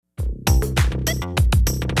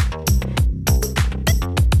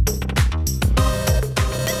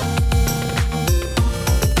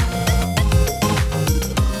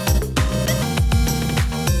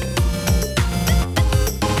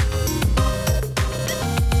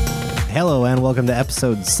Hello and welcome to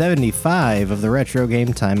episode 75 of the Retro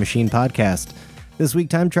Game Time Machine podcast. This week,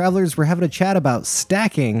 time travelers, we're having a chat about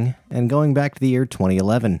stacking and going back to the year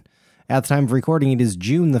 2011. At the time of recording, it is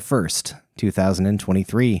June the 1st,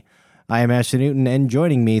 2023. I am Ashton Newton, and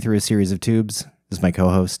joining me through a series of tubes is my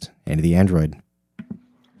co-host, Andy the Android.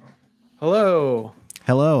 Hello.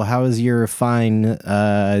 Hello, how is your fine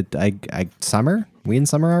summer? We in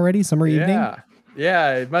summer already? Summer evening?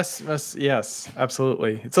 Yeah, it must, yes,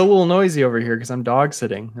 absolutely. It's a little noisy over here because I'm dog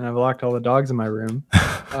sitting and I've locked all the dogs in my room.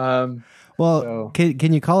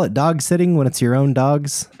 Can you call it dog sitting when it's your own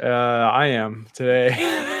dogs? I am today.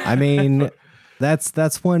 I mean,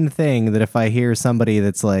 that's one thing that if I hear somebody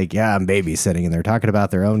that's like, yeah, I'm babysitting and they're talking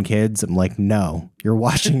about their own kids, I'm like, no, you're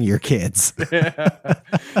watching your kids.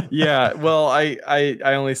 Yeah. Well, I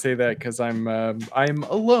only say that because I'm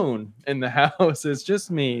alone in the house. It's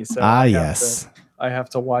just me. So yes. I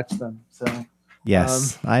have to watch them. So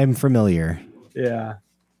yes, I am familiar. Yeah.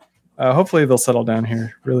 Hopefully they'll settle down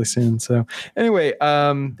here really soon. So anyway,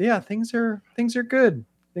 things are good.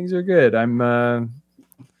 Things are good. I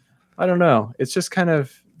don't know. It's just kind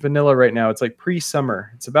of vanilla right now. It's like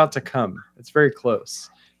pre-summer. It's about to come. It's very close.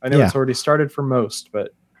 I know It's already started for most,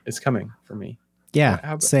 but it's coming for me.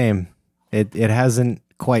 Yeah, same. It hasn't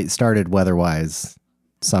quite started weather-wise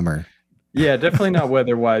summer. Yeah, definitely not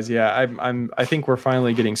weather-wise. Yeah, I think we're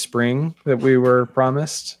finally getting spring that we were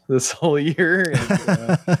promised this whole year.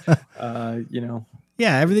 And,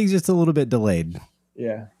 Yeah, everything's just a little bit delayed.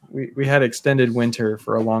 Yeah, we had extended winter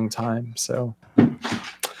for a long time, so.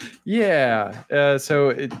 Yeah.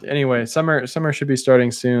 Anyway, summer should be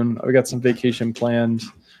starting soon. We got some vacation planned.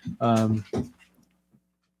 I'm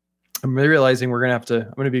realizing I'm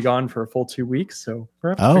going to be gone for a full 2 weeks, so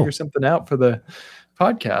we're going to have to figure something out for the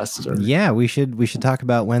podcast. Yeah, we should talk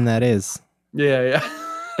about when that is. Yeah.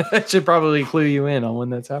 I should probably clue you in on when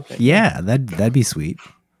that's happening. Yeah, that'd be sweet.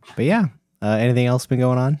 But yeah, anything else been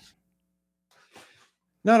going on?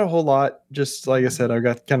 Not a whole lot. Just like I said, I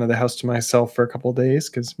got kind of the house to myself for a couple of days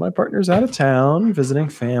because my partner's out of town visiting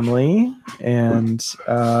family, and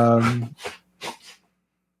I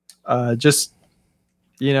don't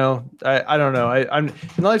know.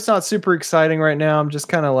 Life's not super exciting right now. I'm just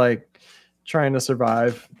kind of like trying to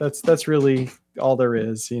survive. That's really all there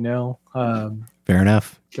is, Fair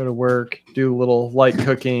enough. Go to work, do a little light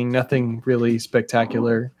cooking, nothing really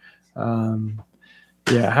spectacular.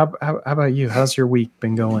 Yeah. How about you? How's your week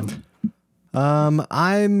been going?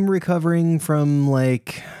 I'm recovering from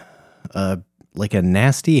like a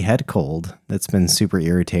nasty head cold that's been super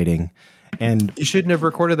irritating. And you shouldn't have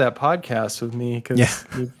recorded that podcast with me because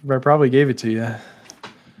I probably gave it to you.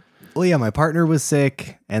 Well, yeah, my partner was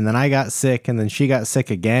sick and then I got sick and then she got sick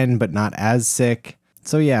again, but not as sick.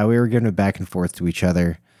 So yeah, we were giving it back and forth to each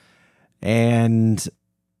other. And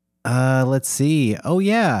let's see. Oh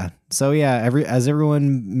yeah. So yeah, as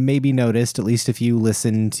everyone maybe noticed, at least if you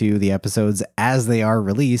listen to the episodes as they are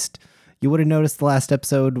released, you would have noticed the last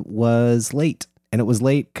episode was late. And it was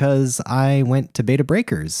late because I went to Beta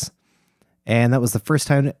Breakers. And that was the first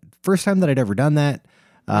time that I'd ever done that.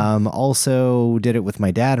 Also did it with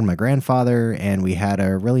my dad and my grandfather, and we had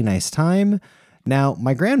a really nice time. Now,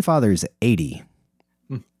 my grandfather's 80.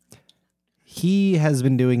 He has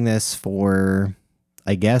been doing this for,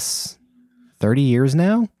 I guess, 30 years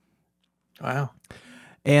now. Wow.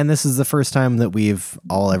 And this is the first time that we've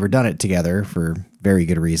all ever done it together for very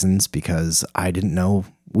good reasons, because I didn't know,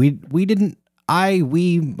 my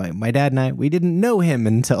dad and I, we didn't know him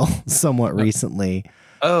until somewhat recently.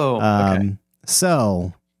 Oh, okay.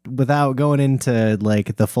 So without going into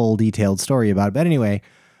like the full detailed story about it, but anyway,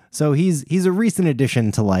 so he's a recent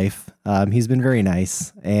addition to life. He's been very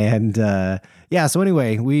nice. And, so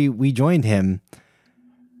anyway, we joined him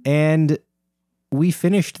and we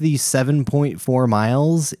finished the 7.4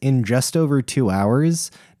 miles in just over 2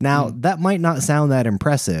 hours. Now, that might not sound that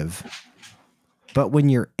impressive, but when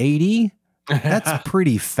you're 80, that's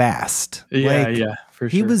pretty fast. Yeah, for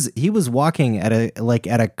sure. He was walking at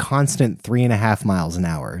a constant 3.5 miles an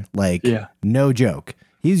hour. No joke.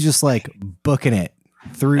 He's just like booking it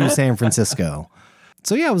through San Francisco.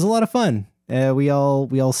 So yeah, it was a lot of fun. We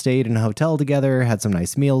all stayed in a hotel together, had some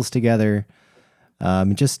nice meals together.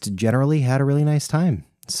 Just generally had a really nice time.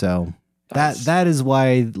 So that is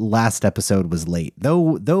why last episode was late.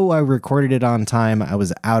 Though I recorded it on time, I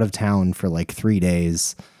was out of town for like 3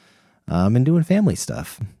 days, and doing family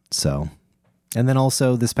stuff. So, and then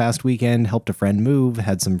also this past weekend helped a friend move,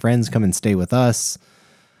 had some friends come and stay with us,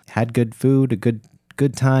 had good food, a good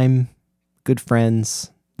time, good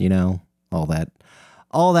friends,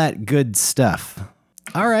 all that good stuff.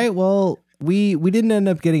 All right. Well, we didn't end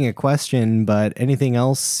up getting a question, but anything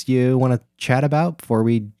else you want to chat about before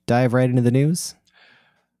we dive right into the news?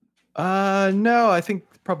 No, I think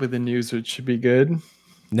probably the news should be good.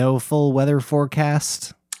 No full weather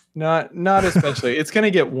forecast. Not especially. It's going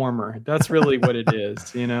to get warmer. That's really what it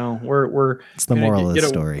is. You know, we're it's the moral of the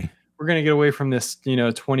story. We're going to get away from this,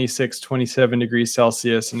 26, 27 degrees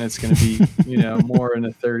Celsius, and it's going to be, more in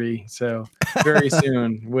the 30. So very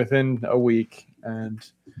soon, within a week. And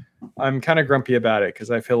I'm kind of grumpy about it because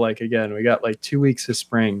I feel like, again, we got like 2 weeks of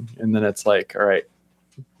spring, and then it's like, all right,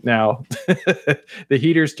 now the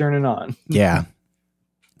heater's turning on. Yeah.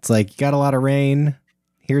 It's like, you got a lot of rain.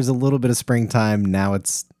 Here's a little bit of springtime. Now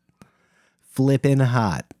it's flipping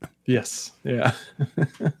hot. Yes. Yeah.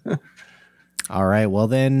 All right. Well,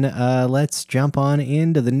 then let's jump on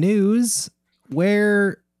into the news,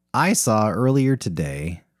 where I saw earlier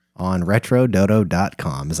today on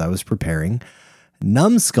retrododo.com as I was preparing,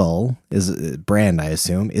 Numskull is a brand, I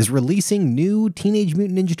assume, is releasing new Teenage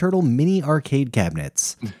Mutant Ninja Turtle mini arcade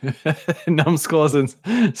cabinets. Numskull isn't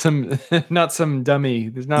not some dummy.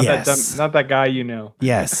 There's not not that guy,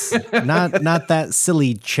 Yes. Not that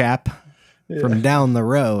silly chap from down the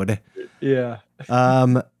road. Yeah.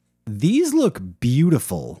 These look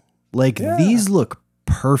beautiful. These look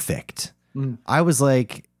perfect. I was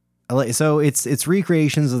like, so it's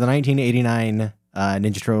recreations of the 1989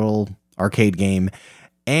 Ninja Turtle arcade game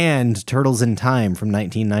and Turtles in Time from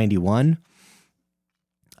 1991.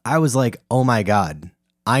 I was like, oh my God,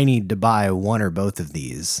 I need to buy one or both of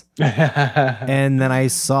these. And then I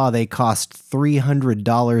saw they cost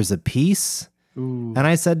 $300 a piece. Ooh. And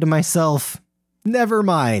I said to myself, never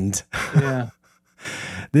mind. Yeah.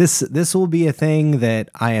 This will be a thing that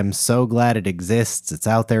I am so glad it exists. It's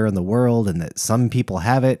out there in the world and that some people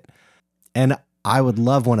have it. And I would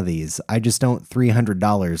love one of these. I just don't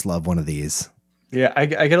 $300 love one of these. Yeah, I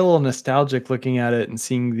get a little nostalgic looking at it and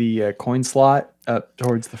seeing the coin slot up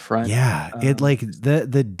towards the front. Yeah, it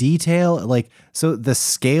the detail, so the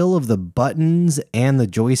scale of the buttons and the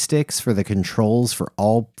joysticks for the controls for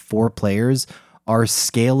all 4 players are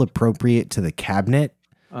scale appropriate to the cabinet.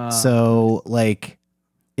 So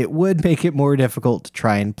it would make it more difficult to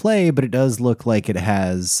try and play, but it does look like it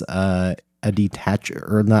has a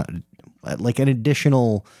detacher, or not, like an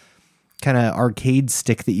additional kind of arcade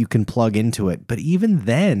stick that you can plug into it. But even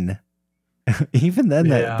then,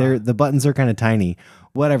 the buttons are kind of tiny.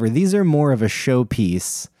 Whatever. These are more of a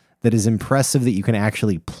showpiece that is impressive that you can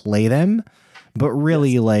actually play them. But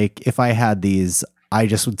really, if I had these, I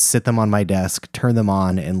just would sit them on my desk, turn them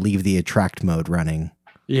on, and leave the attract mode running.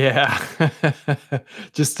 Yeah.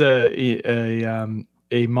 Just a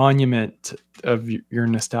monument of your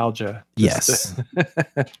nostalgia. Yes.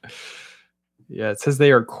 Yeah, it says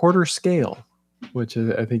they are quarter scale, which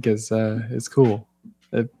I think is cool.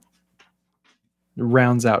 It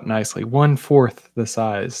rounds out nicely. 1/4 the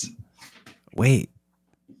size. Wait,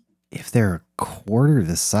 if they're a quarter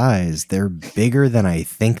the size, they're bigger than I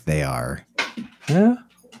think they are. Yeah.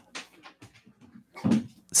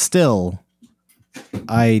 Still,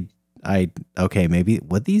 okay, maybe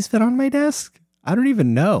would these fit on my desk? I don't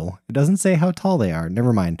even know. It doesn't say how tall they are.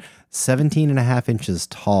 Never mind. 17.5 inches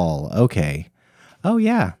tall. Okay. Oh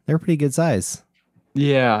yeah, they're pretty good size.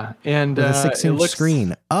 Yeah, and with a 6-inch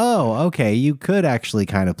screen. Oh, okay. You could actually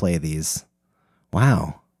kind of play these.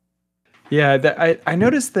 Wow. Yeah, I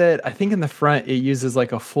noticed that I think in the front it uses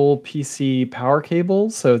like a full PC power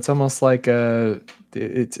cable, so it's almost like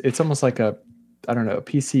it's almost like a, I don't know, a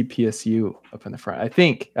PC PSU up in the front. I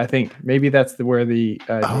think maybe that's where the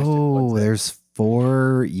there's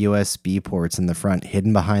 4 USB ports in the front,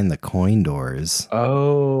 hidden behind the coin doors.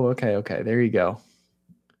 Oh, okay, there you go.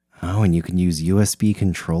 Oh, and you can use USB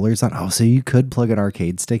controllers on. Oh, so you could plug an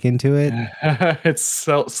arcade stick into it. It's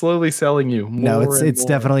slowly selling you. No, it's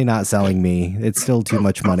definitely not selling me. It's still too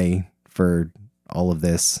much money for all of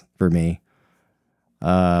this for me.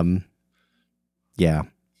 Yeah.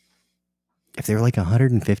 If they were like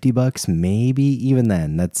 $150, maybe even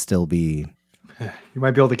then, that'd still be. You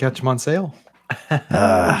might be able to catch them on sale.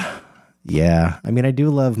 Yeah. I mean, I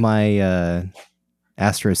do love my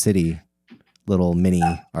Astro City little mini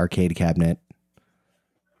arcade cabinet,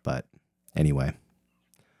 but anyway.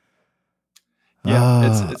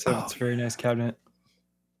 Yeah, it's a very nice cabinet.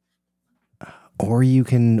 Or you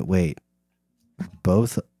can wait.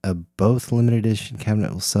 Both limited edition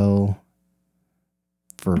cabinet will sell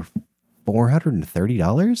for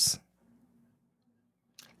 $430.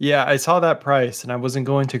 Yeah, I saw that price, and I wasn't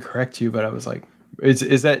going to correct you, but I was like,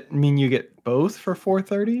 "Is that mean you get both for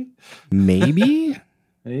 $430? Maybe,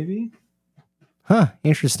 maybe." Huh?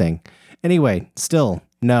 Interesting. Anyway, still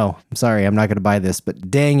no, I'm sorry, I'm not going to buy this, but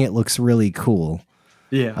dang, it looks really cool.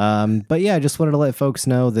 Yeah. But yeah, I just wanted to let folks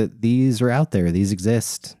know that these are out there. These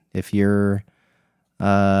exist. If you're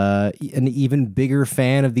an even bigger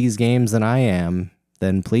fan of these games than I am,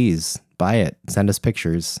 then please buy it. Send us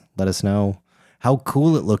pictures. Let us know how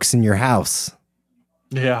cool it looks in your house.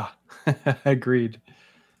 Yeah, agreed.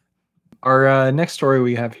 Our next story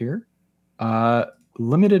we have here,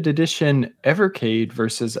 limited edition Evercade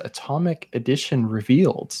versus Atomic Edition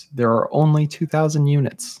revealed. There are only 2,000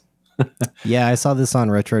 units. Yeah, I saw this on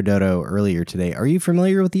Retro Dodo earlier today. Are you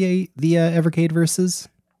familiar with the Evercade versus?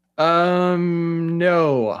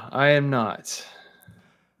 No, I am not.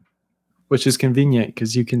 Which is convenient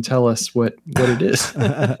because you can tell us what it is.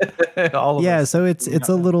 All of us. So it's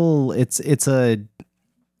a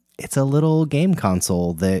little game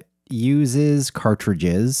console that uses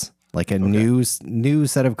cartridges, like a new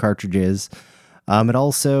set of cartridges. It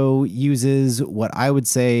also uses what I would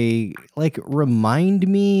say, like, remind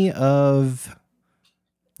me of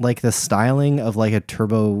like the styling of like a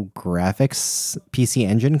TurboGrafx PC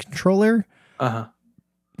Engine controller.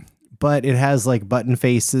 But it has like button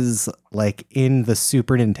faces like in the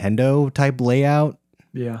Super Nintendo type layout.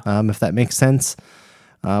 Yeah. If that makes sense.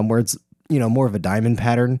 Where it's, more of a diamond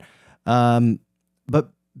pattern. But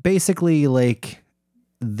basically like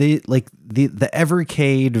the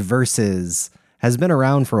Evercade versus has been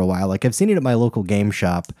around for a while. Like I've seen it at my local game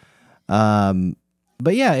shop.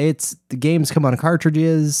 But yeah, the games come on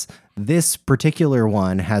cartridges. This particular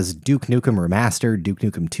one has Duke Nukem Remastered, Duke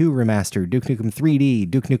Nukem 2 Remastered, Duke Nukem 3D,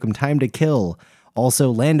 Duke Nukem Time to Kill, also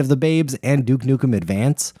Land of the Babes, and Duke Nukem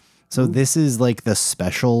Advance. So this is like the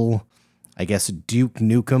special, I guess, Duke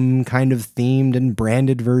Nukem kind of themed and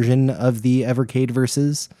branded version of the Evercade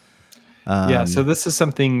versus. Yeah, so this is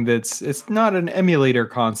something it's not an emulator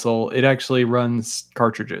console. It actually runs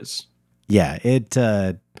cartridges. Yeah, it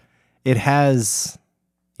has...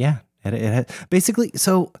 Yeah, it basically.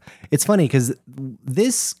 So it's funny because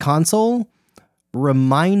this console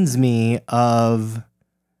reminds me of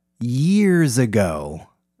years ago.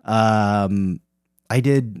 I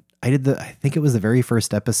think it was the very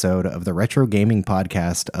first episode of the Retro Gaming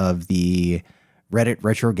podcast of the Reddit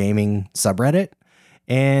Retro Gaming subreddit,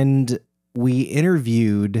 and we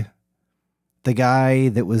interviewed the guy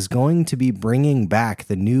that was going to be bringing back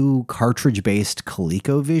the new cartridge-based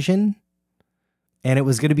ColecoVision. And it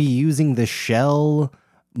was going to be using the shell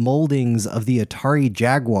moldings of the Atari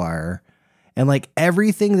Jaguar. And like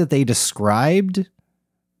everything that they described,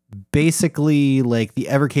 basically like the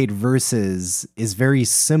Evercade versus is very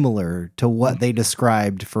similar to what they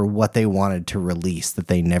described for what they wanted to release that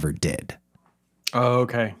they never did. Oh,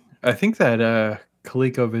 okay. I think that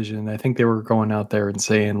ColecoVision, I think they were going out there and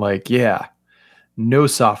saying like, yeah, no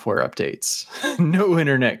software updates, no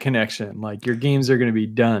internet connection. Like your games are going to be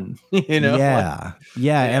done, Yeah.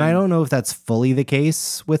 And I don't know if that's fully the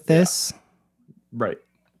case with this. Yeah. Right.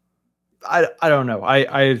 I don't know.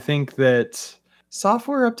 I think that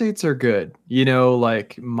software updates are good,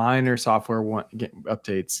 like minor software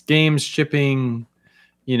updates, games shipping,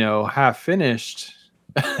 half finished,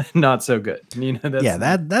 not so good.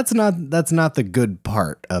 That's not the good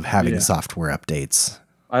part of having software updates.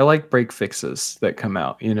 I like break fixes that come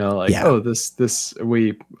out, this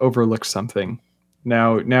we overlooked something.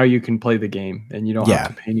 Now you can play the game and you don't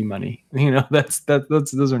have to pay any money.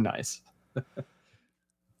 Those are nice.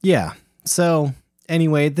 Yeah. So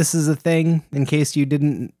anyway, this is a thing in case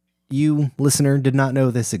you listener did not know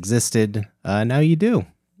this existed. Now you do.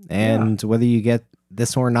 And whether you get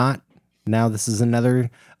this or not, now this is another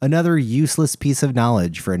useless piece of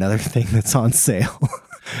knowledge for another thing that's on sale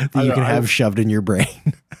that you can have shoved in your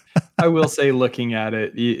brain. I will say, looking at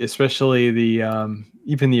it, especially the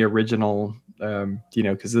even the original,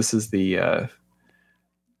 because this is the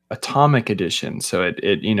Atomic Edition, so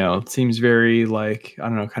it seems very like, I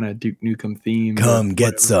don't know, kind of Duke Nukem theme. Come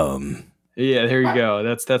get some. Yeah, there you go.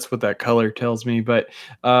 That's what that color tells me. But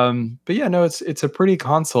yeah, no, it's a pretty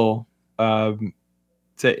console. I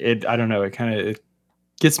don't know. It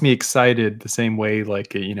gets me excited the same way like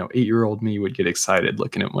 8-year-old me would get excited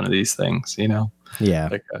looking at one of these things. Yeah,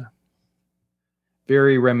 like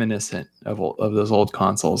very reminiscent of those old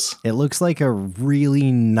consoles. It looks like a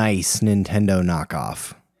really nice Nintendo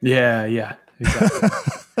knockoff. Yeah, exactly.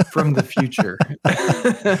 From the future.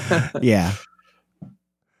 Yeah.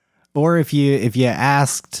 Or if you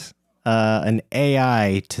asked an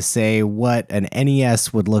AI to say what an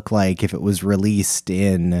NES would look like if it was released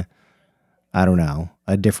in, I don't know,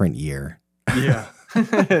 a different year. Yeah.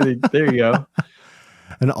 There you go.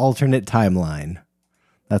 An alternate timeline.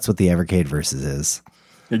 That's what the Evercade versus is.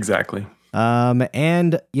 Exactly.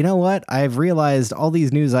 And you know what? I've realized all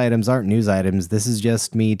these news items aren't news items. This is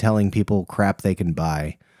just me telling people crap they can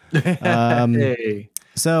buy. Hey.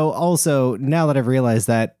 So also, now that I've realized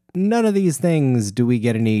that, none of these things do we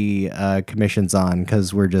get any commissions on,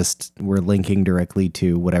 because we're linking directly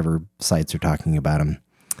to whatever sites are talking about them.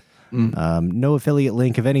 No affiliate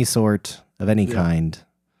link of any sort, of any kind.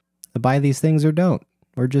 Buy these things or don't,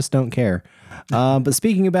 or just don't care. But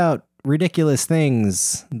speaking about ridiculous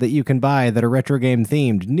things that you can buy that are retro game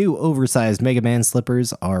themed, new oversized Mega Man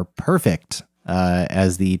slippers are perfect,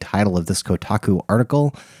 as the title of this Kotaku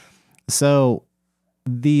article. So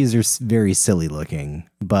these are very silly looking,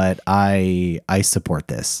 but I support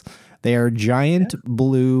this. They are giant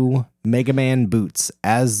blue Mega Man boots,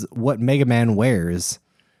 as what Mega Man wears.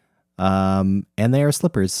 And they are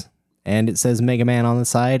slippers. And it says Mega Man on the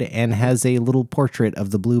side and has a little portrait of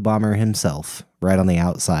the Blue Bomber himself right on the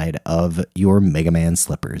outside of your Mega Man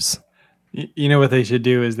slippers. You know what they should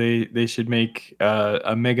do is they should make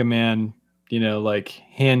a Mega Man, like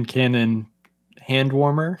hand cannon hand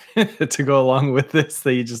warmer to go along with this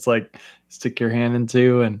that you just like stick your hand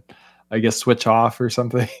into and I guess switch off or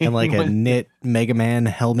something. And like a knit Mega Man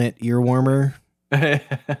helmet ear warmer. There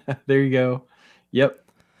you go. Yep.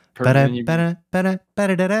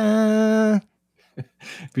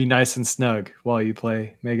 Be nice and snug while you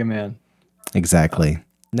play Mega Man. Exactly.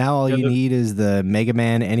 Now all you need is the Mega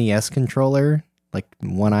Man NES controller, like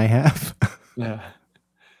one I have. Yeah.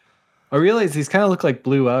 I realize these kind of look like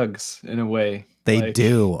blue Uggs in a way. They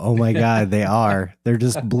do. Oh my God, they are. They're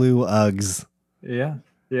just blue Uggs. Yeah.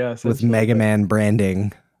 Yeah. With Mega Man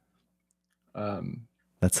branding.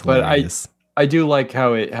 That's hilarious. But I do like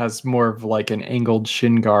how it has more of like an angled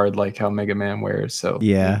shin guard, like how Mega Man wears. So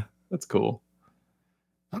yeah, that's cool.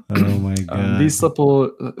 Oh my God. These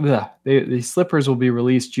slippers will be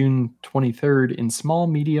released June 23rd in small,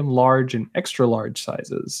 medium, large, and extra large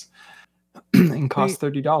sizes, and cost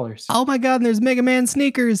 $30. Oh my God! And there's Mega Man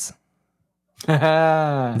sneakers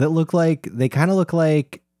that they kind of look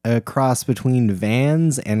like a cross between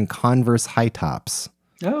Vans and Converse high tops.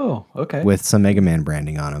 Oh, okay. With some Mega Man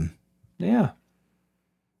branding on them. Yeah.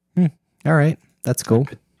 All right, that's cool.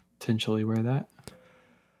 I'd potentially wear that.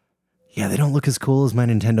 Yeah, they don't look as cool as my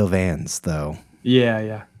Nintendo Vans, though.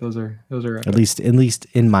 Yeah. Those are at least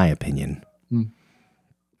in my opinion.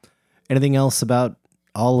 Anything else about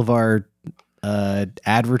all of our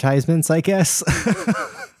advertisements? I guess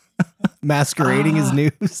masquerading as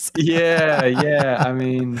news. Yeah. I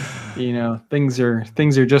mean, things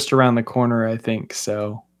are just around the corner, I think.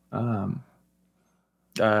 So,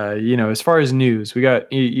 as far as news, we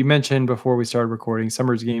got you mentioned before we started recording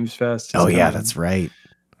Summer's Games Fest. Oh yeah, that's right.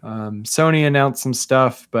 Sony announced some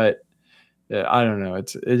stuff, but I don't know.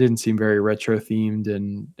 It didn't seem very retro themed,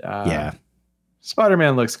 and yeah,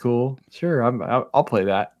 Spider-Man looks cool. Sure, I'll play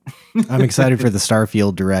that. I'm excited for the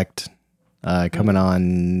Starfield Direct coming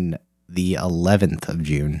on the 11th of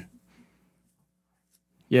June.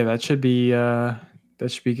 Yeah, that should be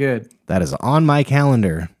good. That is on my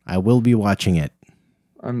calendar. I will be watching it.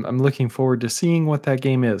 I'm looking forward to seeing what that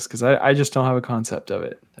game is, because I just don't have a concept of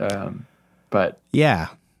it. But yeah,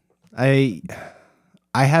 I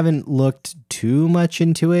haven't looked too much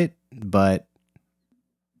into it, but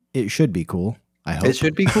it should be cool. I hope it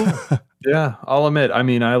should be cool. Yeah, I'll admit. I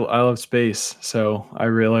mean, I love space, so I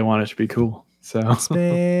really want it to be cool. So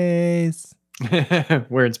space.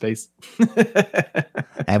 We're in space.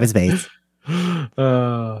 I was space.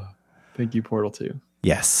 Thank you, Portal 2.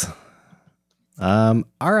 Yes. All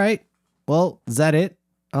right. Well, is that it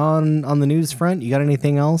on the news front? You got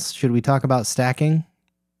anything else? Should we talk about stacking?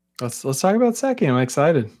 Let's talk about stacking. I'm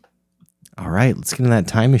excited. All right, let's get in that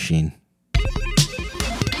time machine.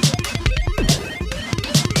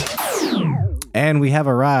 And we have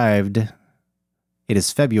arrived. It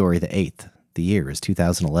is February the 8th. The year is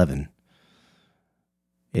 2011.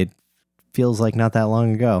 It feels like not that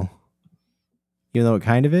long ago. Even though it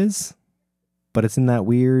kind of is. But it's in that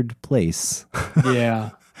weird place.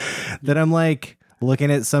 Yeah. That I'm like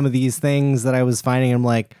looking at some of these things that I was finding. And I'm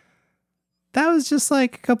like, that was just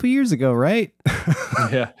like a couple years ago, right?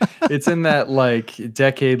 Yeah. It's in that like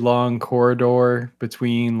decade-long corridor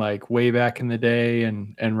between like way back in the day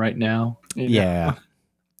and right now. Yeah.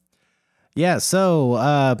 Yeah.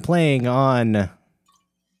 So playing on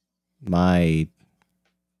my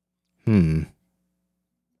my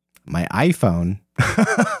iPhone.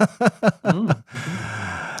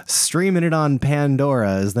 Streaming it on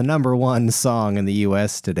Pandora is the number one song in the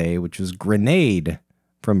US today, which was Grenade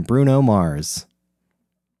from Bruno Mars.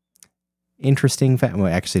 Interesting fact.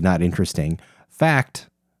 Well, actually not interesting. Fact,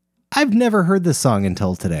 I've never heard this song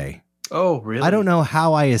until today. Oh, really? I don't know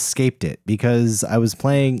how I escaped it because I was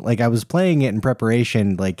playing it in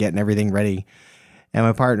preparation, like getting everything ready. And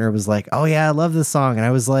my partner was like, "Oh yeah, I love this song." And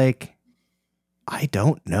I was like, "I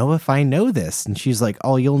don't know if I know this." And she's like,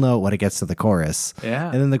 "Oh, you'll know it when it gets to the chorus."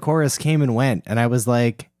 Yeah. And then the chorus came and went. And I was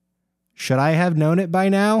like, should I have known it by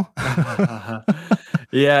now?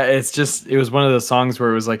 Yeah, it was one of those songs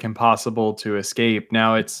where it was like impossible to escape.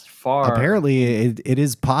 Now it's far. Apparently it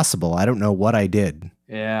is possible. I don't know what I did.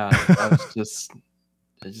 Yeah, I just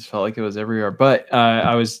felt like it was everywhere. But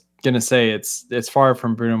I was gonna say it's far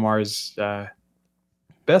from Bruno Mars'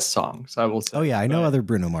 best songs, I will say. Oh yeah, I know other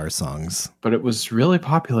Bruno Mars songs, but it was really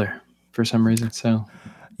popular for some reason. So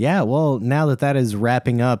yeah, well, now that is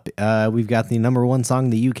wrapping up, we've got the number one song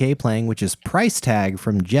in the UK playing, which is Price Tag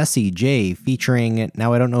from Jessie J, featuring,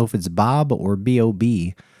 now I don't know if it's Bob or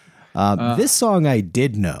B.O.B. This song I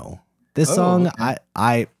did know. This song, okay.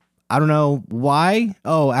 I don't know why.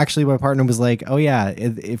 Oh, actually, my partner was like, "Oh yeah,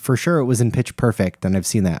 for sure it was in Pitch Perfect," and I've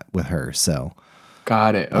seen that with her. So,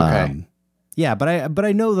 got it. Okay. Yeah, but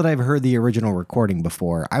I know that I've heard the original recording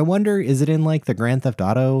before. I wonder, is it in like the Grand Theft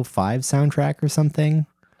Auto 5 soundtrack or something?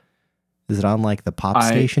 Is it on like the pop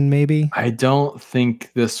station? Maybe. I don't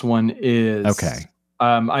think this one is. Okay.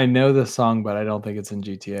 I know the song, but I don't think it's in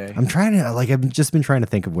GTA. I've just been trying to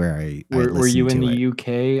think of where I were you in the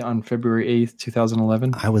UK on February 8th,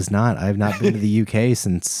 2011? I was not. I've not been to the UK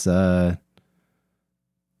since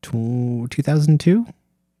 2002.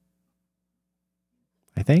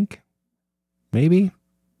 I think. Maybe.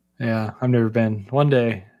 Yeah, I've never been. One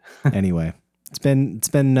day. Anyway, it's been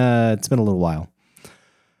a little while.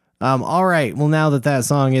 All right. Well, now that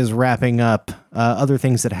song is wrapping up, other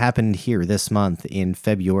things that happened here this month in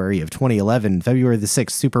February of 2011, February the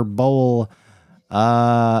 6th, Super Bowl.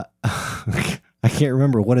 I can't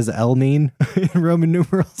remember. What does L mean in Roman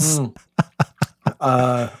numerals?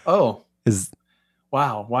 Wow.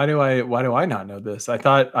 Why do I not know this? I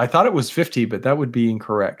thought it was 50, but that would be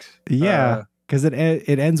incorrect. Yeah, because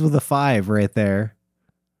it ends with a 5 right there.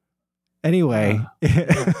 Anyway,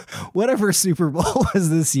 whatever Super Bowl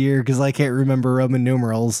was this year, because I can't remember Roman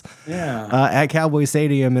numerals. Yeah. At Cowboy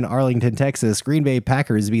Stadium in Arlington, Texas, Green Bay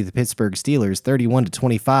Packers beat the Pittsburgh Steelers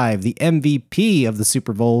 31-25. The MVP of the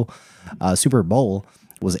Super Bowl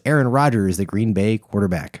was Aaron Rodgers, the Green Bay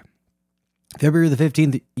quarterback. February the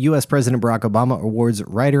 15th, U.S. President Barack Obama awards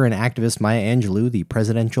writer and activist Maya Angelou the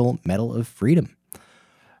Presidential Medal of Freedom.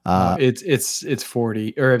 It's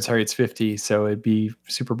 40, or I'm sorry, it's 50, so it'd be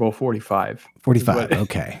Super Bowl 45. 45,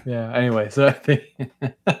 okay. Yeah, anyway, so I think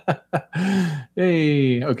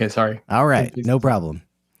hey, okay, sorry. All right, no problem.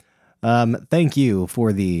 Thank you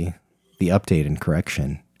for the update and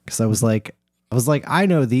correction, because I was like, I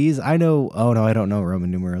know these. I know, oh no, I don't know Roman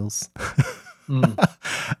numerals.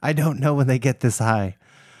 I don't know when they get this high.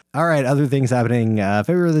 All right, other things happening.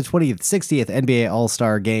 February the 20th, 60th NBA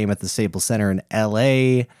All-Star Game at the Staples Center in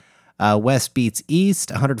LA. West beats East,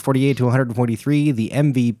 148-143. The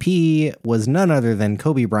MVP was none other than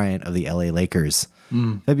Kobe Bryant of the LA Lakers.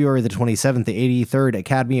 February the 27th, the 83rd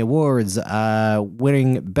Academy Awards.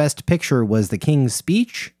 Winning Best Picture was The King's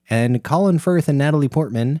Speech, and Colin Firth and Natalie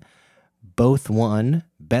Portman both won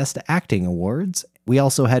Best Acting Awards. We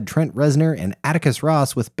also had Trent Reznor and Atticus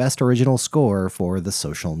Ross with Best Original Score for The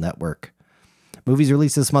Social Network. Movies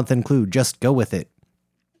released this month include Just Go With It,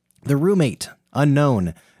 The Roommate,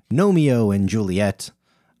 Unknown, Nomeo and Juliet,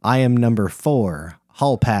 I Am Number 4,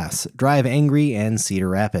 Hall Pass, Drive Angry, and Cedar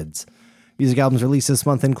Rapids. Music albums released this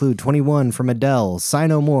month include 21 from Adele, Sigh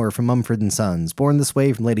No More from Mumford & Sons, Born This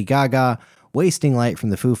Way from Lady Gaga, Wasting Light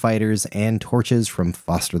from the Foo Fighters, and Torches from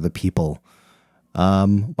Foster the People.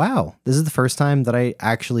 Wow, this is the first time that I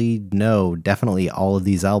actually know definitely all of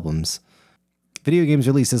these albums. Video games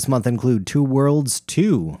released this month include Two Worlds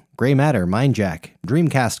 2, Grey Matter, Mindjack,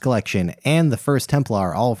 Dreamcast Collection, and The First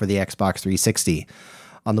Templar, all for the Xbox 360.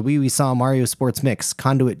 On the Wii, we saw Mario Sports Mix,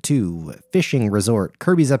 Conduit 2, Fishing Resort,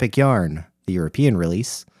 Kirby's Epic Yarn, the European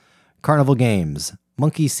release, Carnival Games,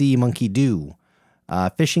 Monkey See, Monkey Do,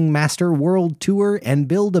 Fishing Master World Tour, and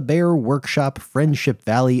Build-A-Bear Workshop Friendship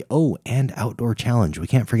Valley. Oh, and Outdoor Challenge. We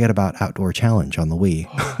can't forget about Outdoor Challenge on the Wii.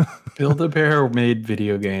 Build-A-Bear made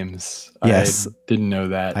video games. Yes. I didn't know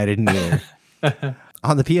that. I didn't either.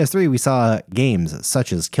 On the PS3, we saw games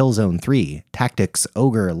such as Killzone 3, Tactics,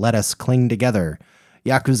 Ogre, Let Us Cling Together,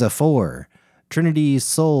 Yakuza 4, Trinity,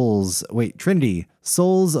 Souls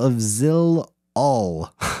of Zil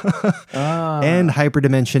All, and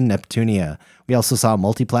Hyperdimension Neptunia. We also saw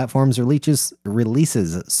multi-platforms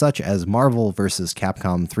releases such as Marvel vs.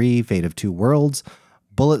 Capcom 3, Fate of Two Worlds,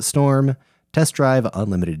 Bulletstorm, Test Drive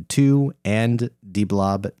Unlimited 2, and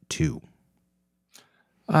D-Blob 2.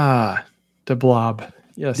 De Blob.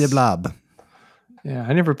 Yes. De Blob. Yeah,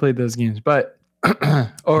 I never played those games, but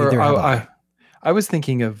I was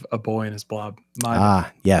thinking of A Boy and His Blob.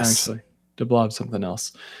 Yes. Actually, De Blob something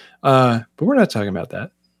else. But we're not talking about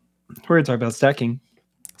that. We're going to talk about stacking.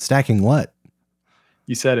 Stacking what?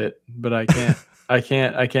 You said it, but I can't. I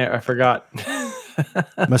forgot.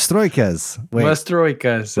 Mastroikas.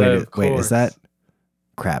 Wait, is that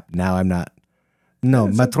crap? Now I'm not. No,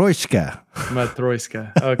 Matryoshka.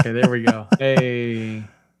 Matryoshka. Okay, there we go. Hey.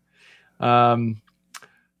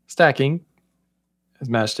 Stacking, as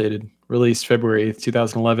Matt stated, released February 8th,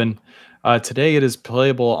 2011. Today it is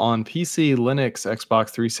playable on PC, Linux, Xbox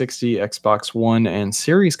 360, Xbox One, and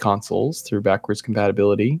Series consoles through backwards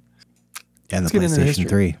compatibility. And the PlayStation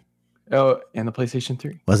 3. Oh, and the PlayStation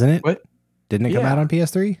 3. Wasn't it? What? Didn't it come out on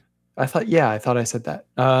PS3? I thought I said that.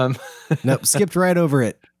 Nope, skipped right over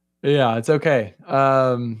it. Yeah, it's okay.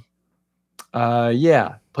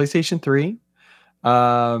 PlayStation 3.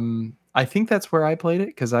 I think that's where I played it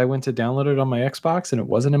because I went to download it on my Xbox and it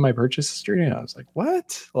wasn't in my purchase history, and I was like,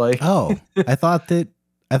 "What?" Like, oh, I thought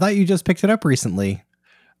you just picked it up recently.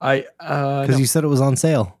 Because you said it was on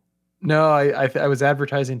sale. No, I was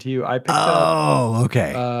advertising to you. I picked up. Oh,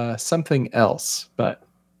 okay. Something else, but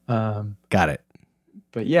got it.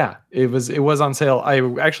 But yeah, it was on sale. I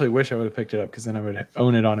actually wish I would have picked it up because then I would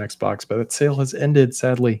own it on Xbox. But that sale has ended,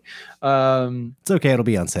 sadly. It's okay. It'll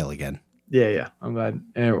be on sale again. Yeah. I'm glad.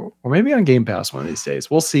 Or maybe on Game Pass one of these days.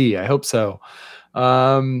 We'll see. I hope so.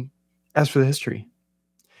 As for the history,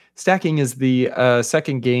 stacking is the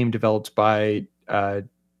second game developed by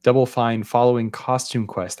Double Fine following Costume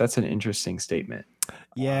Quest. That's an interesting statement.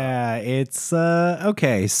 Yeah, it's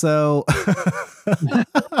okay. So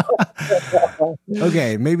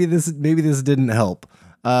okay, maybe this didn't help.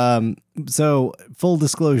 So full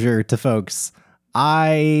disclosure to folks,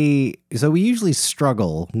 we usually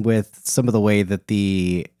struggle with some of the way that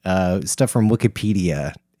the stuff from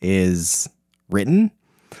Wikipedia is written.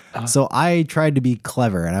 So I tried to be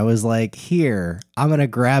clever and I was like, here, I'm going to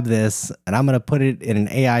grab this and I'm going to put it in an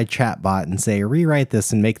AI chatbot and say, rewrite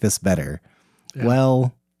this and make this better. Yeah.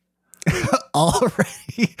 Well,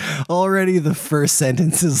 already the first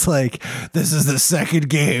sentence is like, this is the second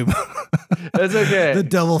game. That's okay. The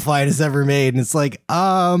Double Fine has ever made. And it's like,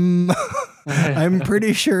 I'm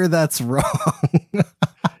pretty sure that's wrong.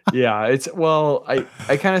 Yeah, I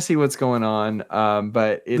kind of see what's going on,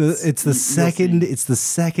 but it's the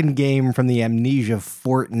second game from the Amnesia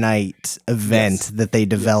Fortnite event that they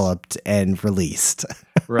developed and released.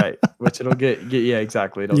 Right, which it'll get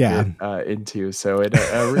exactly. It'll get into. So it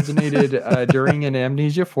originated during an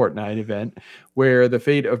Amnesia Fortnite event where the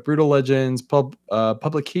fate of Brutal Legends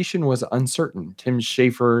publication was uncertain. Tim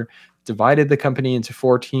Schafer divided the company into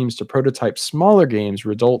 4 teams to prototype smaller games,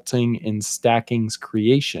 resulting in Stacking's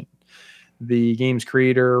creation. The game's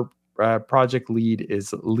creator, project lead,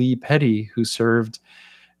 is Lee Petty, who served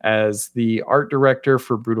as the art director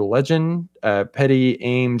for Brutal Legend. Petty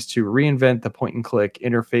aimed to reinvent the point-and-click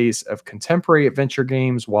interface of contemporary adventure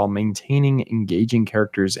games while maintaining engaging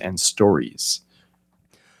characters and stories.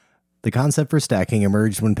 The concept for stacking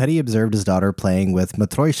emerged when Petty observed his daughter playing with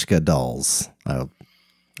Matryoshka dolls.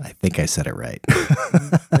 I think I said it right.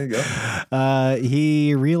 There you go.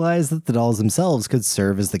 He realized that the dolls themselves could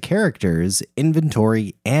serve as the characters,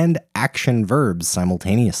 inventory, and action verbs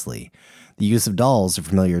simultaneously. The use of dolls, a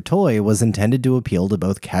familiar toy, was intended to appeal to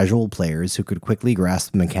both casual players who could quickly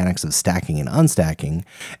grasp the mechanics of stacking and unstacking,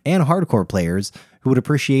 and hardcore players who would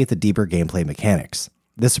appreciate the deeper gameplay mechanics.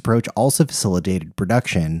 This approach also facilitated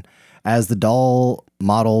production, as the doll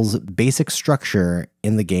model's basic structure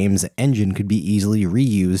in the game's engine could be easily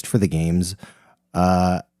reused for the game's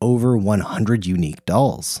over 100 unique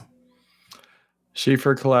dolls.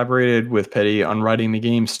 Schafer collaborated with Petty on writing the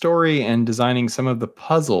game's story and designing some of the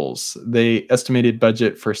puzzles. The estimated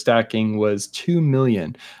budget for stacking was $2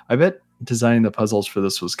 million. I bet designing the puzzles for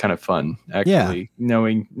this was kind of fun, actually.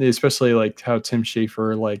 Knowing, especially like how Tim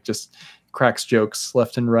Schafer just cracks jokes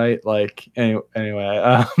left and right. Anyway,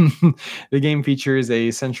 the game features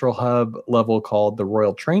a central hub level called the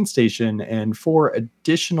Royal Train Station and 4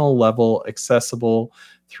 additional level accessible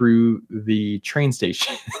through the train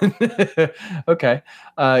station. Okay.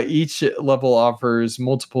 Each level offers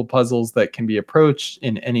multiple puzzles that can be approached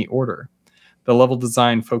in any order. The level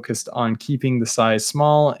design focused on keeping the size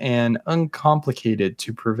small and uncomplicated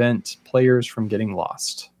to prevent players from getting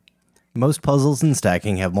lost. Most puzzles in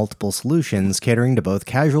stacking have multiple solutions, catering to both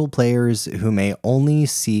casual players who may only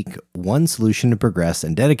seek one solution to progress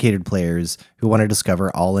and dedicated players who want to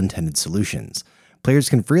discover all intended solutions. Players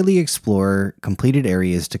can freely explore completed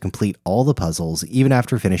areas to complete all the puzzles, even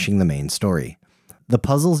after finishing the main story. The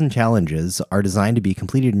puzzles and challenges are designed to be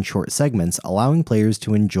completed in short segments, allowing players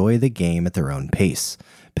to enjoy the game at their own pace.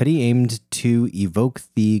 Petty aimed to evoke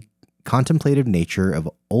the contemplative nature of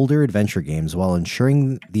older adventure games while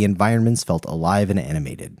ensuring the environments felt alive and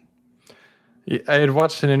animated. I had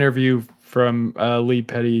watched an interview from Lee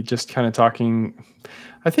Petty just kind of talking.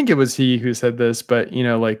 I think it was he who said this, but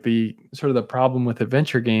like the sort of the problem with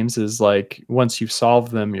adventure games is like once you've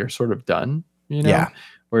solved them, you're sort of done, Yeah.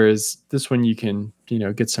 Whereas this one you can,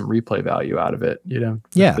 get some replay value out of it, Yeah.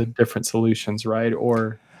 The different solutions, right?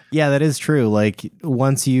 Or yeah, that is true. Like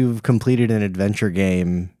once you've completed an adventure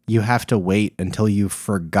game, you have to wait until you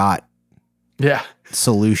forgot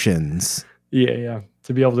solutions. Yeah.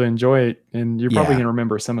 To be able to enjoy it, and you're probably going to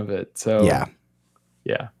remember some of it. So yeah.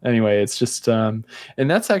 Anyway, it's just and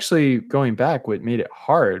that's actually going back what made it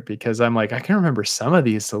hard, because I'm like, I can remember some of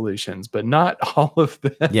these solutions, but not all of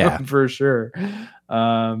them for sure.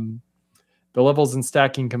 The levels and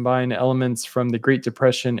stacking combine elements from the Great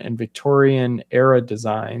Depression and Victorian era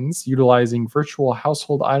designs, utilizing virtual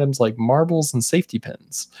household items like marbles and safety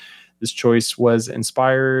pins. This choice was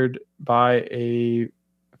inspired by a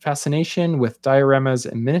fascination with dioramas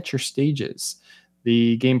and miniature stages.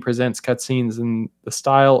 The game presents cutscenes in the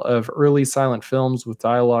style of early silent films, with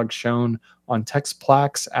dialogue shown on text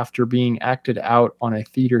plaques after being acted out on a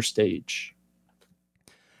theater stage.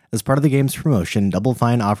 As part of the game's promotion, Double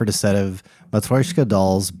Fine offered a set of Matryoshka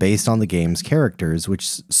dolls based on the game's characters, which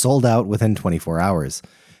sold out within 24 hours.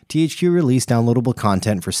 THQ released downloadable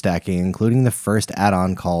content for stacking, including the first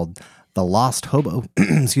add-on called The Lost Hobo,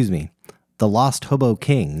 The Lost Hobo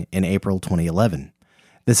King in April 2011.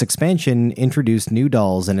 This expansion introduced new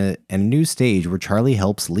dolls and a new stage where Charlie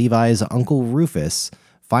helps Levi's Uncle Rufus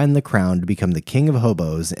find the crown to become the king of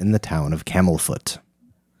hobos in the town of Camelfoot.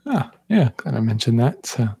 Oh, yeah, glad I mentioned that.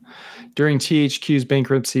 So, during THQ's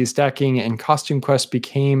bankruptcy, Stacking and Costume Quest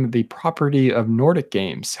became the property of Nordic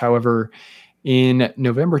Games. However, in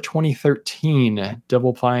November 2013,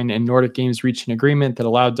 Double Fine and Nordic Games reached an agreement that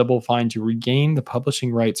allowed Double Fine to regain the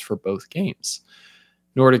publishing rights for both games.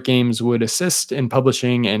 Nordic Games would assist in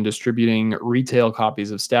publishing and distributing retail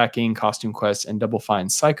copies of Stacking, Costume Quest, and Double Fine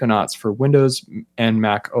Psychonauts for Windows and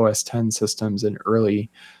Mac OS X systems in early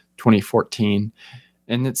 2014.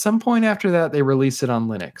 And at some point after that, they released it on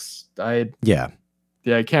Linux. I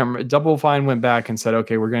can't remember. Double Fine went back and said,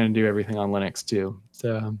 okay, we're going to do everything on Linux too.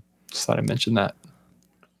 So just thought I'd mention that.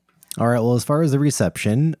 All right, well, as far as the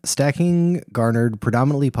reception, Stacking garnered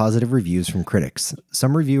predominantly positive reviews from critics.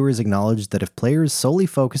 Some reviewers acknowledged that if players solely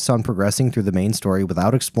focused on progressing through the main story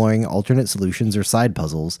without exploring alternate solutions or side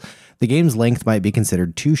puzzles, the game's length might be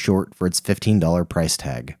considered too short for its $15 price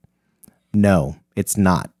tag. No, it's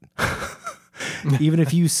not. Even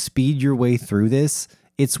if you speed your way through this,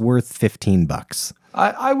 it's worth $15.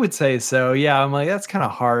 I would say so. Yeah, I'm like, that's kind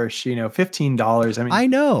of harsh. $15. I mean, I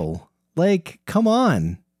know. Like, come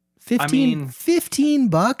on.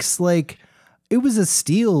 $15. Like, it was a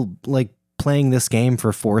steal. Like, playing this game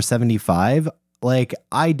for $4.75. Like,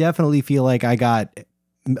 I definitely feel like I got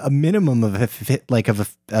a minimum of a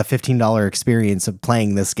 $15 experience of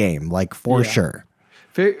playing this game. Like, for sure.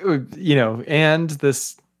 And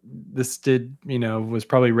this did, was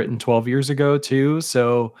probably written 12 years ago too.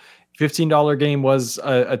 So $15 game was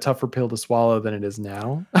a tougher pill to swallow than it is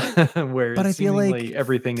now. Where but I feel like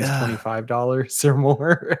everything is $25 or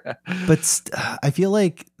more. But I feel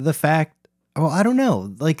like the fact, well, I don't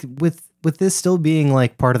know, like with this still being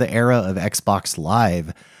like part of the era of Xbox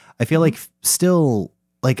Live, I feel like still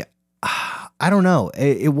like, I don't know.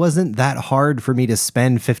 It wasn't that hard for me to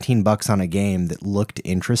spend $15 on a game that looked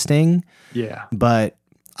interesting. Yeah. But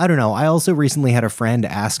I don't know. I also recently had a friend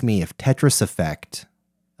ask me if Tetris Effect,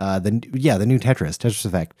 the new Tetris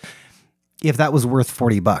Effect, if that was worth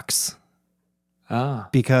 $40.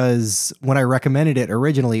 Because when I recommended it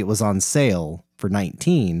originally, it was on sale for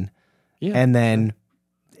 $19, and then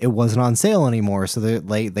it wasn't on sale anymore. So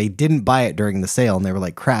they didn't buy it during the sale, and they were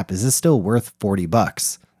like, "Crap, is this still worth $40?"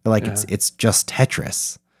 They're like, "It's just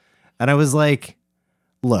Tetris," and I was like,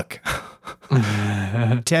 "Look."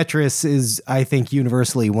 Tetris is, I think,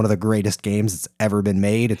 universally one of the greatest games that's ever been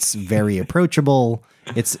made. It's very approachable.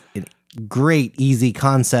 It's a great, easy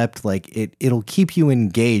concept. Like it'll keep you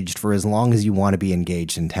engaged for as long as you want to be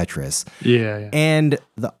engaged in Tetris. Yeah. And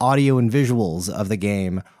the audio and visuals of the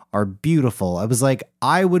game are beautiful. I was like,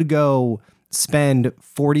 I would go spend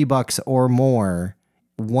 $40 or more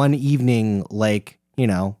one evening, like,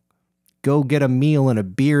 go get a meal and a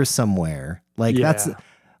beer somewhere. Like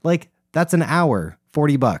that's an hour,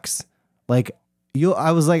 $40. Like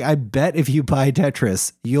I was like, I bet if you buy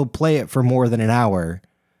Tetris, you'll play it for more than an hour.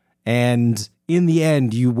 And in the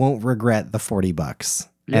end, you won't regret the $40.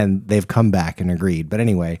 Yep. And they've come back and agreed. But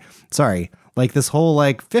anyway, sorry. Like this whole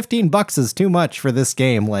like $15 is too much for this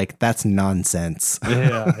game. Like that's nonsense.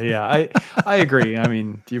 Yeah. I agree. I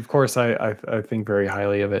mean, of course, I think very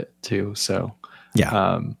highly of it too. So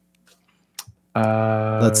yeah.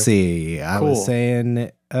 Let's see. Cool. I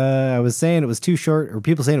was saying it was too short, or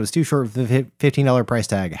people saying it was too short for the $15 price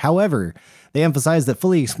tag. However, they emphasized that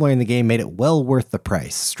fully exploring the game made it well worth the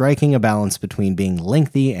price, striking a balance between being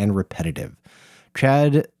lengthy and repetitive.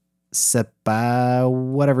 Chad Sepa,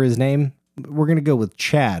 whatever his name, we're going to go with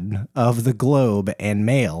Chad of the Globe and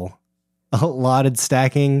Mail, lauded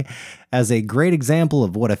stacking as a great example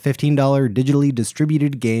of what a $15 digitally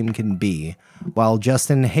distributed game can be, while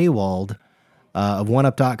Justin Haywald of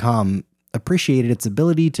OneUp.com appreciated its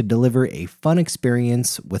ability to deliver a fun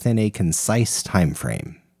experience within a concise time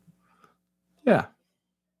frame.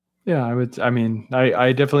 Yeah,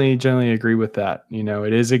 I definitely generally agree with that. You know,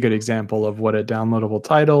 it is a good example of what a downloadable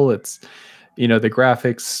title. It's, you know, the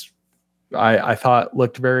graphics I thought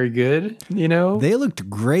looked very good, you know. They looked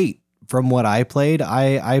great from what I played.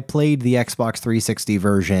 I played the Xbox 360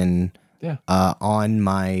 version on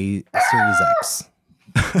my Series X.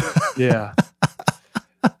 Yeah.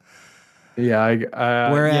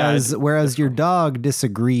 Whereas your dog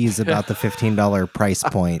disagrees about the $15 price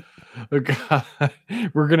point. Oh God.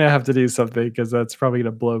 We're gonna have to do something because that's probably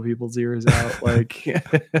gonna blow people's ears out. Like,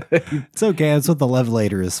 it's okay. That's what the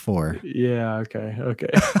levelator is for. Yeah. Okay.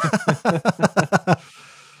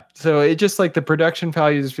 So it just like the production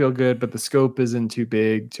values feel good, but the scope isn't too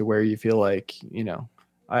big to where you feel like, you know.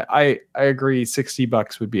 I agree.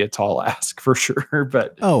 $60 would be a tall ask for sure,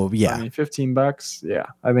 but I mean, $15. Yeah,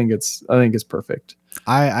 I think it's perfect.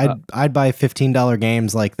 I'd buy $15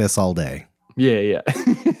 games like this all day. Yeah.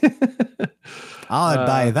 I'd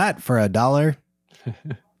buy that for $1.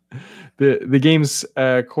 The game's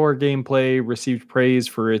core gameplay received praise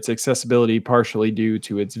for its accessibility, partially due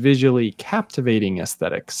to its visually captivating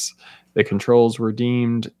aesthetics. The controls were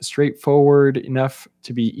deemed straightforward enough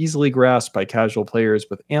to be easily grasped by casual players,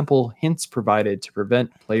 with ample hints provided to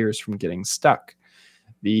prevent players from getting stuck.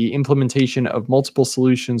 The implementation of multiple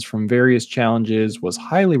solutions from various challenges was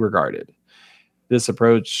highly regarded. This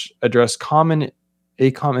approach addressed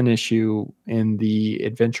a common issue in the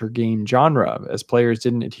adventure game genre, as players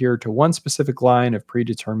didn't adhere to one specific line of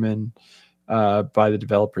predetermined by the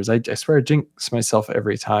developers. I swear I jinx myself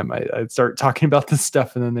every time I start talking about this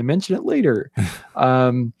stuff and then they mention it later.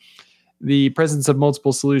 The presence of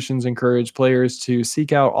multiple solutions encouraged players to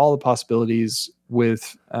seek out all the possibilities,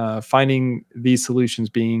 with finding these solutions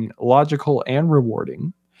being logical and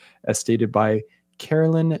rewarding, as stated by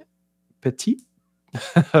Carolyn Petit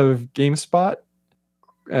of GameSpot,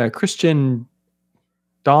 Christian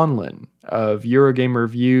Donlin of Eurogamer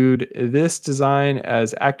viewed this design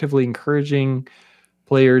as actively encouraging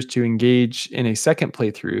players to engage in a second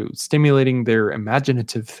playthrough, stimulating their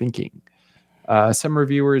imaginative thinking. Some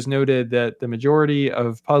reviewers noted that the majority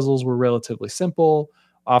of puzzles were relatively simple,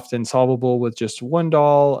 often solvable with just one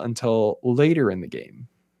doll until later in the game.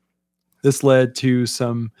 This led to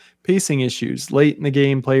some pacing issues. Late in the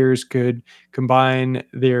game, players could combine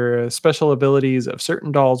their special abilities of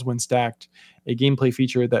certain dolls when stacked, a gameplay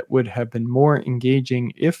feature that would have been more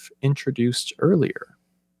engaging if introduced earlier.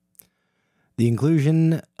 The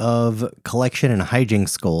inclusion of collection and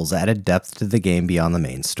hijinks goals added depth to the game beyond the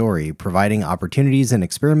main story, providing opportunities and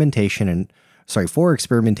experimentation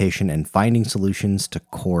and finding solutions to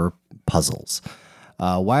core puzzles.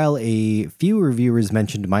 While a few reviewers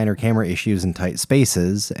mentioned minor camera issues in tight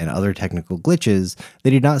spaces and other technical glitches,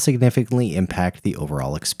 they did not significantly impact the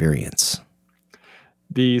overall experience.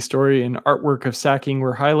 The story and artwork of stacking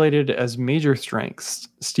were highlighted as major strengths.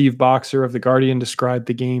 Steve Boxer of The Guardian described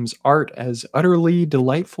the game's art as utterly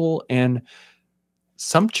delightful and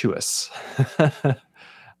sumptuous.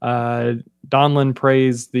 Donlin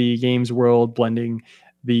praised the game's world, blending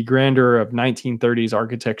the grandeur of 1930s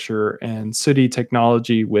architecture and sooty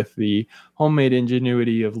technology with the homemade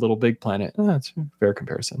ingenuity of Little Big Planet. That's a fair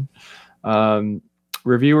comparison.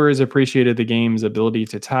 Reviewers appreciated the game's ability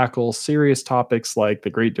to tackle serious topics like the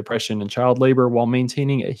Great Depression and child labor while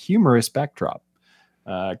maintaining a humorous backdrop.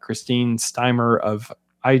 Christine Steimer of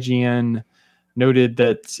IGN noted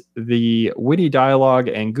that the witty dialogue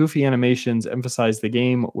and goofy animations emphasized the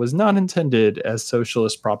game was not intended as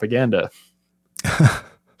socialist propaganda.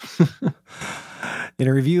 In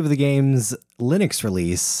a review of the game's Linux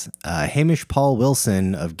release, Hamish Paul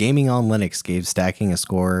Wilson of Gaming on Linux gave stacking a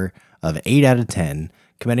score of 8 out of 10,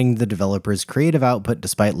 commending the developer's creative output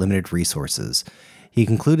despite limited resources. He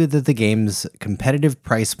concluded that the game's competitive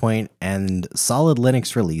price point and solid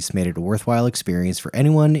Linux release made it a worthwhile experience for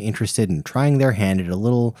anyone interested in trying their hand at a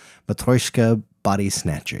little Matryoshka body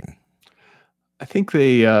snatching. I think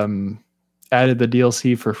they added the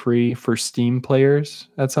DLC for free for Steam players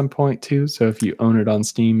at some point too. So if you own it on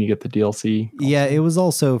Steam, you get the DLC. Also. Yeah, it was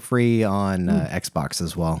also free on Xbox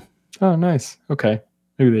as well. Oh, nice. Okay.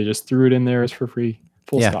 Maybe they just threw it in there as for free.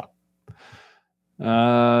 Full stop.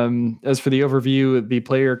 As for the overview, the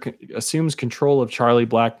player assumes control of Charlie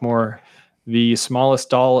Blackmore, the smallest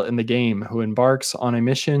doll in the game, who embarks on a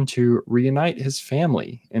mission to reunite his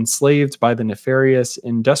family, enslaved by the nefarious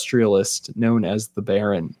industrialist known as the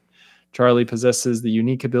Baron. Charlie possesses the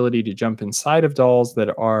unique ability to jump inside of dolls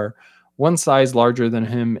that are one size larger than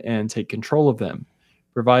him and take control of them,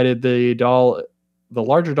 provided the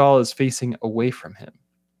larger doll is facing away from him.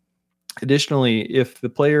 Additionally, if the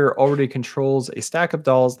player already controls a stack of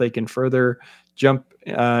dolls, they can further jump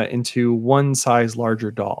into one size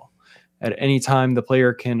larger doll. At any time, the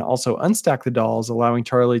player can also unstack the dolls, allowing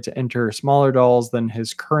Charlie to enter smaller dolls than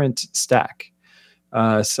his current stack.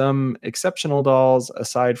 Some exceptional dolls,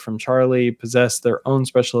 aside from Charlie, possess their own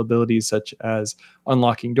special abilities, such as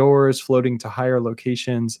unlocking doors, floating to higher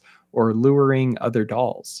locations, or luring other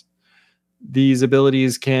dolls. These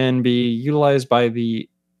abilities can be utilized by the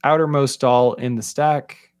outermost doll in the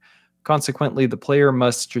stack. Consequently, the player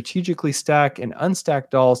must strategically stack and unstack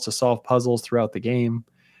dolls to solve puzzles throughout the game.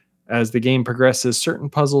 As the game progresses, certain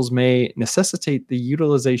puzzles may necessitate the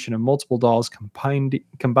utilization of multiple dolls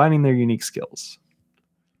combining their unique skills.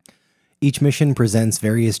 Each mission presents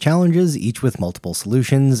various challenges, each with multiple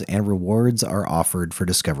solutions, and rewards are offered for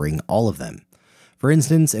discovering all of them. For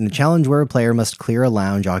instance, in a challenge where a player must clear a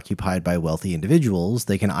lounge occupied by wealthy individuals,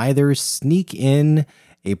 they can either sneak in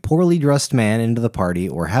a poorly dressed man into the party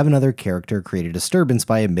or have another character create a disturbance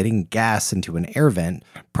by emitting gas into an air vent,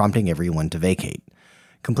 prompting everyone to vacate.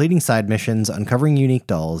 Completing side missions, uncovering unique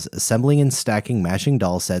dolls, assembling and stacking matching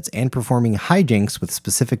doll sets, and performing hijinks with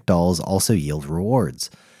specific dolls also yield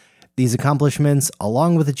rewards. These accomplishments,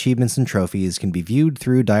 along with achievements and trophies, can be viewed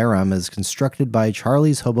through dioramas constructed by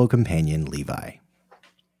Charlie's hobo companion, Levi.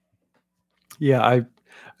 Yeah, I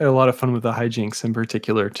had a lot of fun with the hijinks in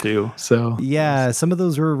particular too. So yeah, some of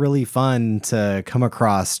those were really fun to come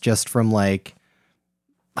across just from like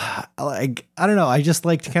I don't know. I just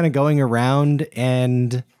liked kind of going around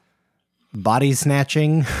and body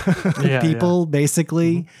snatching people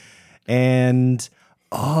basically. Mm-hmm. And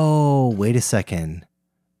oh, wait a second.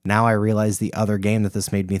 Now I realize the other game that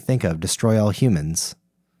this made me think of, Destroy All Humans.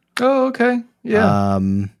 Oh, okay. Yeah.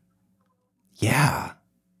 Yeah.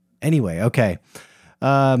 Anyway, okay.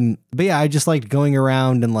 But yeah, I just liked going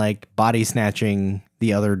around and like body snatching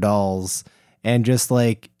the other dolls and just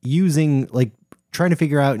like using, like trying to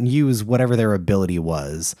figure out and use whatever their ability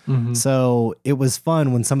was. Mm-hmm. So it was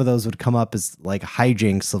fun when some of those would come up as like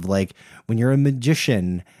hijinks of like when you're a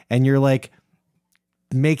magician and you're like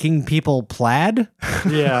making people plaid.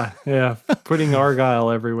 Yeah. Putting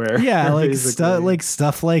argyle everywhere. Yeah, like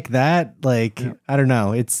stuff like that. Like, yeah. I don't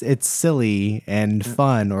know. It's silly and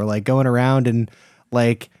fun, or like going around and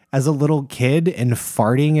like as a little kid and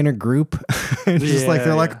farting in a group and just like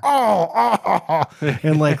they're like oh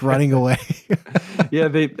and like running away. Yeah,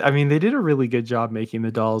 they did a really good job making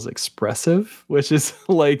the dolls expressive, which is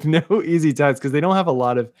like no easy task because they don't have a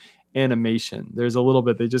lot of animation. There's a little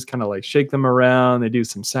bit, they just kind of like shake them around, they do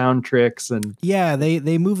some sound tricks, and yeah,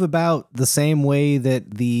 they move about the same way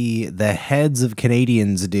that the heads of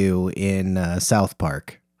Canadians do in South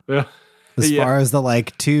Park. Yeah. As far as the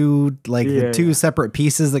like two separate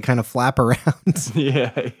pieces that kind of flap around.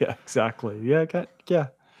 Yeah, exactly. Yeah,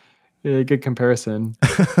 good comparison.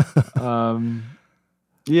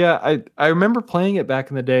 Yeah, I remember playing it back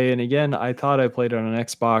in the day, and again, I thought I played it on an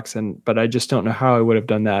Xbox, but I just don't know how I would have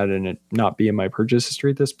done that and it not be in my purchase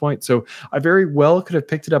history at this point. So I very well could have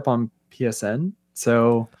picked it up on PSN.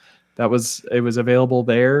 So it was available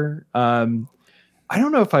there. I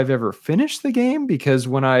don't know if I've ever finished the game because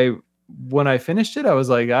when I finished it, I was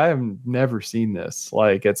like, I have never seen this.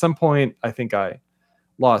 Like at some point, I think I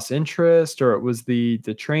lost interest, or it was the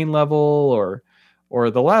train level, or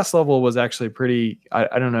the last level was actually pretty.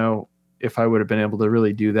 I don't know if I would have been able to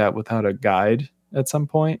really do that without a guide at some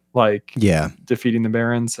point, like defeating the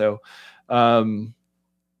Baron. So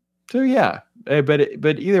yeah.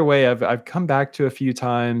 But either way, I've come back to a few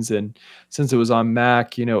times, and since it was on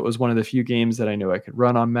Mac, it was one of the few games that I knew I could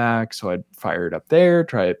run on Mac, so I'd fire it up there,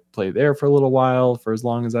 play there for a little while, for as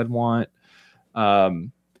long as I'd want.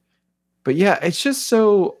 But yeah, it's just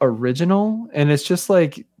so original, and it's just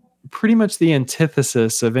like pretty much the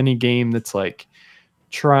antithesis of any game that's like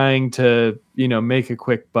trying to, make a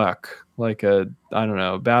quick buck, like I don't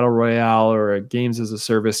know, battle royale or a games as a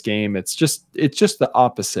service game. It's just the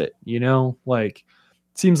opposite, like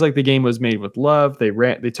it seems like the game was made with love. They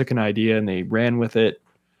took an idea and they ran with it.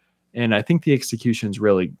 And I think the execution's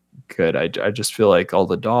really good. I just feel like all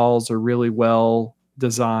the dolls are really well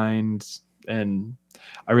designed, and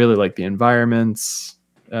I really like the environments.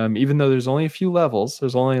 Even though there's only a few levels,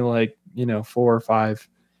 there's only 4 or 5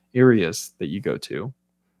 areas that you go to.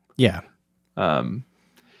 Yeah. But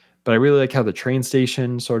I really like how the train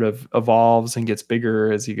station sort of evolves and gets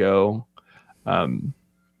bigger as you go.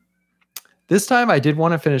 This time I did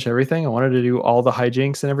want to finish everything. I wanted to do all the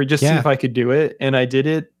hijinks and see if I could do it. And I did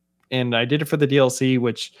it. And I did it for the DLC,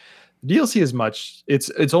 which DLC is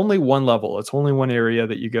it's only one level. It's only one area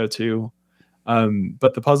that you go to.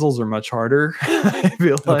 But the puzzles are much harder. I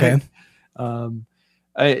feel like, okay.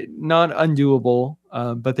 Not undoable.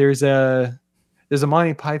 But there's a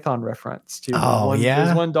Monty Python reference to.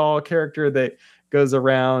 There's one doll character that goes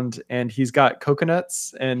around and he's got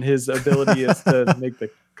coconuts, and his ability is to make the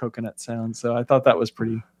coconut sound. So I thought that was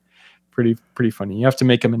pretty funny. You have to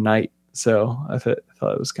make him at night. So I thought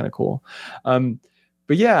it was kind of cool.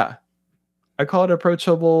 But yeah, I call it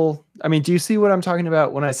approachable. I mean, do you see what I'm talking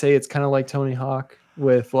about when I say it's kind of like Tony Hawk,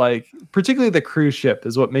 with particularly the cruise ship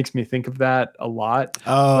is what makes me think of that a lot.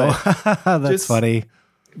 Oh, that's funny.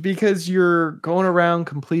 Because you're going around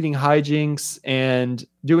completing hijinks and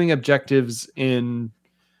doing objectives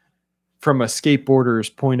from a skateboarder's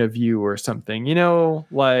point of view or something,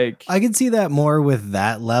 I can see that more with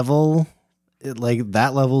that level.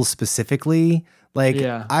 That level specifically,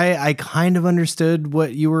 I kind of understood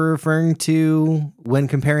what you were referring to when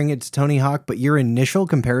comparing it to Tony Hawk, but your initial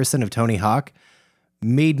comparison of Tony Hawk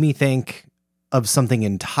made me think of something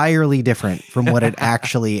entirely different from what it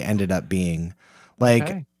actually ended up being.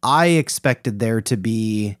 I expected there to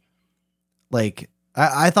be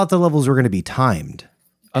I thought the levels were going to be timed,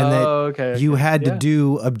 and you had to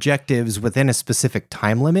do objectives within a specific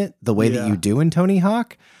time limit the way that you do in Tony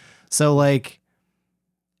Hawk. So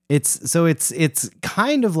it's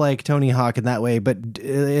kind of like Tony Hawk in that way, but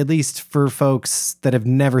at least for folks that have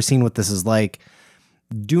never seen what this is like,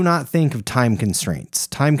 do not think of time constraints.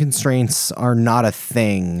 Time constraints are not a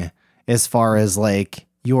thing as far as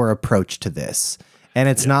your approach to this. And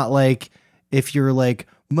it's not like if you're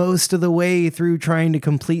most of the way through trying to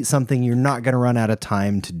complete something, you're not going to run out of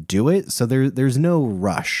time to do it. So there's no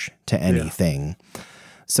rush to anything. Yeah.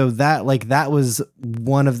 So that was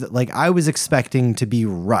one of the, I was expecting to be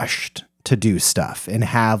rushed to do stuff and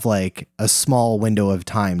have a small window of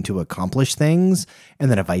time to accomplish things. And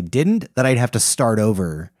then if I didn't, then I'd have to start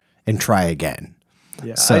over and try again.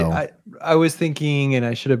 Yeah. So I was thinking, and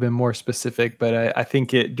I should have been more specific, but I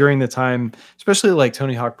think during the time, especially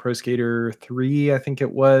Tony Hawk Pro Skater 3, I think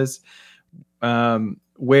it was,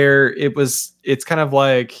 where it's kind of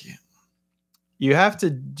you have to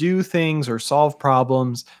do things or solve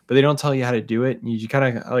problems, but they don't tell you how to do it. And you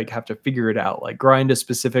kind of have to figure it out, grind a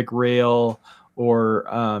specific rail or,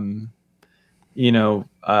 do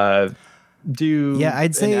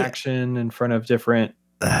I'd say an action in front of different.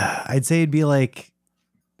 I'd say it'd be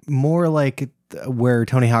more where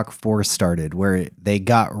Tony Hawk 4 started, where they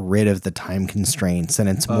got rid of the time constraints, and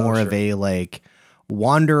it's more of a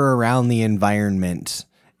wander around the environment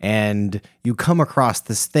and you come across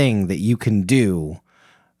this thing that you can do.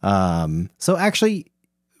 So actually,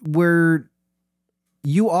 where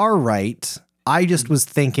you are right, I just was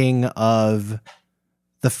thinking of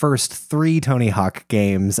the first 3 Tony Hawk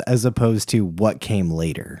games as opposed to what came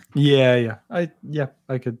later. Yeah. I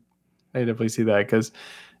could definitely see that, because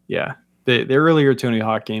the earlier Tony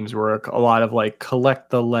Hawk games were a lot of collect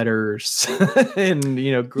the letters and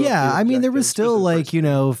I mean, there was still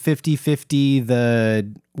 50-50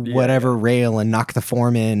 the whatever rail and knock the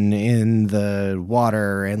foreman in the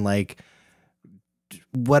water, and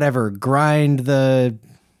whatever grind the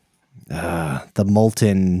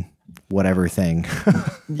molten whatever thing.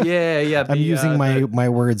 I'm using my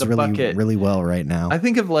words really well right now. I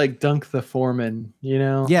think of dunk the foreman,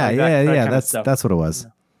 that's what it was.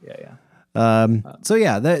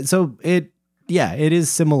 It is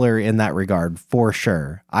similar in that regard for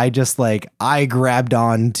sure. I just I grabbed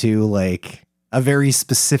on to a very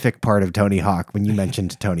specific part of Tony Hawk when you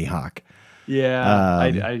mentioned Tony Hawk.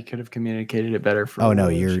 I could have communicated it better.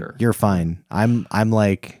 You're fine. I'm I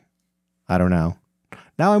don't know.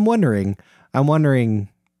 Now I'm wondering,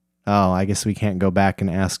 I guess we can't go back and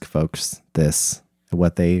ask folks this,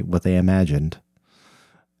 what they imagined.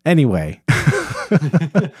 Anyway.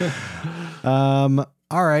 All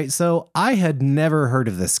right. So I had never heard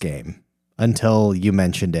of this game until you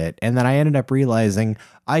mentioned it. And then I ended up realizing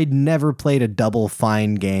I'd never played a Double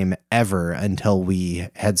Fine game ever until we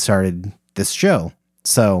had started this show.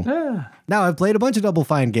 So now I've played a bunch of Double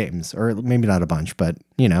Fine games, or maybe not a bunch, but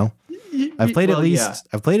I've played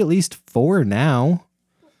I've played at least 4 now.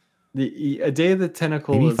 A Day of the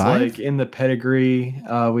Tentacle is like in the pedigree.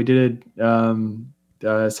 We did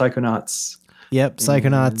Psychonauts. Yep,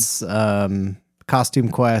 Psychonauts, Costume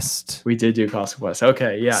Quest. We did do Costume Quest.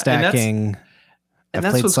 Okay, yeah. Stacking. I've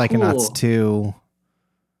played Psychonauts 2,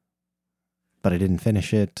 but I didn't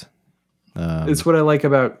finish it. It's what I like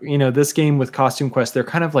about, this game with Costume Quest. They're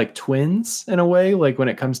kind of like twins in a way, like when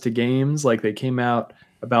it comes to games, like they came out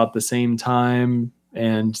about the same time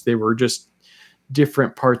and they were just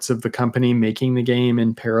different parts of the company making the game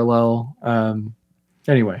in parallel.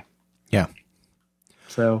 Anyway. Yeah.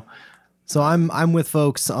 So I'm with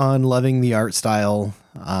folks on loving the art style.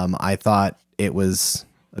 I thought it was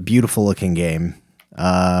a beautiful looking game.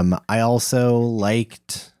 I also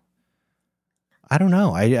liked, I don't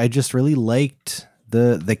know. I just really liked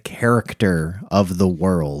the character of the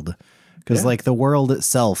world, because like the world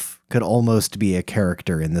itself could almost be a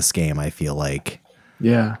character in this game. I feel like,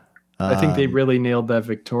 yeah, I think they really nailed that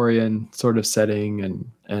Victorian sort of setting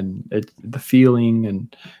and the feeling.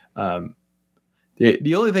 And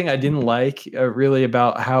the only thing I didn't like really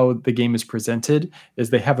about how the game is presented is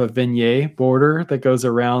they have a vignette border that goes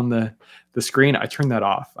around the screen. I turn that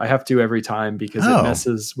off. I have to every time because it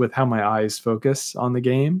messes with how my eyes focus on the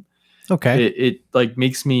game. Okay. It like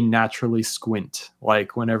makes me naturally squint,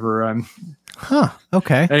 like whenever I'm.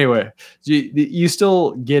 Okay. Anyway, you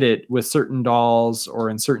still get it with certain dolls or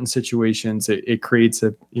in certain situations. It creates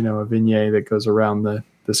a vignette that goes around the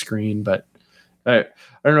screen, but I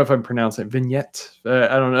don't know if I'm pronouncing it vignette. I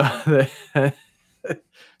don't know.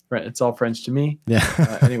 It's all French to me.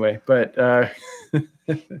 Yeah. Anyway, but.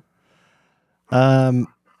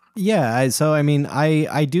 Yeah, so I mean,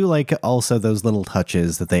 I do like also those little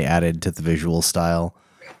touches that they added to the visual style.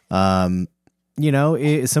 Similar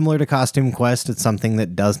to Costume Quest, it's something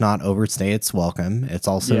that does not overstay its welcome. It's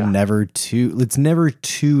also never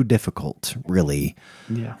too difficult, really.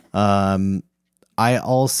 Yeah. I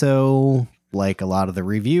also, like a lot of the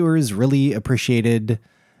reviewers, really appreciated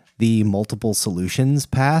the multiple solutions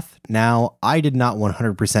path. Now, I did not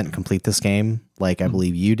 100% complete this game like I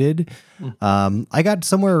believe you did. I got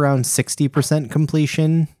somewhere around 60%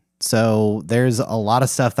 completion. So there's a lot of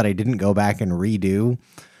stuff that I didn't go back and redo.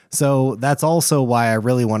 So that's also why I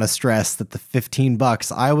really want to stress that the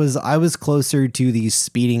 $15, I was closer to the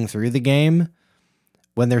speeding through the game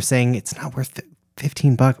when they're saying it's not worth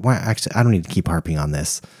 $15. Well, actually, I don't need to keep harping on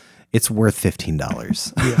this. It's worth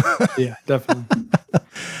 $15. Yeah, definitely.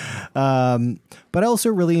 But I also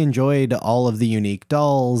really enjoyed all of the unique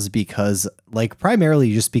dolls because, like,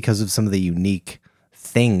 primarily just because of some of the unique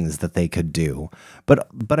things that they could do.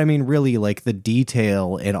 But I mean, really, like, the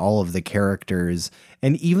detail in all of the characters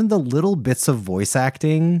and even the little bits of voice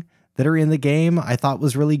acting that are in the game, I thought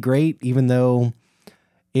was really great, even though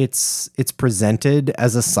it's presented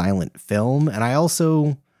as a silent film. And I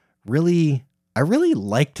also really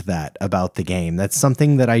liked that about the game. That's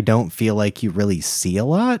something that I don't feel like you really see a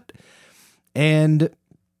lot. And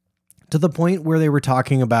to the point where they were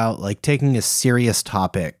talking about like taking a serious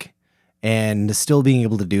topic and still being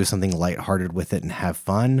able to do something lighthearted with it and have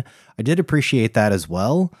fun. I did appreciate that as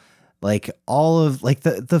well. Like all of like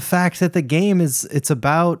the fact that the game it's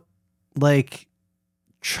about like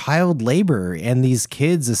child labor and these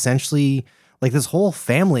kids essentially like this whole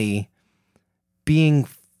family being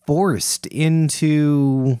forced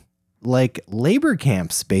into like labor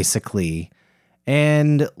camps basically,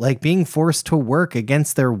 and like being forced to work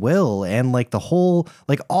against their will, and like the whole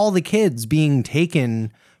like all the kids being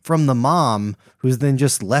taken from the mom who's then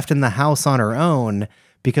just left in the house on her own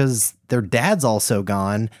because their dad's also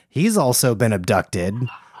gone. He's also been abducted.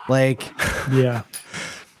 Like, yeah,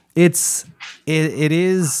 it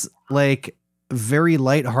is like very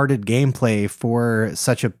lighthearted gameplay for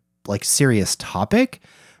such a like serious topic.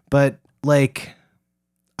 But like,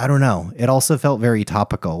 I don't know. It also felt very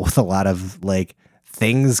topical with a lot of like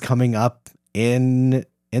things coming up in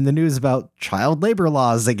the news about child labor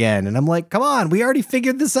laws again. And I'm like, come on, we already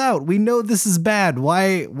figured this out. We know this is bad.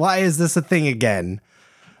 Why is this a thing again?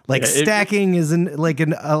 Like stacking isn't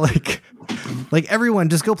like like everyone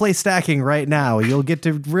just go play stacking right now. You'll get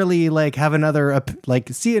to really like have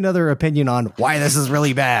see another opinion on why this is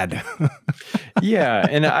really bad. Yeah.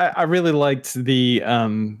 And I really liked the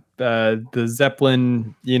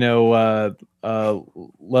Zeppelin,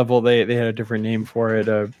 level. They had a different name for it.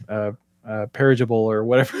 Perigible or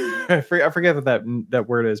whatever. I forget what that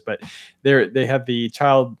word is, but they have the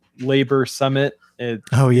child labor summit. And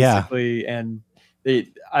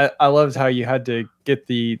I loved how you had to get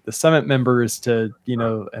the summit members to,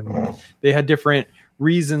 and they had different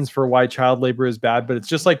reasons for why child labor is bad, but it's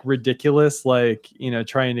just like ridiculous, like,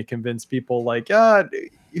 trying to convince people like,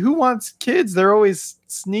 who wants kids? They're always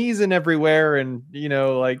sneezing everywhere, and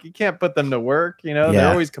like, you can't put them to work. They're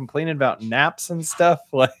always complaining about naps and stuff,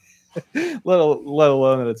 like let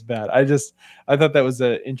alone that it's bad. I thought that was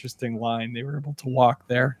an interesting line they were able to walk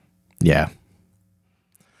there. Yeah.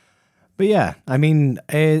 But yeah, I mean,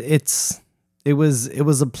 it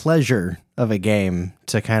was a pleasure of a game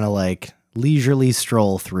to kind of like leisurely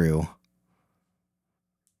stroll through.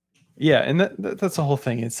 Yeah, and that's the whole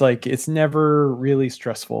thing. It's like, it's never really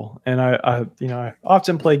stressful, and I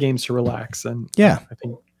often play games to relax, and yeah, I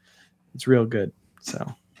think it's real good.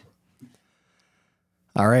 So,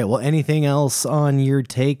 all right. Well, anything else on your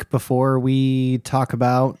take before we talk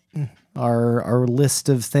about our list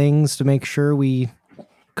of things to make sure we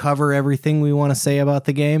cover everything we want to say about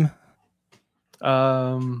the game?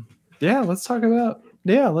 Let's talk about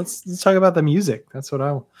the music. That's what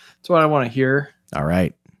I want to hear. All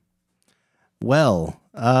right. Well,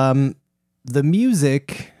 the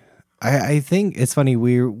music, I think it's funny.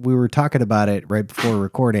 We were talking about it right before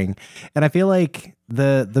recording, and I feel like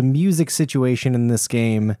the music situation in this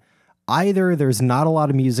game, either there's not a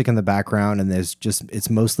lot of music in the background and it's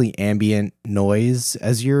mostly ambient noise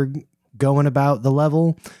as you're going about the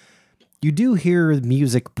level. You do hear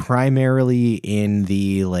music primarily in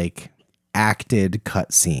the like acted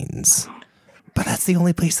cutscenes, but that's the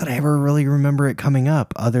only place that I ever really remember it coming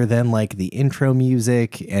up, other than like the intro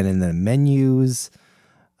music and in the menus.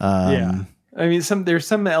 I mean, there's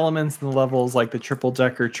some elements in the levels, like the triple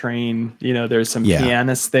decker train. There's some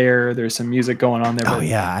pianists there. There's some music going on there. Oh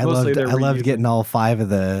yeah, I loved getting all 5 of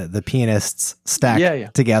the pianists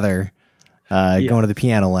stacked together, going to the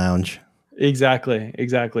piano lounge.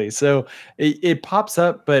 Exactly. So it pops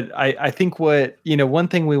up, but I think one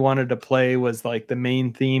thing we wanted to play was like the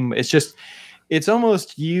main theme. It's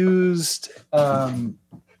almost used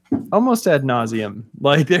almost ad nauseum.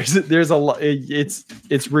 Like there's a lot.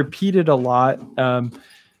 It's repeated a lot,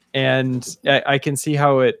 and I can see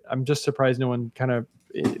how I'm just surprised no one kind of,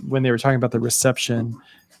 when they were talking about the reception,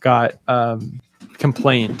 got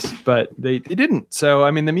complained, but they didn't. So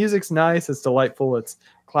I mean, the music's nice. It's delightful. It's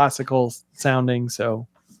classical sounding. So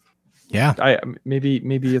yeah, maybe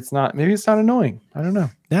it's not annoying. I don't know.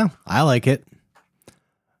 Yeah, I like it.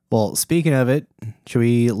 Well, speaking of it, should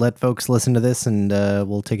we let folks listen to this and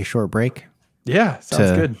we'll take a short break? Yeah,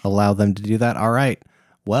 sounds good. Allow them to do that. All right.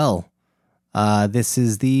 Well, this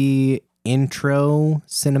is the intro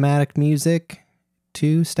cinematic music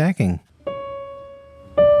to Stacking.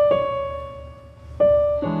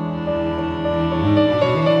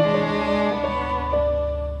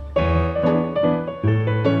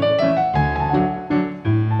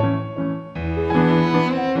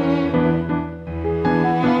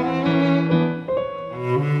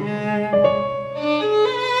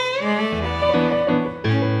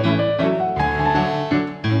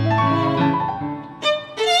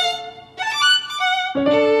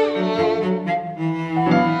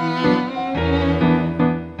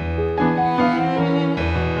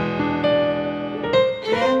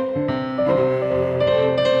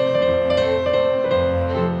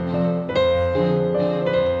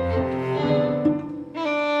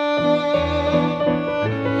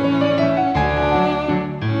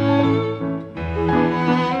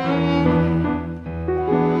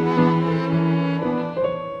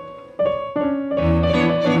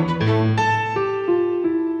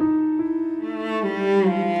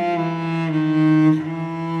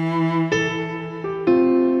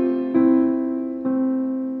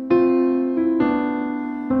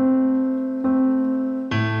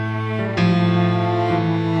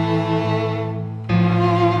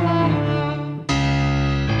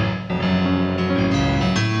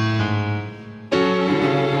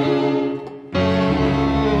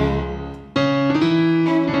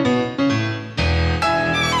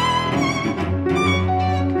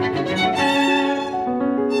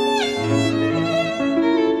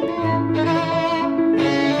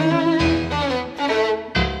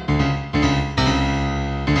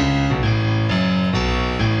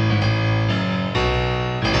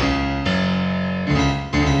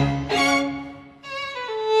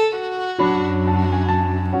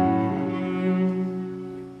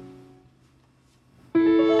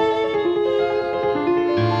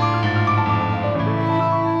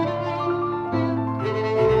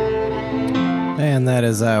 And that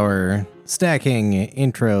is our Stacking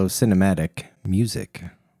intro cinematic music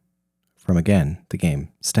from, again, the game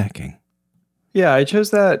Stacking. Yeah, I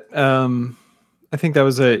chose that. I think that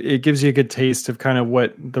was it gives you a good taste of kind of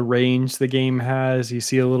what the range the game has. You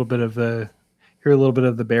see a little bit of hear a little bit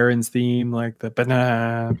of the Baron's theme, like the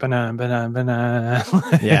banana, banana, banana, banana.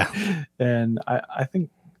 Yeah. And I think,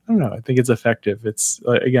 I don't know, I think it's effective. It's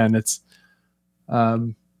again, it's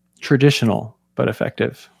traditional, but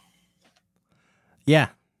effective. Yeah.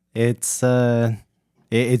 It's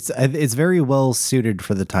very well suited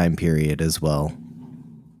for the time period as well.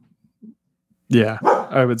 Yeah,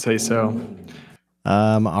 I would say so.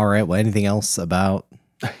 All right. Well, anything else about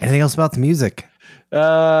the music?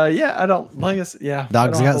 Yeah, I don't like us. Yeah,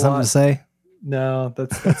 Dogs got something to say? No,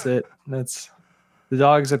 that's it. That's the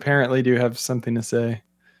dogs apparently do have something to say.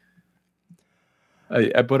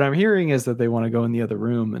 What I'm hearing is that they want to go in the other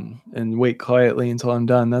room and wait quietly until I'm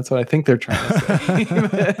done. That's what I think they're trying to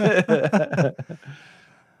say.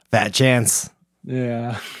 Fat chance.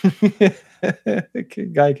 Yeah.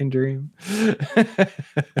 Guy can dream.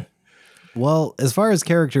 Well, as far as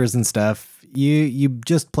characters and stuff, you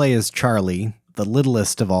just play as Charlie, the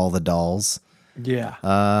littlest of all the dolls. Yeah.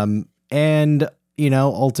 And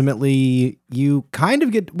ultimately you kind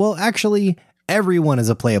of get, well, actually everyone is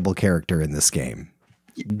a playable character in this game,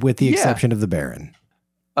 with the exception of the Baron.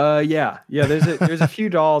 Yeah. There's a few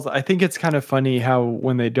dolls. I think it's kind of funny how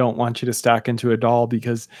when they don't want you to stack into a doll,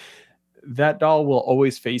 because that doll will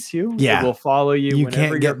always face you. Yeah. It will follow you. You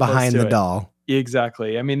can't get behind the doll.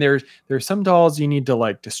 Exactly. I mean, there's some dolls you need to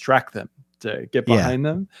like distract them to get behind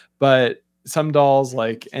them, but some dolls,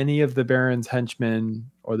 like any of the Baron's henchmen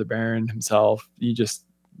or the Baron himself, you just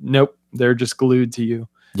nope, they're just glued to you.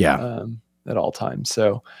 Yeah. At all times.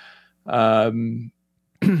 So,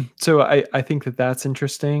 so I think that's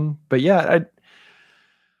interesting. But yeah,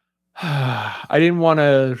 I didn't want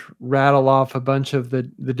to rattle off a bunch of the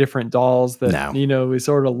different dolls that we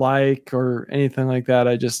sort of like or anything like that.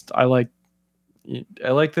 I like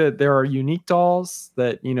that there are unique dolls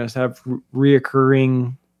that have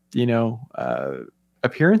reoccurring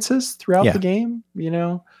appearances throughout the game,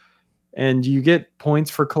 and you get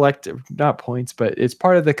points for not points, but it's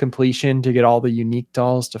part of the completion to get all the unique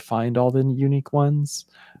dolls, to find all the unique ones.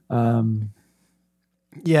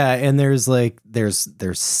 Yeah, and there's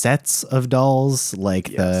sets of dolls,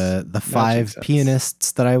 like the 5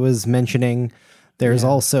 pianists that I was mentioning. There's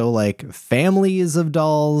also like families of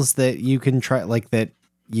dolls that you can try, like that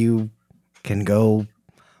you can go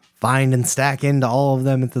find and stack into all of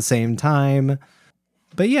them at the same time.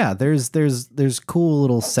 But yeah, there's cool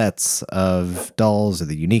little sets of dolls, or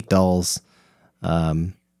the unique dolls,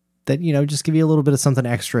 that just give you a little bit of something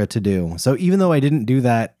extra to do. So even though I didn't do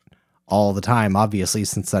that all the time, obviously,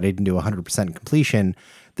 since I didn't do 100% completion,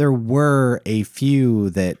 there were a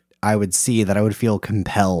few that I would see that I would feel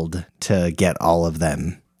compelled to get all of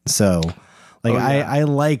them. So I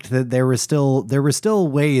liked that there were still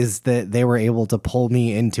ways that they were able to pull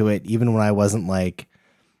me into it, even when I wasn't like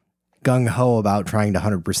gung-ho about trying to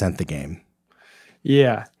 100% the game.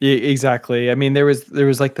 Yeah, exactly. I mean, there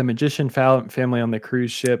was like the magician family on the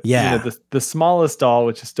cruise ship. Yeah. The smallest doll,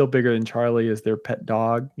 which is still bigger than Charlie, is their pet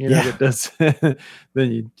dog. That does.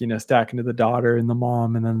 Then you stack into the daughter and the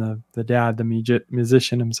mom, and then the dad, the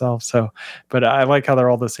musician himself. So, but I like how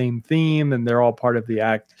they're all the same theme and they're all part of the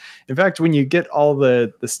act. In fact, when you get all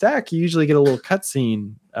the stack, you usually get a little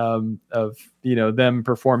cutscene of them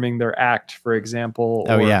performing their act, for example.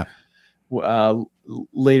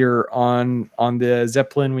 Later on the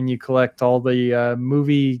Zeppelin, when you collect all the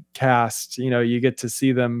movie cast, you get to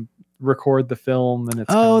see them record the film, and it's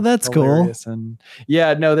that's hilarious. Cool. And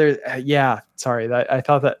sorry, I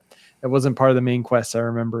thought that wasn't part of the main quest, I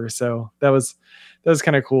remember. So that was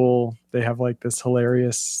kind of cool. They have like this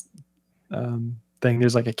hilarious thing.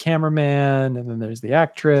 There's like a cameraman, and then there's the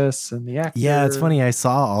actress and the actor. Yeah, it's funny, I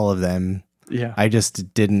saw all of them. Yeah, I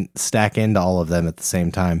just didn't stack into all of them at the same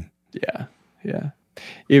time. Yeah.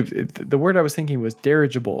 If the word I was thinking was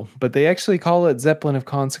dirigible, but they actually call it Zeppelin of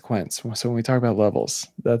Consequence. So when we talk about levels,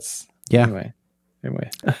 that's anyway.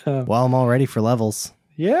 Well, I'm all ready for levels.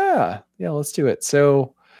 Yeah, let's do it.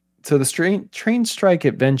 So the train strike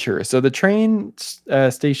adventure. So the train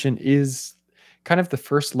station is kind of the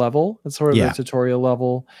first level. It's sort of the tutorial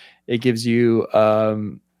level. It gives you a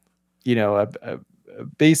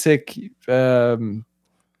basic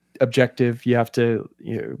objective. You have to,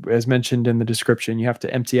 as mentioned in the description, you have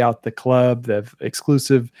to empty out the club, the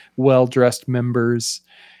exclusive, well-dressed members,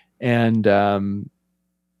 and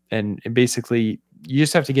basically you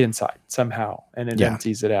just have to get inside somehow, and it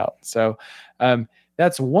empties it out. So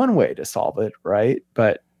that's one way to solve it, right?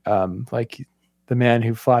 But like the man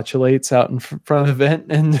who flatulates out in front of the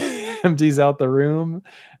vent and empties out the room,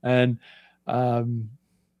 and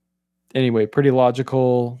anyway, pretty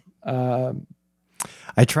logical.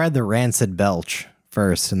 I tried the Rancid Belch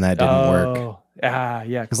first, and that didn't work.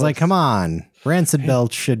 Yeah. It's like, come on, Rancid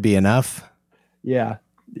Belch should be enough. Yeah.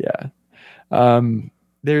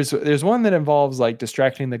 There's one that involves like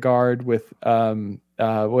distracting the guard with what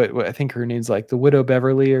I think her name's like the Widow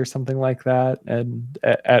Beverly or something like that, and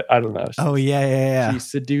I don't know. Yeah. She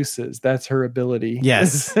seduces. That's her ability.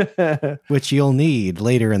 Yes, which you'll need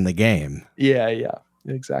later in the game. Yeah,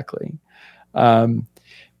 exactly. But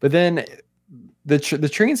then the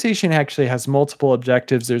train station actually has multiple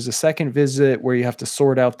objectives. There's a second visit where you have to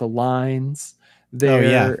sort out the lines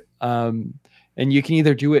there. And you can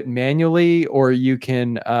either do it manually or you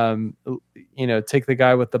can, take the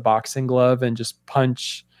guy with the boxing glove and just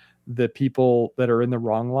punch the people that are in the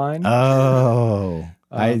wrong line. Oh,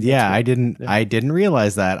 I didn't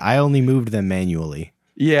realize that. I only moved them manually.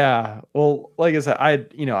 Yeah. Well, like I said, I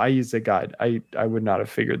used a guide. I would not have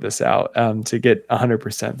figured this out to get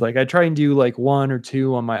 100%. Like I try and do like 1 or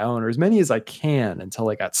 2 on my own, or as many as I can until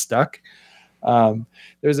I got stuck.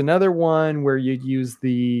 There's another one where you use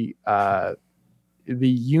the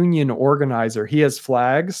union organizer. He has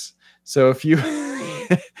flags. So if you,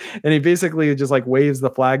 and he basically just like waves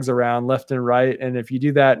the flags around left and right. And if you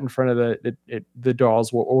do that in front of the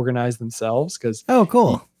dolls will organize themselves. Cause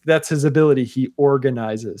cool. That's his ability. He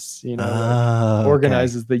organizes,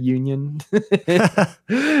 organizes the union.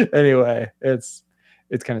 Anyway, it's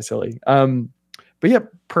kind of silly. But yeah,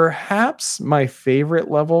 perhaps my favorite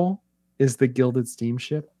level is the Gilded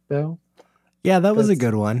Steamship though. Yeah, that was a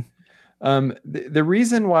good one. The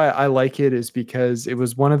reason why I like it is because it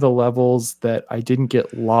was one of the levels that I didn't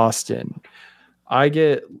get lost in. I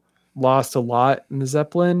get lost a lot in the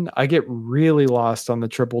Zeppelin. I get really lost on the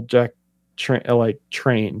triple decker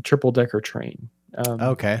train.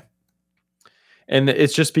 Okay. And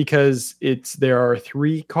it's just because there are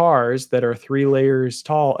 3 cars that are 3 layers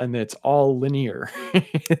tall and it's all linear.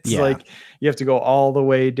 It's like you have to go all the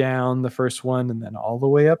way down the first one and then all the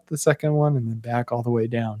way up the second one and then back all the way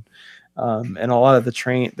down. And a lot of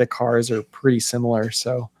the cars are pretty similar.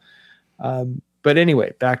 So, but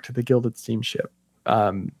anyway, back to the Gilded Steamship.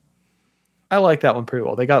 I like that one pretty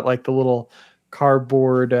well. They got like the little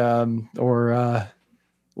cardboard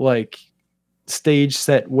like stage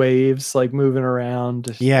set waves like moving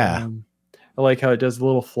around. I like how it does a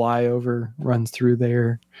little flyover, runs through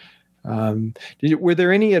there. Were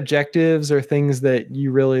there any objectives or things that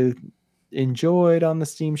you really enjoyed on the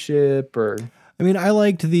steamship? Or I mean, I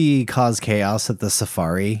liked the cause chaos at the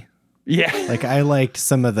safari. Yeah. Like I liked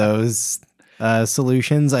some of those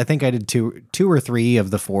solutions. I think I did two or 3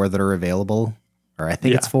 of the 4 that are available, or I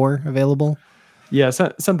think it's 4 available. Yeah,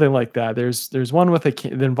 something like that. There's one with that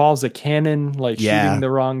involves a cannon, like shooting the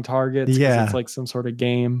wrong targets. Yeah, it's like some sort of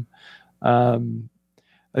game. I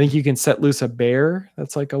think you can set loose a bear.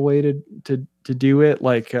 That's like a way to do it.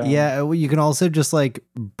 Like you can also just like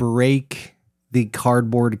break the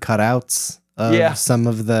cardboard cutouts of some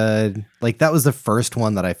of the, like that was the first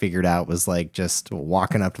one that I figured out, was like just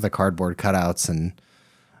walking up to the cardboard cutouts and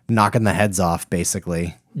knocking the heads off,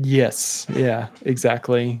 basically. Yes. Yeah.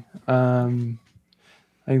 Exactly. I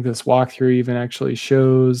think this walkthrough even actually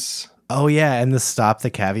shows. Oh yeah, and the Stop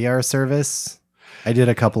the Caviar service. I did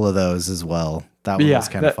a couple of those as well. That one was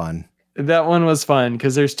kind of fun. That one was fun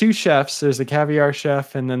because there's 2 chefs. There's a caviar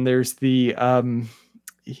chef, and then there's the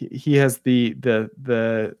he has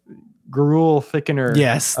the gruel thickener.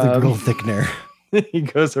 Yes, the gruel thickener. He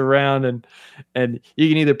goes around and you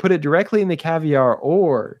can either put it directly in the caviar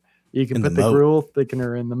or you can put the gruel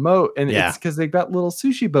thickener in the moat. And it's because they've got little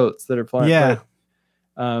sushi boats that are flying. Yeah.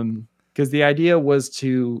 Because the idea was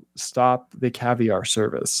to stop the caviar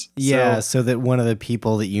service. Yeah, so that one of the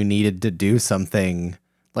people that you needed to do something,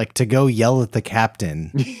 like to go yell at the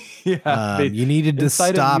captain, you needed to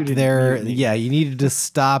stop you needed to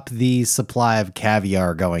stop the supply of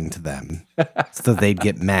caviar going to them so they'd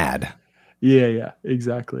get mad. Yeah,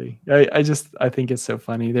 exactly. I think it's so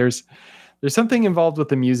funny. There's something involved with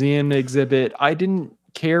the museum exhibit. I didn't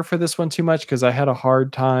care for this one too much because I had a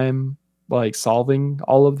hard time like solving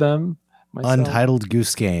all of them myself. Untitled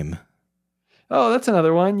Goose Game. Oh, that's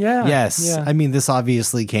another one. Yeah. Yes. Yeah. I mean, this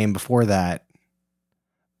obviously came before that,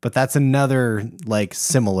 but that's another like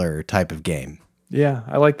similar type of game. Yeah,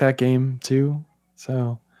 I like that game too.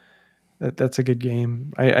 So that's a good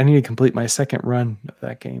game. I need to complete my second run of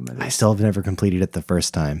that game. I still have never completed it the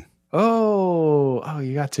first time. Oh,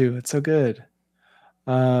 you got to. It's so good.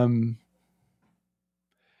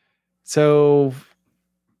 So,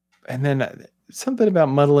 and then something about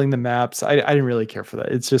muddling the maps. I didn't really care for that.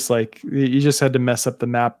 It's just like you just had to mess up the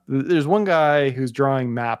map. There's one guy who's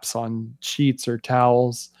drawing maps on sheets or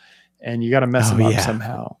towels, and you got to mess them up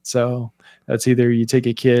somehow. So that's either you take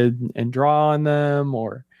a kid and draw on them,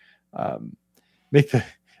 or make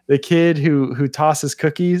the kid who tosses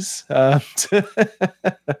cookies to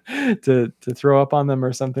throw up on them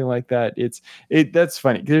or something like that. That's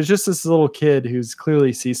funny. There's just this little kid who's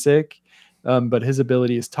clearly seasick, but his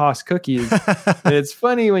ability is toss cookies. And it's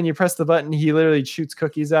funny when you press the button, he literally shoots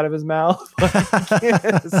cookies out of his mouth.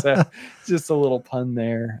 So just a little pun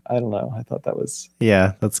there. I don't know. I thought that was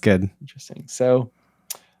that's good. Interesting. So,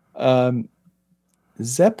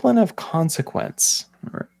 Zeppelin of Consequence.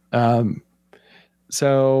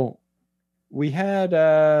 So we had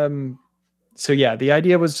the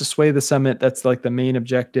idea was to sway the summit. That's like the main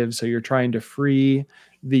objective. So you're trying to free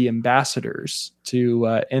the ambassadors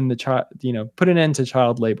to end the put an end to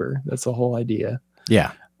child labor. That's the whole idea.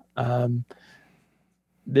 Yeah.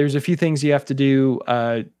 There's a few things you have to do.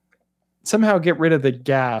 Somehow get rid of the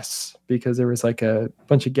gas, because there was like a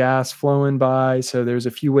bunch of gas flowing by. So there's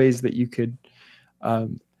a few ways that you could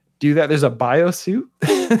do that. There's a biosuit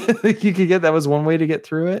that you could get. That was one way to get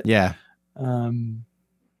through it. Yeah.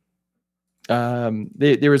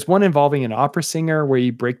 There was one involving an opera singer where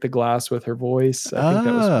you break the glass with her voice. I think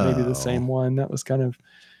that was maybe the same one. That was kind of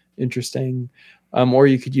interesting. Or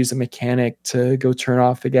you could use a mechanic to go turn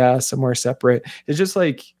off the gas somewhere separate. It's just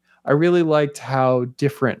like, I really liked how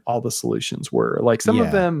different all the solutions were. Like some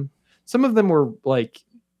of them were like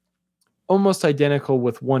almost identical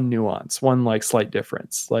with one nuance, one like slight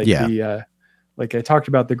difference. Like like I talked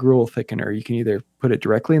about the gruel thickener. You can either put it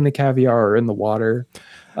directly in the caviar or in the water.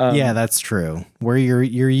 That's true. Where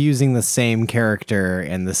you're using the same character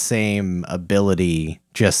and the same ability,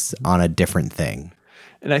 just on a different thing.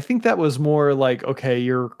 And I think that was more like, okay,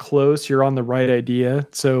 you're close, you're on the right idea.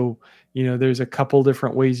 So, there's a couple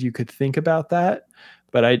different ways you could think about that.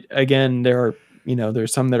 But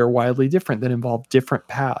there's some that are wildly different that involve different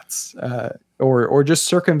paths, or just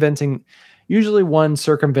circumventing. Usually one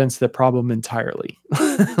circumvents the problem entirely.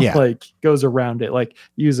 Like goes around it, like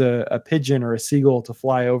use a pigeon or a seagull to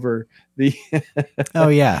fly over the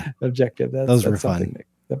objective. That's something fun.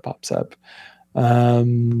 That pops up.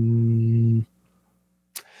 Open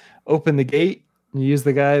the gate. You use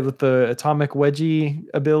the guy with the atomic wedgie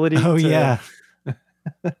ability.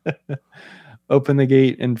 Open the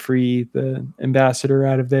gate and free the ambassador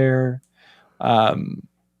out of there.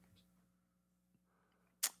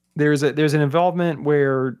 There's an involvement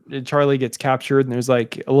where Charlie gets captured, and there's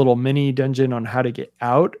like a little mini dungeon on how to get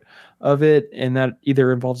out of it, and that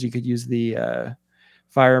either involves you could use the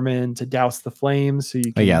firemen to douse the flames, so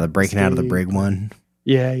you can the breaking out of the brig one.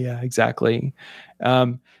 Yeah, exactly.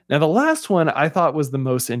 Now the last one I thought was the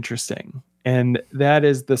most interesting, and that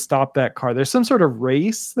is the stop that car. There's some sort of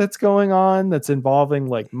race that's going on that's involving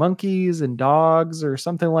like monkeys and dogs or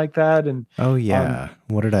something like that. And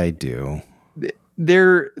what did I do?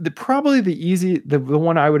 Probably the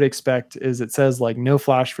one I would expect is it says like no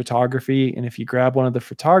flash photography, and if you grab one of the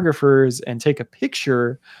photographers and take a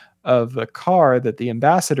picture of the car that the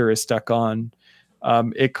ambassador is stuck on,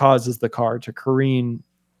 it causes the car to careen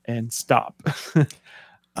and stop.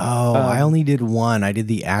 I only did one. I did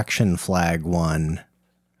the action flag one.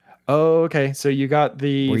 Oh, okay. So you got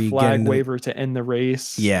the flag waiver to end the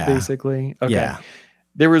race, basically. Okay. Yeah.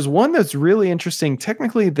 There was one that's really interesting.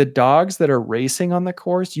 Technically, the dogs that are racing on the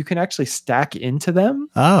course, you can actually stack into them.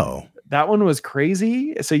 Oh. That one was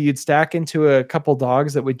crazy. So you'd stack into a couple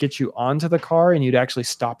dogs that would get you onto the car, and you'd actually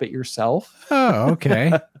stop it yourself. Oh,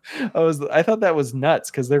 okay. I thought that was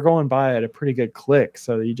nuts because they're going by at a pretty good click.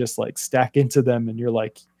 So you just like stack into them and you're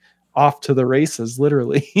like off to the races,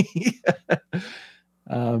 literally.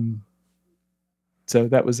 So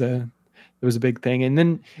that was a big thing. And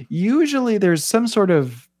then usually there's some sort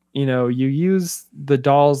of, you use the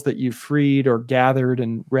dolls that you freed or gathered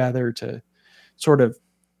and rather to sort of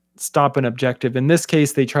stop an objective. In this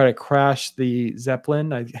case, they try to crash the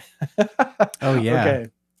Zeppelin. Oh yeah. Okay.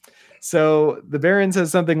 So the Baron says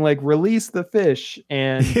something like release the fish,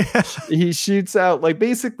 and he shoots out like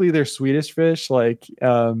basically they're Swedish fish, like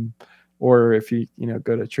or if you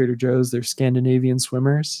go to Trader Joe's, they're Scandinavian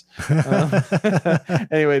swimmers.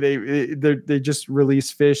 Anyway, they just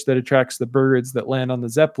release fish that attracts the birds that land on the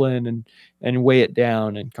Zeppelin and weigh it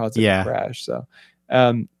down and cause it to crash. So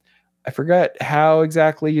I forgot how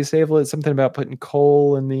exactly you save it. Something about putting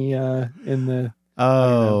coal in the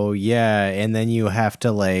Oh yeah, and then you have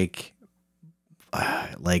to like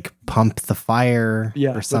pump the fire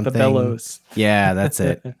or something. With the bellows. Yeah, that's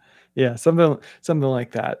it. Yeah, something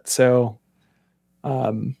like that. So,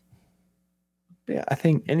 I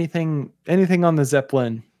think anything on the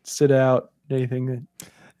Zeppelin stood out. Anything that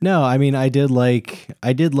No, I mean, I did like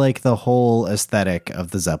the whole aesthetic of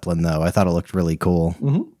the Zeppelin, though. I thought it looked really cool.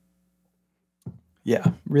 Mm-hmm. Yeah,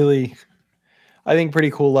 really, I think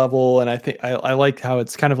pretty cool level. And I think I like how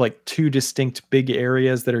it's kind of like two distinct big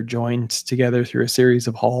areas that are joined together through a series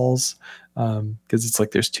of halls. Because it's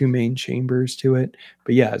like there's two main chambers to it.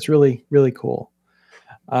 But yeah, it's really, really cool.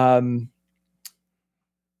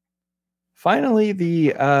 Finally,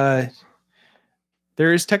 there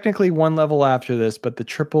is technically one level after this, but the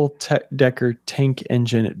triple decker tank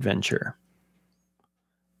engine adventure.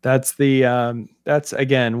 That's that's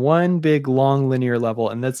again one big long linear level,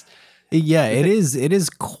 and that's it is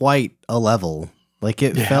quite a level. Like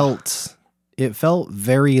it felt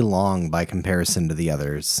very long by comparison to the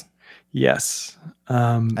others. Yes.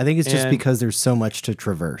 I think it's just because there's so much to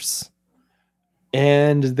traverse.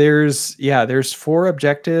 And there's 4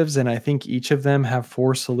 objectives, and I think each of them have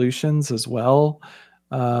 4 solutions as well.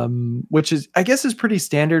 Which is, I guess, is pretty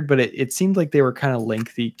standard, but it seemed like they were kind of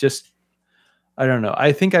lengthy. Just, I don't know.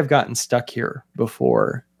 I think I've gotten stuck here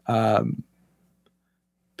before.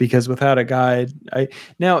 Because without a guide,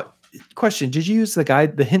 now question, did you use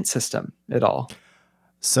the hint system at all?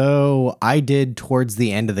 So I did towards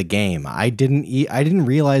the end of the game. I didn't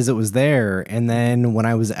realize it was there. And then when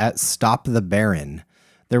I was at Stop the Baron,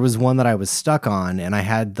 there was one that I was stuck on, and I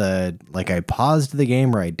had I paused the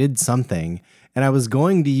game or I did something, and I was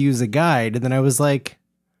going to use a guide, and then I was like,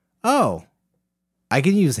 oh, I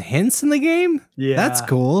can use hints in the game? Yeah. That's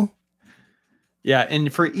cool. Yeah,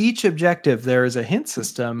 and for each objective, there is a hint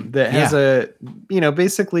system that has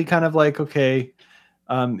basically kind of like, okay,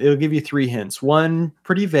 it'll give you 3 hints. One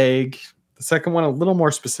pretty vague, the second one a little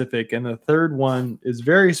more specific, and the third one is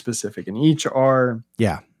very specific, and each are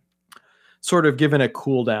sort of given a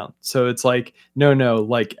cooldown. So it's like, no,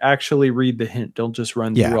 like actually read the hint. Don't just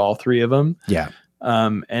run through all 3 of them. Yeah.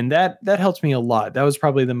 And that helped me a lot. That was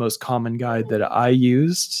probably the most common guide that I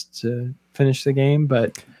used to finish the game,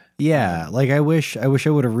 but yeah, like I wish I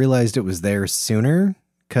would have realized it was there sooner,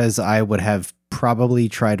 because I would have probably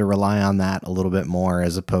tried to rely on that a little bit more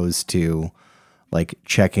as opposed to like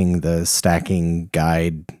checking the stacking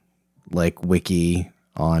guide like wiki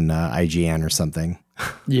on IGN or something.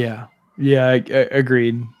 Yeah,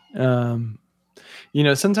 agreed.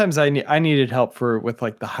 Sometimes I needed help with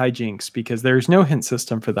like the hijinks, because there's no hint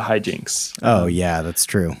system for the hijinks. Oh yeah, that's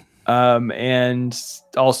true. And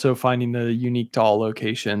also finding the unique to all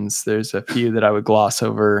locations. There's a few that I would gloss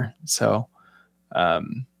over. So, but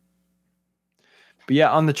yeah,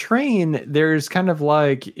 on the train, there's kind of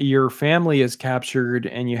like your family is captured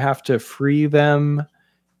and you have to free them.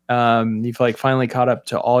 You've like finally caught up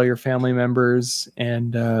to all your family members,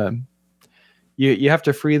 and you have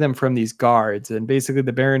to free them from these guards. And basically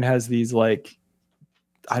the Baron has these like,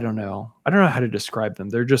 I don't know how to describe them.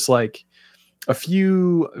 They're just like a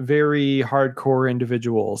few very hardcore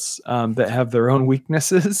individuals that have their own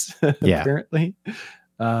weaknesses, apparently.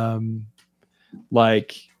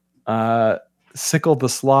 Sickle the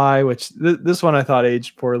Sly, which this one I thought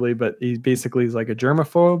aged poorly, but he's like a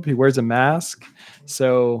germaphobe. He wears a mask.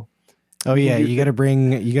 So, you got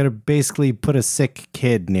to basically put a sick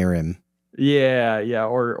kid near him. Yeah,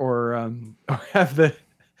 or have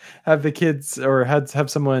the kids, or have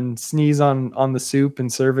someone sneeze on the soup and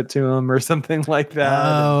serve it to him or something like that.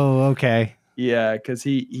 Oh, okay. Yeah, because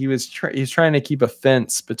he's trying to keep a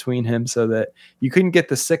fence between him so that you couldn't get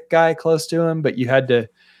the sick guy close to him, but you had to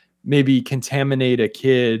maybe contaminate a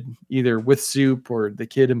kid either with soup or the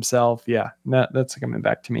kid himself. Yeah, that's coming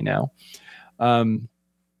back to me now. And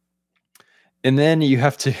then you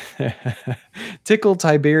have to tickle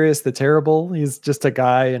Tiberius the Terrible. He's just a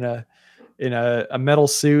guy in a metal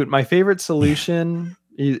suit. My favorite solution.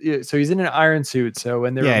 So he's in an iron suit. So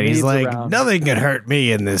when there are he's like, around, nothing can hurt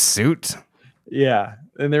me in this suit. Yeah,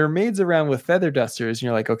 and there are maids around with feather dusters, and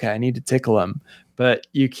you're like, okay, I need to tickle him, but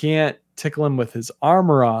you can't tickle him with his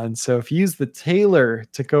armor on. So if you use the tailor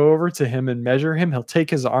to go over to him and measure him, he'll take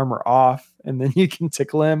his armor off, and then you can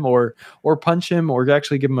tickle him or punch him, or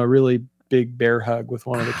actually give him a really big bear hug with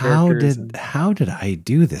one of the characters. How did I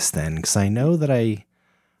do this then? Because I know that I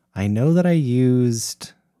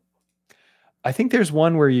used. I think there's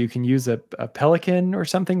one where you can use a pelican or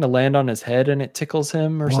something to land on his head and it tickles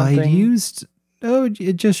him or something.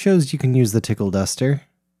 It just shows you can use the tickle duster.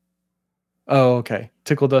 Oh, okay.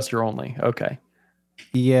 Tickle duster only. Okay.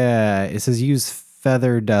 Yeah, it says use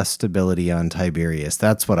feather dust ability on Tiberius.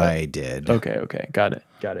 That's what I did. Okay. Got it.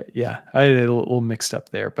 Yeah. I had a little mixed up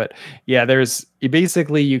there, but yeah,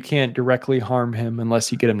 you can't directly harm him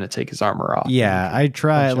unless you get him to take his armor off. Yeah, I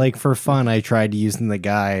tried, for fun, I tried using the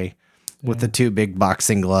guy with the 2 big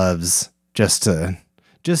boxing gloves just to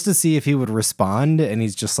just to see if he would respond, and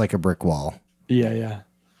he's just like a brick wall. Yeah.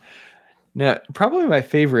 Now, probably my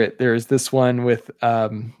favorite, there's this one with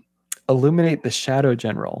Illuminate the Shadow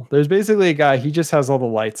General. There's basically a guy, he just has all the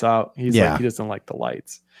lights out. He's like, he doesn't like the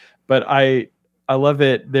lights. But I love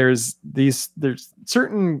it. There's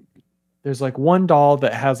like one doll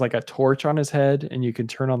that has like a torch on his head, and you can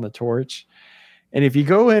turn on the torch. And if you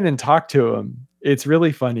go in and talk to him, it's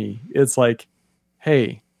really funny. It's like,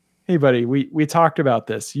 hey buddy, we talked about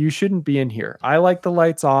this. You shouldn't be in here. I like the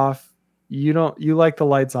lights off. You like the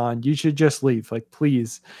lights on. You should just leave, like,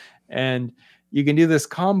 please. And you can do this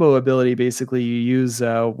combo ability. Basically, you use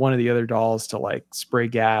one of the other dolls to like spray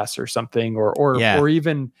gas or something, or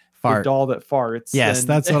even fart. The doll that farts. Yes,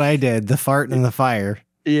 that's what I did. The fart and the fire.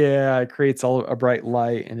 Yeah, it creates a bright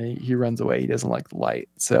light, and he runs away. He doesn't like the light.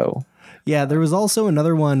 So yeah, there was also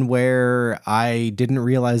another one where I didn't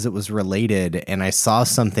realize it was related, and I saw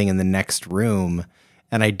something in the next room,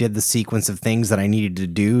 and I did the sequence of things that I needed to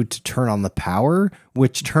do to turn on the power,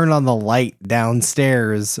 which turned on the light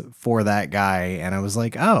downstairs for that guy. And I was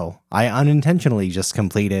like, oh, I unintentionally just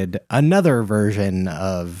completed another version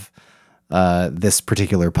of this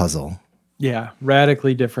particular puzzle. Yeah,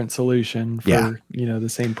 radically different solution for the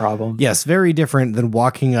same problem. Yes, very different than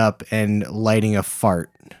walking up and lighting a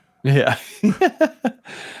fart. Yeah.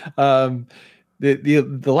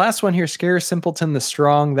 The last one here, Scare Simpleton the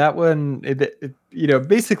Strong. That one,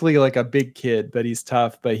 basically like a big kid, but he's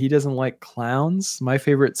tough, but he doesn't like clowns. My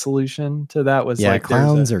favorite solution to that was like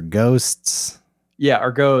clowns or ghosts. Yeah,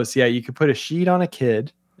 or ghosts. Yeah, you could put a sheet on a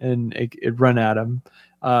kid and it'd run at him.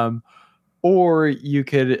 Or you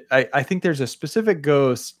could, I think there's a specific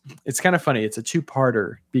ghost. It's kind of funny. It's a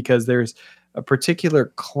two-parter because there's a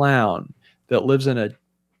particular clown that lives in a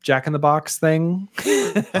Jack in the Box thing.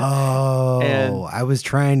 And I was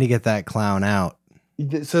trying to get that clown out.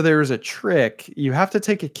 So there's a trick. You have to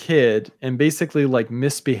take a kid and basically like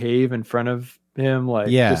misbehave in front of him. Like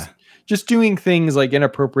just doing things like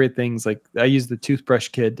inappropriate things. Like I used the toothbrush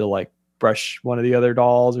kid to like brush one of the other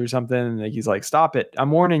dolls or something, and he's like, stop it,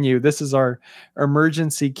 I'm warning you, this is our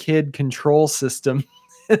emergency kid control system.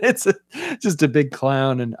 It's just a big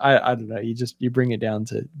clown, and I don't know, you bring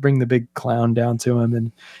the big clown down to him,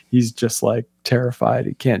 and he's just like terrified,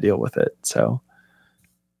 he can't deal with it. So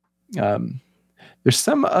there's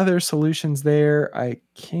some other solutions there, I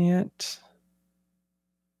can't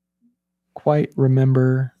quite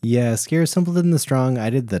remember. Yeah, Scare Simpleton the Strong. I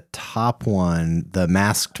did the top one, the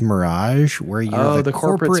Masked Mirage, where you're the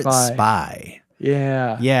corporate spy.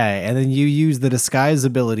 Yeah. Yeah, and then you use the disguise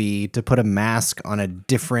ability to put a mask on a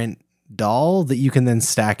different doll that you can then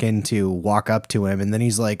stack into, walk up to him, and then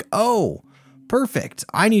he's like, oh, perfect.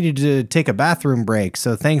 I needed to take a bathroom break,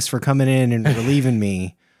 so thanks for coming in and relieving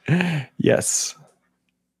me. Yes.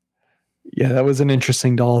 Yeah, that was an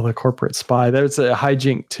interesting doll, the corporate spy. There's a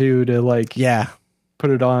hijink too to like put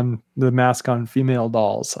it on the mask on female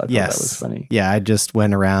dolls. I thought that was funny. Yeah, I just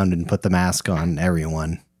went around and put the mask on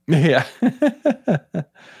everyone. Yeah.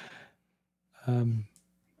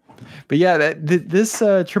 But yeah, this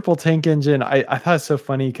triple tank engine, I thought it's so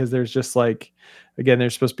funny because there's just like, again,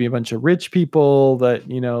 there's supposed to be a bunch of rich people that,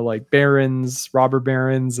 like barons, robber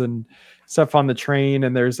barons and stuff on the train.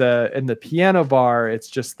 And there's in the piano bar, it's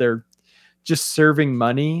just, they're just serving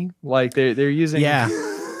money. Like they're using. Yeah.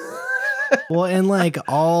 Well, and like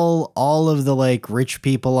all of the like rich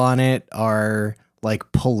people on it are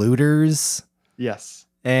like polluters. Yes.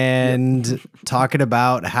 And talking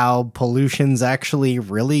about how pollution's actually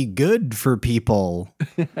really good for people.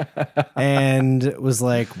 And it was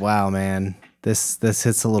like, wow, man, this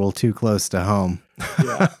hits a little too close to home.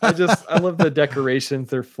 Yeah. I love the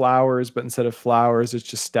decorations. They're flowers, but instead of flowers, it's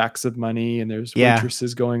just stacks of money, and there's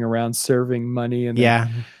waitresses going around serving money, and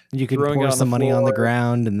you can pour some money on the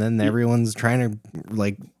ground, and then everyone's trying to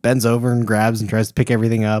like bends over and grabs and tries to pick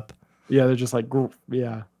everything up. Yeah, they're just like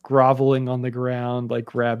groveling on the ground, like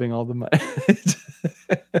grabbing all the money.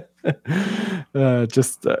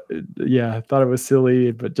 I thought it was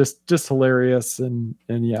silly, but just hilarious, and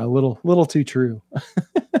a little too true.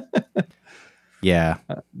 Yeah.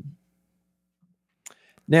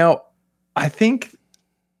 Now, I think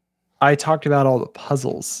I talked about all the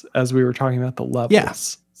puzzles as we were talking about the levels. Yeah.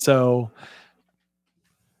 So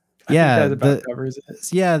I guess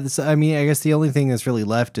the only thing that's really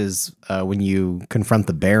left is when you confront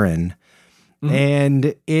the Baron,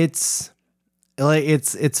 and it's like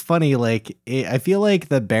it's funny. Like I feel like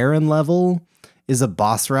the Baron level is a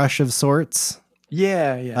boss rush of sorts.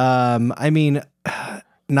 Yeah. I mean,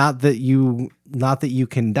 not that you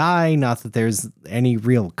can die, not that there's any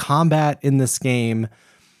real combat in this game,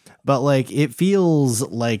 But like it feels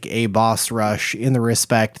like a boss rush in the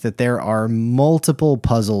respect that there are multiple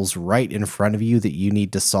puzzles right in front of you that you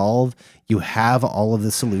need to solve. You have all of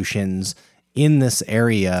the solutions in this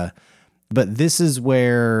area, but this is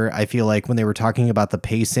where I feel like when they were talking about the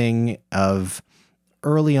pacing of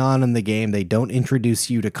early on in the game, they don't introduce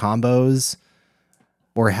you to combos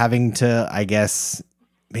or having to, I guess,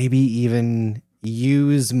 maybe even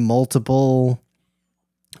use multiple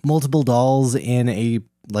dolls in a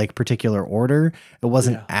like particular order. It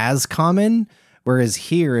wasn't as common. Whereas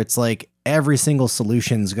here it's like every single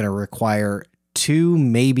solution is going to require 2,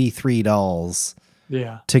 maybe 3 dolls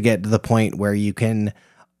to get to the point where you can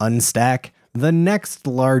unstack the next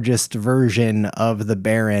largest version of the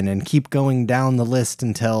Baron and keep going down the list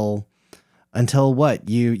until what?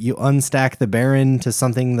 You unstack the Baron to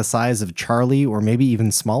something the size of Charlie or maybe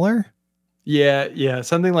even smaller? Yeah,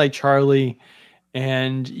 something like Charlie,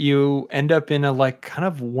 and you end up in a like kind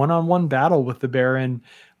of one-on-one battle with the Baron,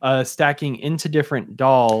 stacking into different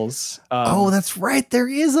dolls. Oh, that's right. There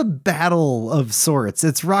is a battle of sorts.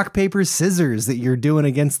 It's rock, paper, scissors that you're doing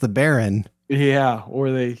against the Baron. Yeah,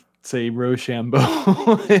 or they say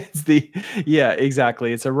Rochambeau.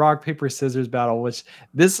 Exactly. It's a rock, paper, scissors battle, which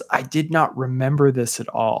I did not remember this at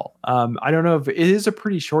all. I don't know if it is a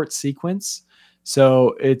pretty short sequence.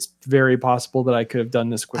 So it's very possible that I could have done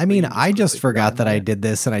this quickly. I mean, I just forgot that I did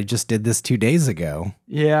this, and I just did this 2 days ago.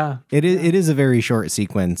 Yeah. It is a very short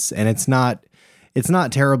sequence, and it's not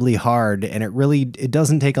terribly hard, and it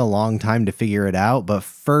doesn't take a long time to figure it out. But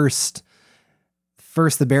first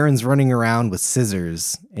the Baron's running around with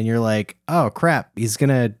scissors, and you're like, oh crap, he's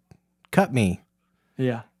gonna cut me.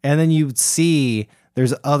 Yeah. And then you see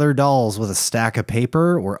there's other dolls with a stack of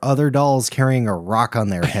paper or other dolls carrying a rock on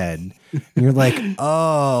their head. And you're like,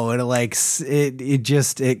 oh, and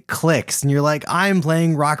it clicks. And you're like, I'm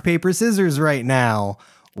playing rock, paper, scissors right now.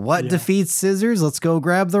 What defeats scissors? Let's go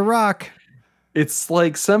grab the rock. It's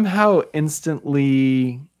like somehow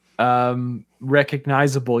instantly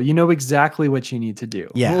recognizable. You know exactly what you need to do.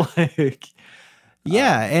 Yeah.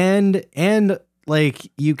 And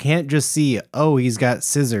like, you can't just see, oh, he's got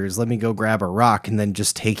scissors, let me go grab a rock and then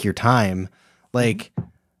just take your time. Like,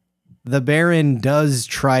 the Baron does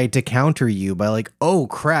try to counter you by like, oh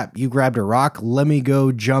crap, you grabbed a rock, let me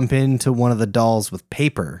go jump into one of the dolls with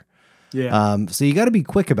paper. Yeah. So you got to be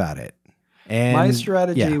quick about it. And my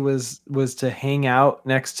strategy was to hang out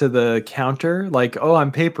next to the counter, like, oh,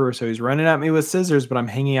 I'm paper, so he's running at me with scissors, but I'm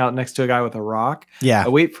hanging out next to a guy with a rock. Yeah. I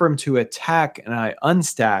wait for him to attack, and I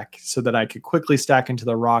unstack so that I could quickly stack into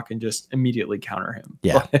the rock and just immediately counter him.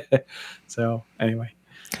 Yeah. So anyway.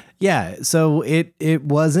 Yeah. So it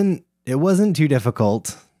wasn't too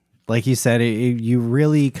difficult. Like you said, you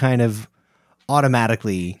really kind of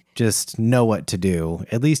automatically just know what to do.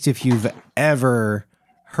 At least if you've ever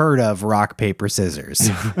heard of rock, paper, scissors.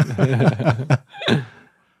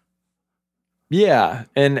 Yeah.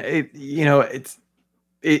 And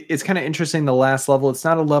it's kind of interesting. The last level, it's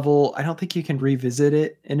not a level. I don't think you can revisit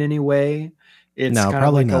it in any way. It's no, kind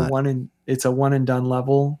probably of like not. it's a one and done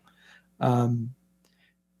level. I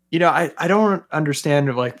don't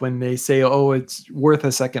understand like when they say, oh, it's worth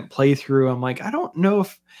a second playthrough. I'm like, I don't know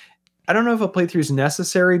if a playthrough is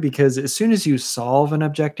necessary, because as soon as you solve an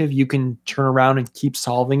objective, you can turn around and keep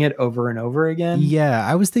solving it over and over again. Yeah,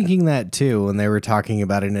 I was thinking that too when they were talking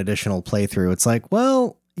about an additional playthrough. It's like,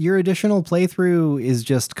 well, your additional playthrough is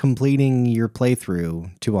just completing your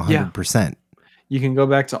playthrough to 100%. Yeah. You can go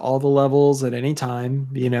back to all the levels at any time,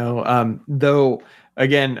 though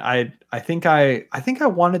again, I think I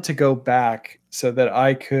wanted to go back so that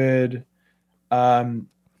I could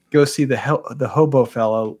go see the hobo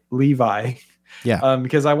fellow Levi. Yeah.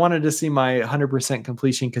 Because I wanted to see my 100%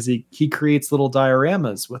 completion, because he creates little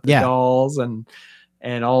dioramas with the dolls and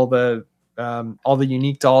all the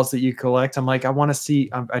unique dolls that you collect. I'm like, I want to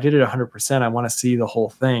see. I did it 100%. I want to see the whole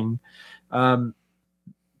thing. But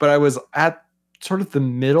I was at sort of the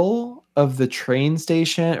middle of the train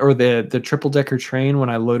station, or the triple decker train, when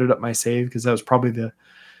I loaded up my save, because that was probably the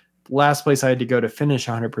last place I had to go to finish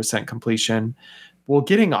 100% completion. Well,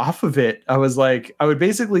 getting off of it, I was like, I would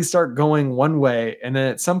basically start going one way, and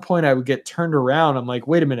then at some point I would get turned around. I'm like,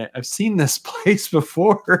 wait a minute, I've seen this place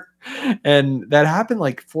before. And that happened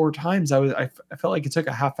like 4 times. I felt like it took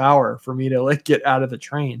a half hour for me to like get out of the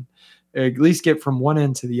train, at least get from one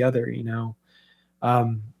end to the other,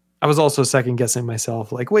 I was also second guessing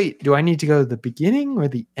myself, like, wait, do I need to go to the beginning or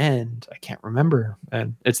the end? I can't remember.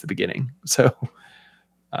 And it's the beginning. So,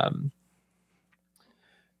 but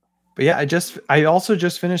yeah, I also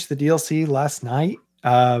just finished the DLC last night.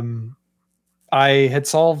 I had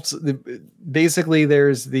solved basically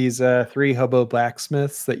there's these 3 hobo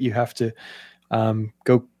blacksmiths that you have to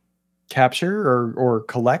go capture or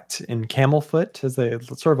collect in Camelfoot, as a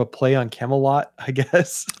sort of a play on Camelot, I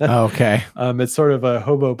guess. Okay. It's sort of a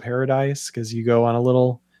hobo paradise because you go on a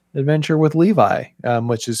little adventure with Levi,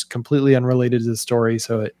 which is completely unrelated to the story,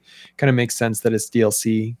 so it kind of makes sense that it's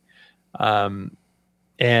DLC.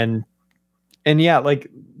 And yeah, like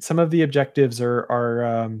some of the objectives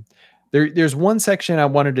are there's one section I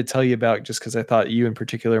wanted to tell you about just because I thought you in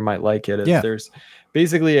particular might like it. Yeah. There's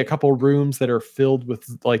basically a couple rooms that are filled with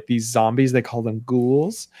like these zombies. They call them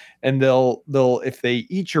ghouls, and they'll if they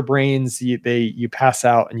eat your brains, you pass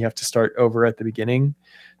out and you have to start over at the beginning.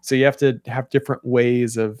 So you have to have different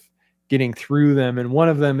ways of getting through them, and one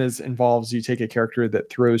of them involves you take a character that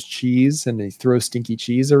throws cheese and they throw stinky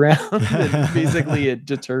cheese around. And basically it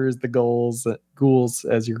deters the ghouls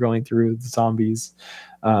as you're going through the zombies.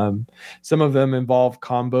 Some of them involve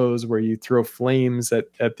combos where you throw flames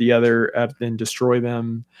at the other and destroy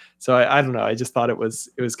them. So I don't know, I just thought it was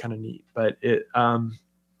kind of neat, but it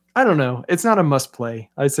I don't know, it's not a must play.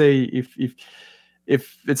 I'd say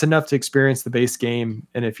if it's enough to experience the base game,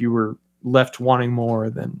 and if you were left wanting more,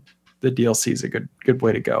 then the DLC is a good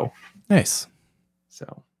way to go. Nice.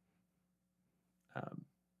 So,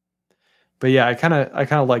 but yeah, I kind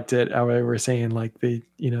of liked it. How we were saying, like the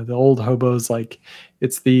old hobos, like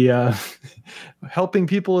it's the helping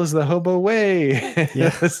people is the hobo way.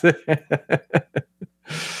 Yes.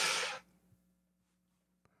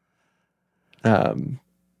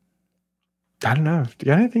 I don't know. Do you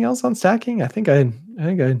got anything else on stacking? I think I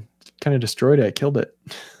kind of destroyed it. I killed it.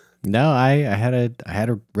 No, I had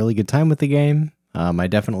a really good time with the game. I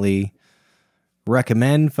definitely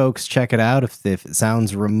recommend folks check it out. If it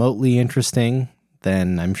sounds remotely interesting,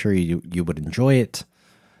 then I'm sure you would enjoy it.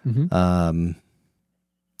 Mm-hmm.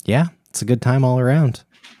 Yeah, it's a good time all around.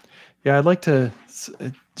 Yeah, I'd like to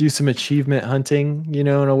do some achievement hunting, in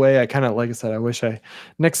a way. I kind of, like I said, I wish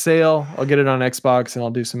next sale, I'll get it on Xbox and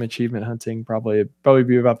I'll do some achievement hunting. Probably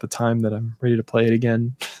be about the time that I'm ready to play it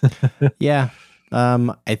again. Yeah.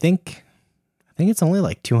 I think it's only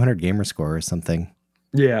like 200 gamer score or something.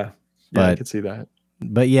 Yeah, I could see that.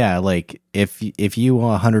 But yeah, like if you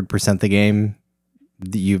 100% the game,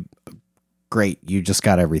 great, you just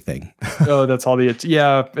got everything. Oh, that's all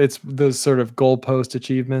it's those sort of goalpost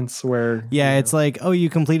achievements where it's like, oh, you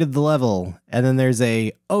completed the level, and then there's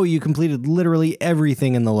you completed literally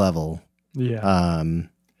everything in the level. Yeah.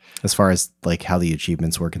 As far as like how the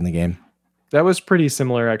achievements work in the game. That was pretty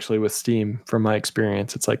similar actually with Steam from my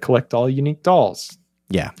experience. It's like collect all unique dolls.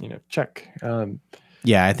 Yeah. Check.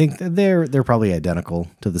 Yeah, I think they're probably identical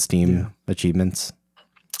to the Steam achievements.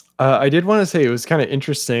 I did want to say it was kind of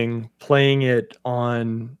interesting playing it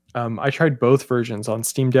on. I tried both versions on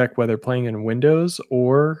Steam Deck, whether playing in Windows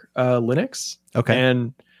or Linux. Okay.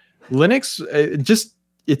 And Linux,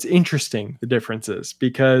 it's interesting, the differences,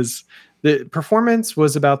 because the performance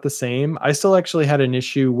was about the same. I still actually had an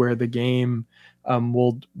issue where the game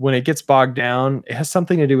when it gets bogged down, it has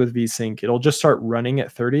something to do with VSync. It'll just start running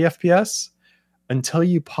at 30 FPS until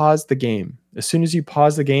you pause the game. As soon as you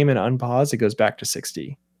pause the game and unpause, it goes back to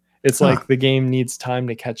 60. It's like the game needs time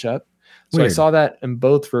to catch up. So Weird. I saw that in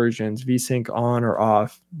both versions, VSync on or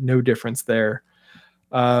off, no difference there.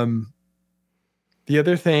 The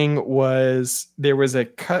other thing was there was a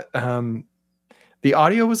cut. The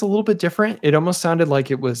audio was a little bit different. It almost sounded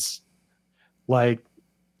like it was like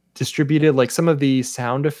distributed, like some of the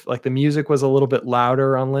sound like the music was a little bit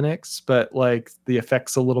louder on Linux, but like the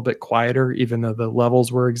effects a little bit quieter, even though the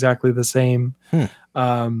levels were exactly the same.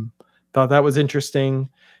 Thought that was interesting.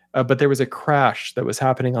 But there was a crash that was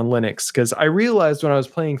happening on Linux because I realized when I was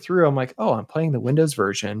playing through, I'm like, oh, I'm playing the Windows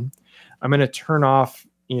version. I'm going to turn off,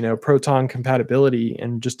 Proton compatibility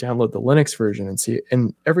and just download the Linux version and see it.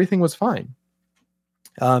 And everything was fine.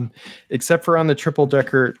 Except for on the triple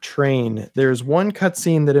decker train, there's one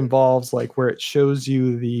cutscene that involves like where it shows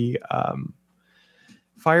you the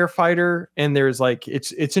firefighter, and there's like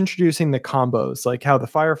it's introducing the combos, like how the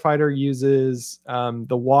firefighter uses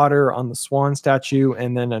the water on the swan statue,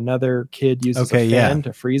 and then another kid uses a fan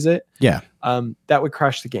to freeze it. That would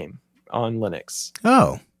crash the game on Linux.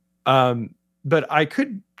 But I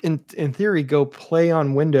could in theory go play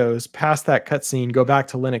on Windows past that cutscene, go back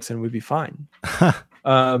to Linux, and it would be fine.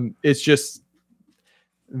 It's just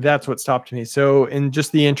that's what stopped me. So in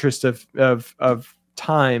just the interest of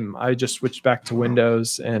time, I just switched back to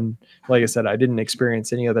Windows, and like I said, I didn't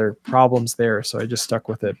experience any other problems there, so I just stuck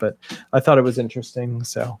with it. But I thought it was interesting,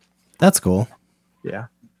 so that's cool. Yeah,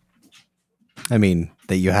 I mean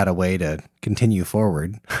that you had a way to continue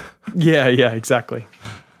forward. yeah, exactly.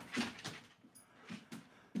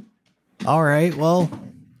 All right. Well,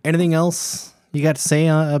 anything else you got to say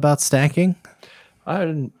about stacking?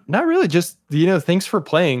 Not really. Just thanks for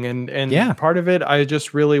playing, and part of it, I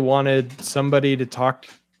just really wanted somebody to talk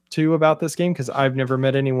to about this game because I've never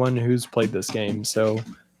met anyone who's played this game. So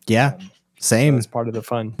yeah, same. It's part of the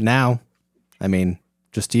fun. Now, I mean,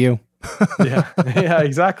 just you. yeah,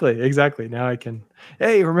 exactly. Now I can.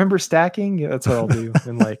 Hey, remember stacking? Yeah, that's what I'll do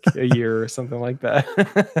in like a year or something like that.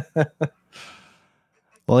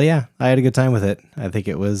 Well, yeah, I had a good time with it. I think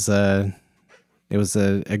it was a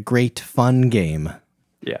great, fun game.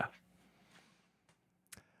 Yeah.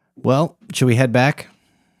 Well, should we head back?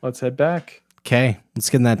 Let's head back. Okay, let's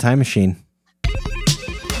get in that time machine.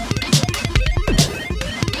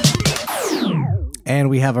 And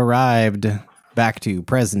we have arrived back to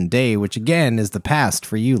present day, which again is the past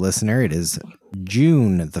for you, listener. It is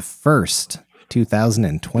June the 1st,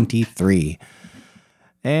 2023.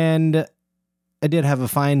 And I did have a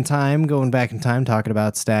fine time going back in time talking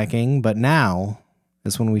about stacking, but now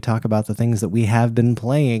is when we talk about the things that we have been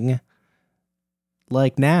playing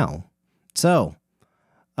like now. So,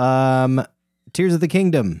 Tears of the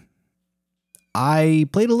Kingdom. I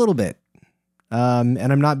played a little bit. And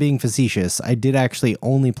I'm not being facetious. I did actually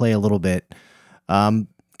only play a little bit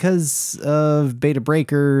because of beta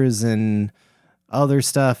breakers and other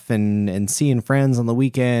stuff and seeing friends on the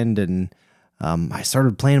weekend. And I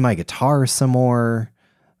started playing my guitar some more,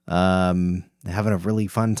 having a really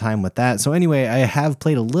fun time with that. So anyway, I have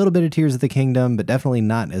played a little bit of Tears of the Kingdom, but definitely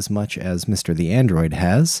not as much as Mr. the Android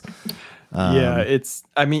has.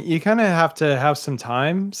 You kind of have to have some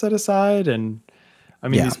time set aside. And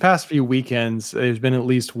these past few weekends, there's been at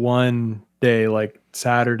least one day, like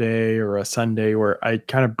Saturday or a Sunday, where I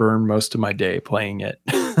kind of burn most of my day playing it.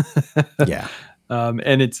 Yeah.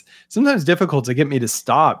 And it's sometimes difficult to get me to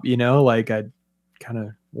stop, like I kind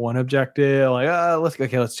of one objective, like,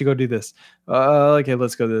 let's go do this. Okay,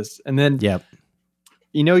 let's go this. And then,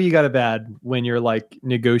 you got it bad when you're like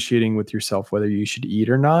negotiating with yourself whether you should eat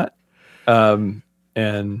or not.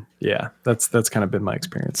 And yeah, that's kind of been my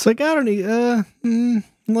experience. It's like, I don't need,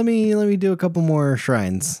 let me do a couple more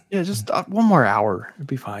shrines. Yeah, just one more hour. It'd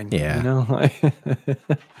be fine. Yeah.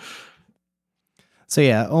 So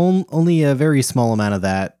yeah, only a very small amount of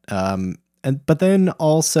that. But then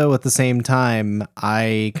also at the same time,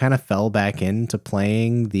 I kind of fell back into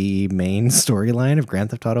playing the main storyline of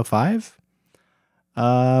Grand Theft Auto 5.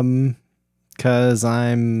 Because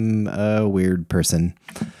I'm a weird person.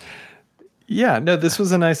 Yeah, no, this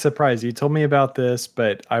was a nice surprise. You told me about this,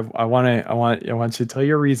 but I want you to tell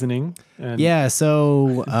your reasoning. Yeah,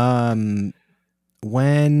 so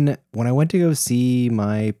when I went to go see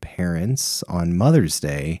my parents on Mother's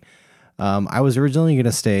Day, I was originally going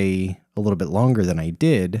to stay a little bit longer than I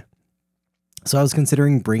did. So I was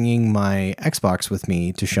considering bringing my Xbox with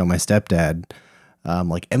me to show my stepdad,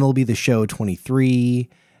 like MLB The Show 23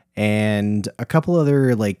 and a couple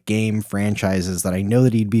other like game franchises that I know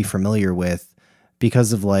that he'd be familiar with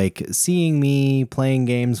because of like seeing me playing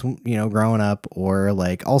games, growing up, or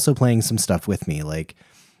like also playing some stuff with me. Like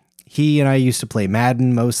he and I used to play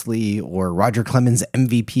Madden mostly, or Roger Clemens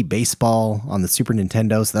MVP Baseball on the Super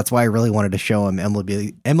Nintendo. So that's why I really wanted to show him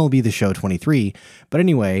MLB The Show 23. But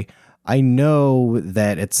anyway, I know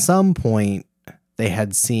that at some point they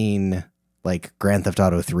had seen like Grand Theft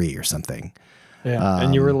Auto 3 or something. Yeah,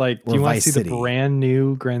 and you were like, do you want to see the brand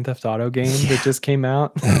new Grand Theft Auto game that just came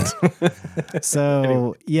out? So,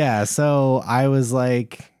 anyway. Yeah, so I was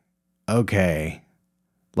like, okay,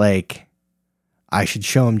 like I should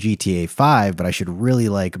show him GTA 5, but I should really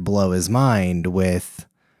like blow his mind with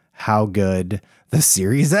how good the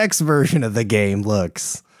Series X version of the game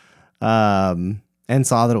looks. And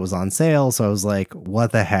saw that it was on sale, so I was like,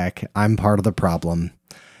 what the heck? I'm part of the problem.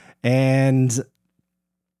 And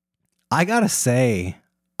I gotta say,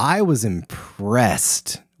 I was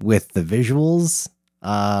impressed with the visuals,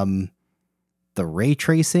 the ray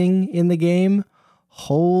tracing in the game.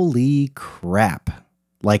 Holy crap.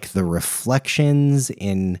 Like the reflections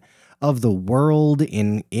of the world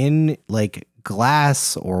in like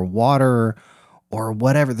glass or water or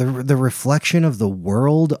whatever, the reflection of the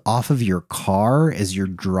world off of your car as you're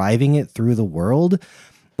driving it through the world.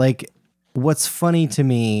 Like, what's funny to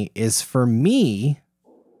me is, for me,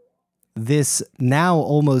 this now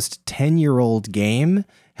almost 10-year-old game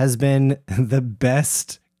has been the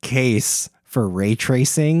best case for ray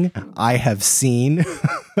tracing I have seen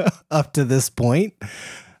up to this point.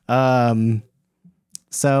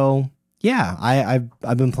 So yeah,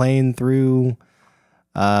 I've been playing through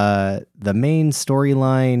the main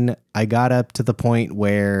storyline. I got up to the point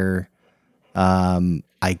where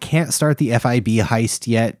I can't start the FIB heist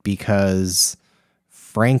yet because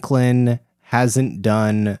Franklin hasn't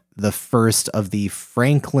done the first of the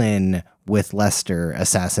Franklin with Lester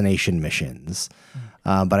assassination missions.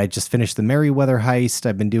 But I just finished the Merryweather heist.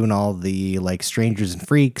 I've been doing all the like Strangers and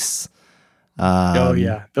Freaks. Oh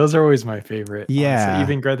yeah, those are always my favorite. Yeah, honestly.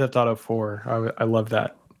 Even Grand Theft Auto 4, I love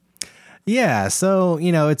that. Yeah, so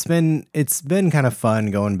it's been kind of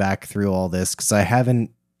fun going back through all this because I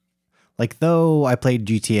haven't, like, though I played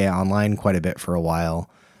GTA Online quite a bit for a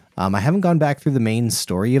while, I haven't gone back through the main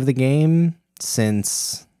story of the game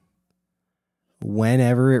since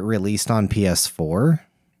whenever it released on PS4.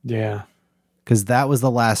 Yeah, because that was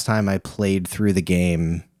the last time I played through the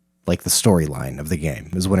game. Like the storyline of the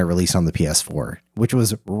game was when it released on the PS4, which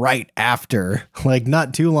was right after, like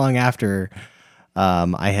not too long after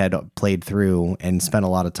I had played through and spent a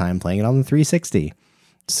lot of time playing it on the 360.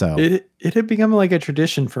 So it had become like a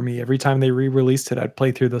tradition for me. Every time they re-released it, I'd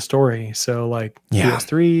play through the story. So like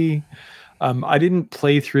PS3, I didn't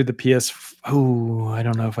play through the PS. Oh, I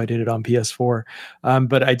don't know if I did it on PS4,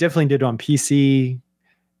 but I definitely did on PC.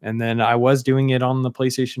 And then I was doing it on the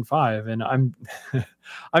PlayStation 5, and I'm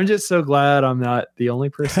I'm just so glad I'm not the only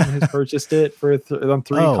person who's purchased it for on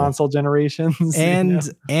 3 console generations.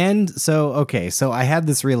 And so I had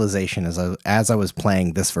this realization as I was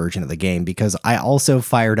playing this version of the game, because I also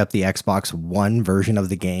fired up the Xbox One version of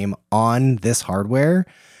the game on this hardware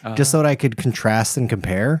just so that I could contrast and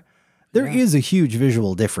compare. There is a huge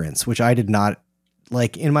visual difference, which I did not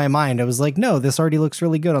like. In my mind, I was like, no, this already looks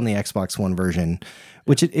really good on the Xbox One version.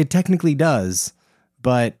 Which it technically does,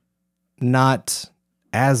 but not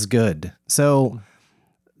as good. So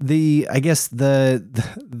I guess the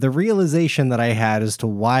realization that I had as to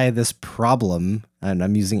why this problem, and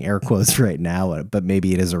I'm using air quotes right now, but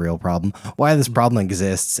maybe it is a real problem, why this problem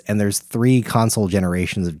exists, and there's 3 console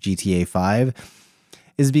generations of GTA 5,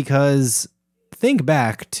 is because think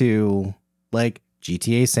back to like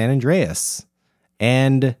GTA San Andreas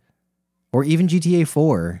or even GTA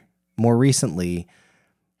 4 more recently.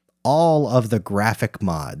 All of the graphic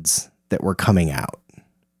mods that were coming out,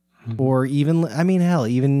 or even, I mean, hell,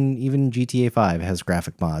 even GTA 5 has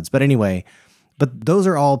graphic mods. But anyway, those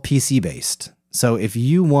are all PC based. So if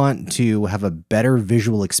you want to have a better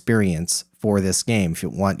visual experience for this game, if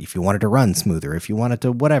you want it to run smoother, if you want it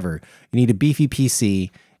to whatever, you need a beefy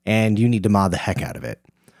PC and you need to mod the heck out of it.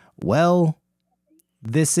 Well,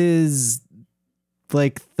 this is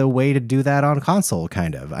like the way to do that on console,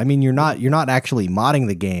 kind of. I mean, you're not actually modding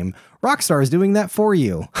the game. Rockstar is doing that for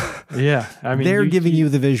you. Yeah, I mean, they're giving you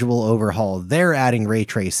the visual overhaul. They're adding ray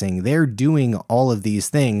tracing. They're doing all of these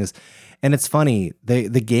things. And it's funny, the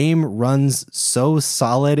game runs so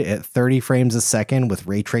solid at 30 frames a second with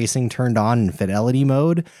ray tracing turned on in fidelity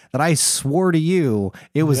mode that I swore to you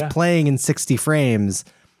it was playing in 60 frames.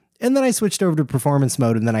 And then I switched over to performance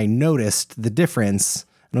mode, and then I noticed the difference.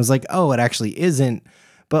 And I was like, oh, it actually isn't.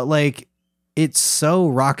 But like, it's so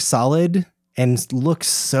rock solid and looks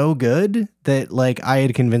so good that like I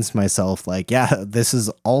had convinced myself, like, yeah, this is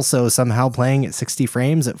also somehow playing at 60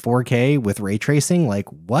 frames at 4K with ray tracing. Like,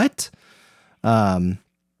 what? So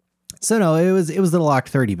no, it was the locked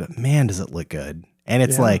 30, but man, does it look good. And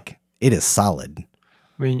it's like, it is solid.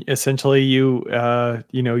 I mean, essentially you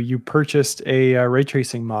purchased a ray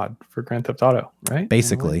tracing mod for Grand Theft Auto, right?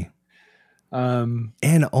 Basically.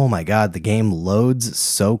 And oh my God, the game loads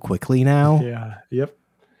so quickly now. Yeah. Yep.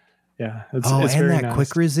 Yeah. It's and that nice.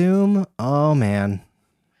 Quick resume. Oh man.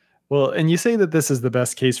 Well, and you say that this is the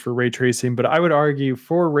best case for ray tracing, but I would argue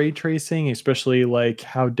for ray tracing, especially like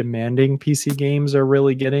how demanding PC games are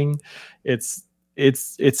really getting, it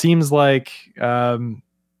seems like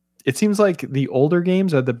the older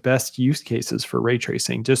games are the best use cases for ray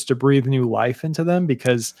tracing, just to breathe new life into them,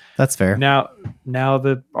 because that's fair. Now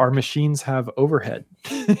our machines have overhead,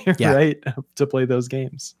 right, to play those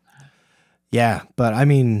games. Yeah, but I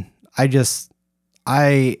mean,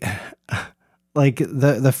 I like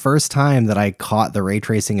the first time that I caught the ray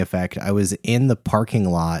tracing effect, I was in the parking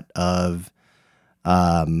lot of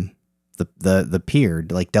the pier,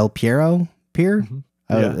 like Del Piero Pier. Mm-hmm.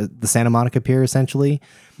 The Santa Monica Pier, essentially.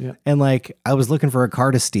 Yeah. And like, I was looking for a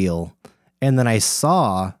car to steal, and then I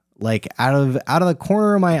saw, like, out of the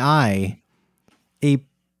corner of my eye, a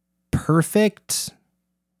perfect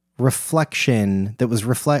reflection that was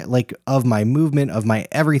of my movement, of my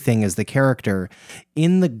everything as the character,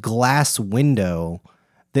 in the glass window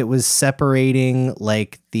that was separating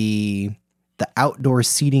like the outdoor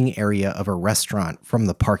seating area of a restaurant from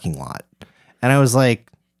the parking lot. And I was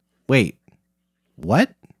like, wait,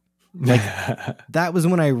 what? Like, that was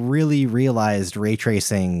when I really realized ray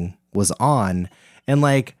tracing was on. And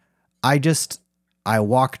like, I I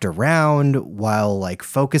walked around while like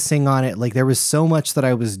focusing on it. Like there was so much that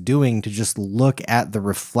I was doing to just look at the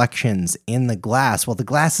reflections in the glass while the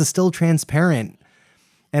glass is still transparent.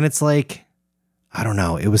 And it's like, I don't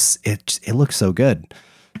know. It looks so good.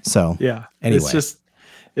 So yeah, anyway,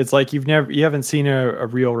 it's like you haven't seen a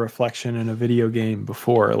real reflection in a video game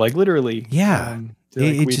before. Like literally. Yeah.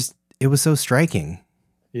 It was so striking.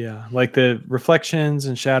 Yeah, like the reflections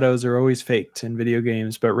and shadows are always faked in video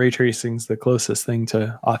games, but ray tracing's the closest thing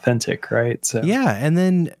to authentic, right? So yeah, and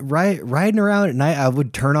then riding around at night, I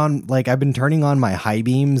would turn on, like I've been turning on my high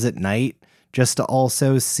beams at night just to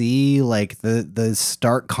also see like the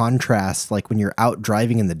stark contrast, like when you're out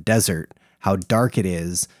driving in the desert, how dark it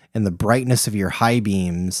is, and the brightness of your high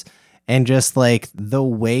beams, and just like the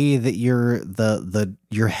way that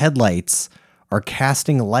your headlights are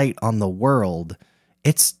casting light on the world.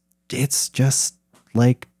 It's just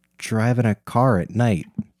like driving a car at night.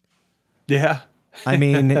 Yeah. I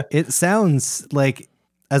mean, it sounds like,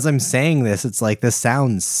 as I'm saying this, it's like, this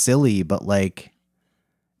sounds silly, but like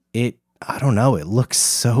I don't know. It looks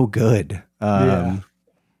so good.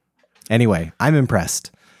 Anyway, I'm impressed.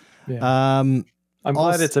 Yeah. I'm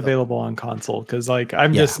glad it's available on console because, like,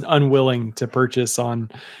 I'm just unwilling to purchase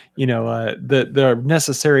on, the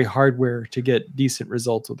necessary hardware to get decent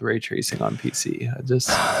results with ray tracing on PC.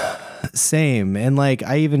 Same. And like,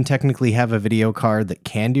 I even technically have a video card that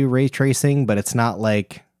can do ray tracing, but it's not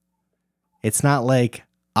like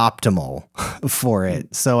optimal for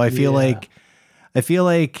it. So I feel like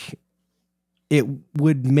it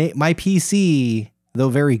would make my PC, though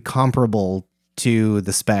very comparable to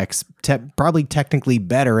the specs, probably technically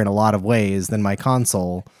better in a lot of ways than my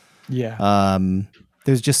console. Yeah.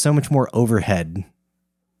 There's just so much more overhead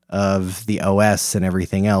of the OS and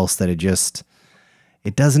everything else that it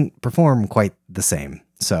doesn't perform quite the same.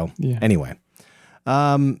 So anyway,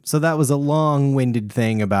 so that was a long-winded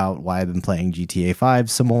thing about why I've been playing GTA 5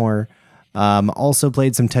 some more. Also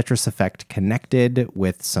played some Tetris Effect Connected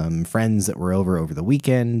with some friends that were over the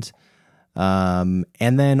weekend. And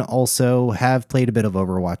then also have played a bit of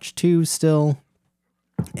Overwatch 2 still.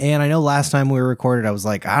 And I know last time we recorded, I was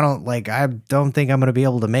like, I don't think I'm going to be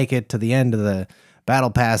able to make it to the end of the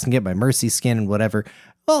battle pass and get my Mercy skin and whatever.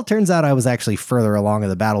 Well, it turns out I was actually further along in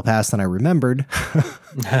the battle pass than I remembered.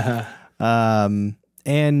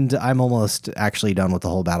 And I'm almost actually done with the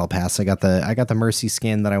whole battle pass. I got the Mercy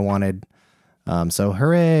skin that I wanted. So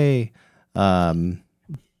hooray.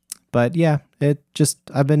 But yeah,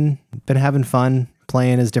 I've been having fun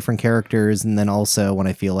playing as different characters. And then also when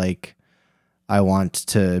I feel like I want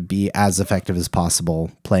to be as effective as possible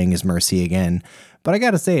playing as Mercy again. But I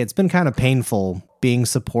got to say, it's been kind of painful being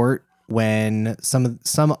support when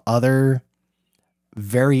some other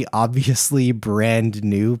very obviously brand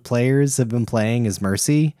new players have been playing as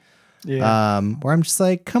Mercy. Yeah. Where I'm just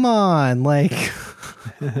like, come on, like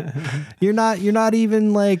you're not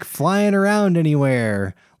even like flying around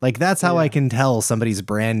anywhere. Like that's how I can tell somebody's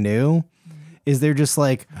brand new, is they're just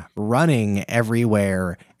like running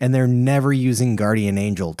everywhere and they're never using Guardian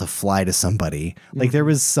Angel to fly to somebody. Like there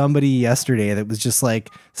was somebody yesterday that was just like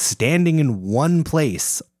standing in one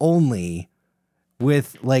place only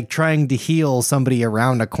with like trying to heal somebody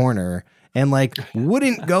around a corner and like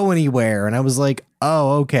wouldn't go anywhere. And I was like,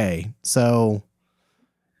 oh, okay. So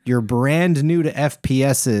you're brand new to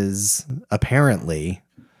FPSs apparently.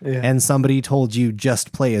 Yeah. And somebody told you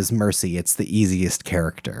just play as Mercy. It's the easiest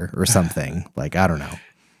character or something. Like, I don't know.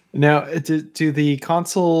 Now, do the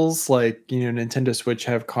consoles like, Nintendo Switch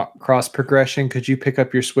have cross progression? Could you pick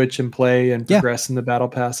up your Switch and play and progress in the battle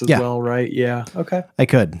pass as well, right? Yeah. Okay. I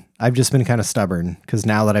could. I've just been kind of stubborn because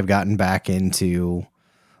now that I've gotten back into,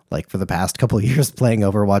 like, for the past couple of years playing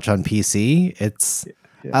Overwatch on PC, it's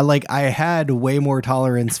I had way more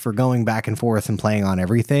tolerance for going back and forth and playing on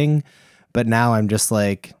everything. But now I'm just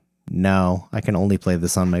like, no, I can only play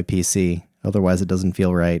this on my PC. Otherwise, it doesn't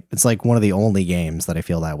feel right. It's like one of the only games that I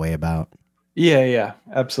feel that way about. Yeah,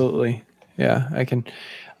 absolutely. Yeah,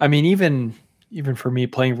 I mean, even for me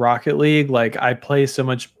playing Rocket League, like I play so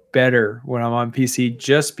much better when I'm on PC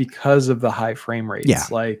just because of the high frame rates. Yeah.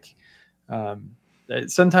 Like,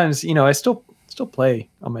 sometimes, I still play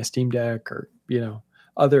on my Steam Deck or,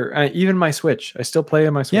 other, even my Switch. I still play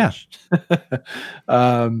on my Switch.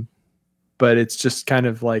 Yeah. But it's just kind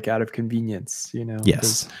of like out of convenience,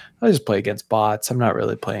 Yes. I just play against bots. I'm not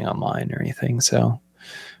really playing online or anything. So,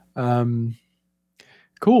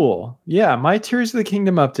 cool. Yeah. My Tears of the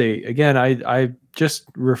Kingdom update. Again, I just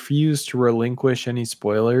refuse to relinquish any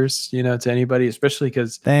spoilers, to anybody, especially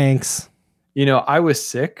because thanks. I was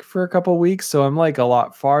sick for a couple weeks, so I'm like a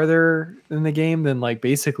lot farther in the game than like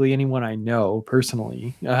basically anyone I know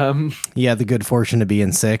personally. Yeah, the good fortune to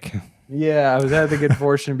being sick. Yeah, I had the good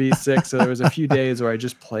fortune to be sick, so there was a few days where I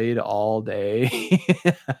just played all day.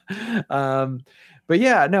 But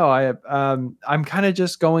yeah, no, I'm kind of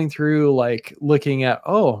just going through like looking at,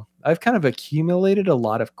 I've kind of accumulated a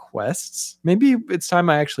lot of quests. Maybe it's time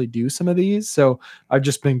I actually do some of these. So I've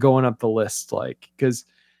just been going up the list, like, because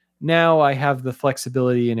now I have the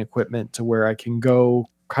flexibility and equipment to where I can go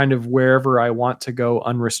kind of wherever I want to go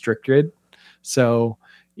unrestricted. So,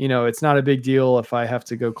 it's not a big deal if I have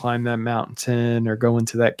to go climb that mountain or go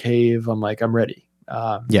into that cave. I'm like, I'm ready.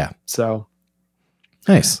 Yeah. So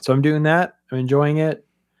nice. So I'm doing that. I'm enjoying it.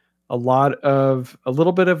 A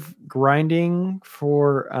little bit of grinding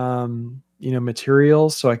for,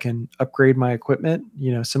 materials so I can upgrade my equipment,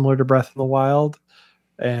 similar to Breath of the Wild.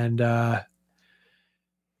 And,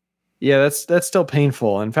 yeah, that's still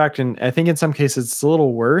painful. In fact, I think in some cases it's a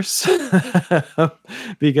little worse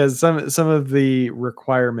because some of the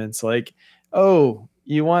requirements, like,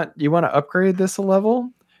 you want to upgrade this a level,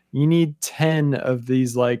 you need 10 of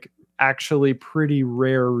these like actually pretty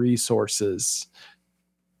rare resources.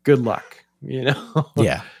 Good luck,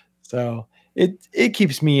 Yeah. So it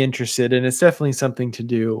keeps me interested, and it's definitely something to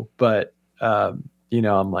do. But I'm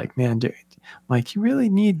like, man, dude, like, you really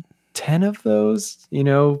need 10 of those,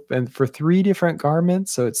 and for 3 different garments,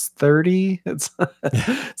 so it's 30. It's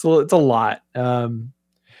it's a lot.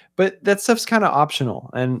 But that stuff's kind of optional,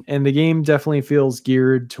 and the game definitely feels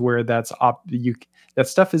geared to where that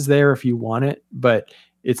stuff is there if you want it, but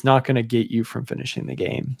it's not going to get you from finishing the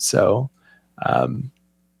game. So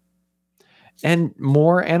and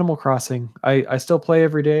more Animal Crossing. I still play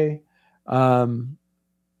every day.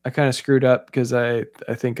 I kind of screwed up because I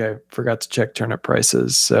think I forgot to check turnip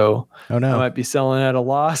prices. So oh no, I might be selling at a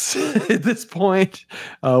loss at this point.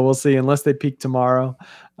 We'll see, unless they peak tomorrow.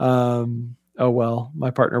 Oh well,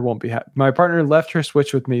 my partner won't be happy. My partner left her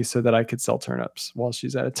Switch with me so that I could sell turnips while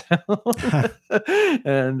she's out of town.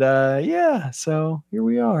 And yeah, so here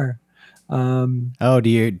we are. Do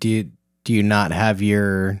you not have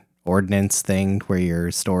your ordinance thing where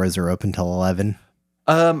your stores are open till 11?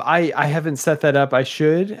 I haven't set that up. I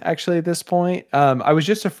should actually at this point. I was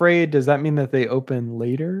just afraid. Does that mean that they open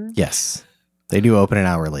later? Yes, they do open an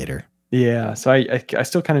hour later. Yeah. So I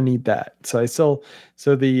still kind of need that.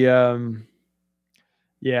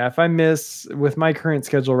 Yeah, if I miss with my current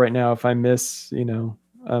schedule right now, if I miss,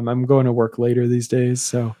 I'm going to work later these days.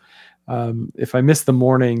 So if I miss the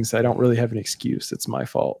mornings, I don't really have an excuse. It's my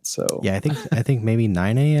fault. So yeah, I think maybe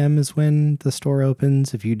 9 a.m. is when the store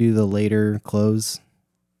opens. If you do the later close,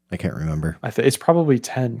 I can't remember. It's probably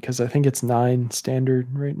 10 because I think it's 9 standard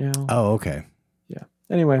right now. Oh, okay. Yeah.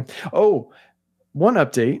 Anyway, one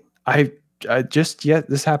update.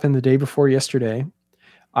 This happened the day before yesterday.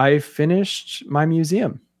 I finished my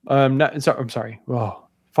museum. I'm sorry. Oh,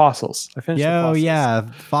 fossils. I finished. Fossils. Yeah.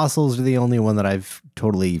 Fossils are the only one that I've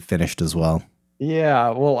totally finished as well. Yeah.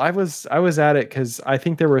 Well, I was at it because I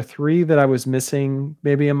think there were 3 that I was missing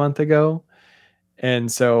maybe a month ago. And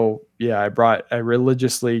so, yeah, I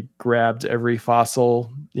religiously grabbed every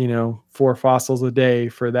fossil, 4 fossils a day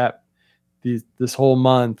for this whole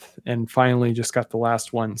month, and finally just got the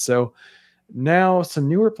last one. So now some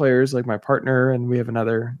newer players like my partner, and we have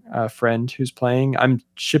another friend who's playing. I'm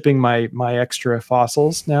shipping my extra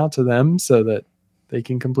fossils now to them so that they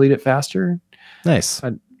can complete it faster. Nice.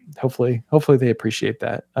 Hopefully they appreciate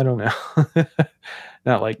that. I don't know.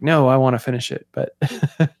 Not like, no, I want to finish it, but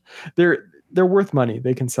they're worth money.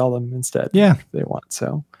 They can sell them instead. Yeah, if they want.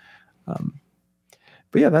 So, but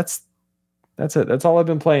yeah, that's it. That's all I've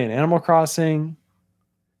been playing. Animal Crossing,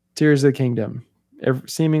 Tears of the Kingdom,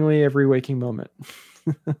 seemingly every waking moment.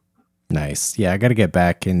 Nice. Yeah, I got to get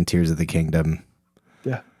back in Tears of the Kingdom.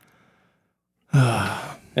 Yeah.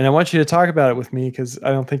 And I want you to talk about it with me because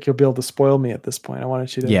I don't think you'll be able to spoil me at this point. I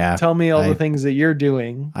wanted you to tell me all the things that you're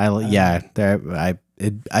doing. I'd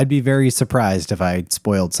be very surprised if I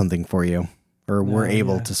spoiled something for you, or were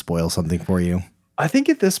able to spoil something for you. I think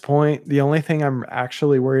at this point, the only thing I'm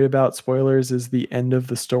actually worried about spoilers is the end of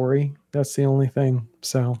the story. That's the only thing.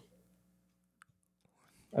 So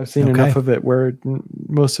I've seen enough of it where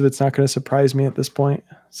most of it's not going to surprise me at this point.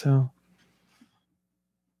 So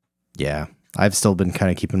yeah, I've still been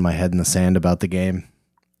kind of keeping my head in the sand about the game.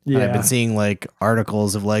 Yeah, and I've been seeing like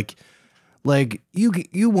articles of like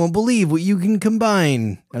you won't believe what you can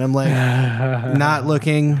combine, and I'm like not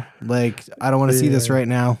looking. Like, I don't want to see this right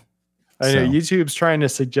now. I know YouTube's trying to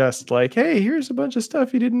suggest like, hey, here's a bunch of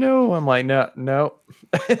stuff you didn't know. I'm like, no, I'm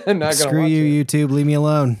not gonna screw you, YouTube. Leave me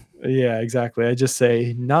alone. Yeah, exactly. I just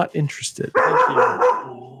say not interested. Thank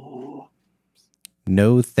you.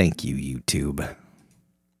 No, thank you, YouTube.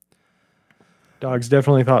 Dogs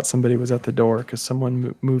definitely thought somebody was at the door because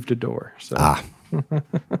someone moved a door. So.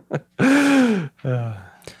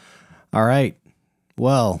 All right.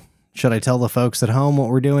 Well, should I tell the folks at home what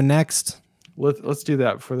we're doing next? Let's do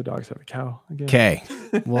that before the dogs have a cow again. Okay.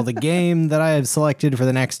 Well, the game that I have selected for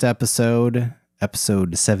the next episode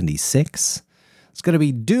 76, it's going to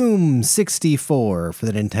be Doom 64 for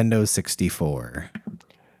the Nintendo 64.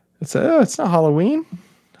 It's not Halloween.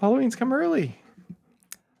 Halloween's come early.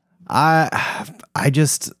 I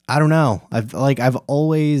don't know. I've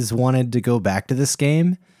always wanted to go back to this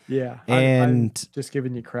game. Yeah, and I'm just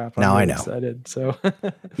giving you crap. Now I know. Excited, so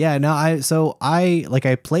yeah, no, I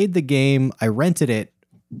played the game. I rented it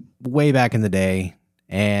way back in the day,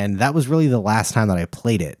 and that was really the last time that I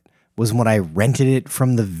played it. Was when I rented it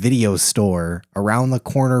from the video store around the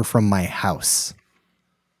corner from my house.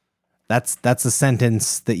 That's a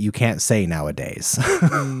sentence that you can't say nowadays.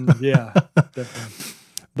 Yeah, definitely.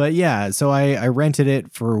 But yeah, so I rented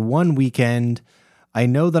it for one weekend. I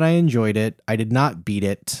know that I enjoyed it. I did not beat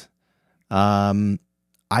it. I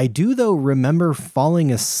do, though, remember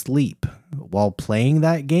falling asleep while playing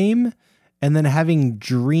that game and then having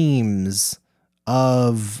dreams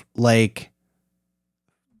of like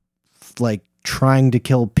trying to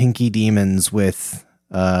kill pinky demons with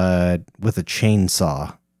a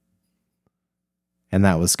chainsaw. And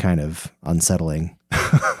that was kind of unsettling.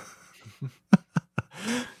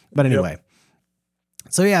 But anyway. Yep.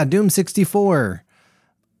 So yeah, Doom 64.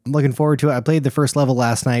 I'm looking forward to it. I played the first level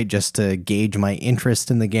last night just to gauge my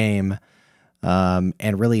interest in the game,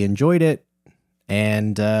 and really enjoyed it.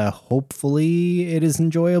 And hopefully it is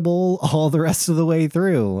enjoyable all the rest of the way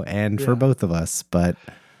through, and for both of us. But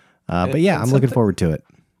yeah, I'm looking forward to it.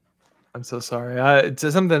 I'm so sorry. It's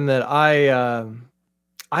something that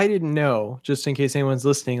I didn't know, just in case anyone's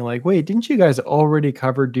listening, like, wait, didn't you guys already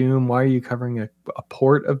cover Doom? Why are you covering a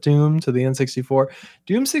port of Doom to the N64?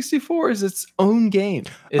 Doom 64 is its own game.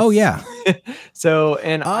 Oh, yeah. So,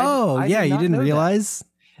 and yeah, you didn't realize?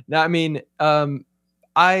 No, I mean,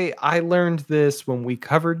 I learned this when we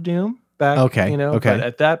covered Doom back, okay. But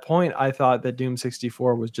at that point, I thought that Doom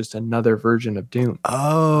 64 was just another version of Doom.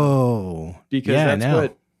 Oh. Because that's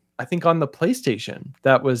what, I think on the PlayStation,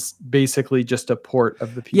 that was basically just a port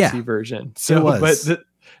of the PC version. So, it was.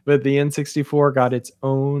 But the N64 got its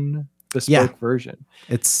own bespoke version.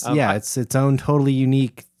 It's it's its own totally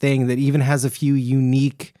unique thing that even has a few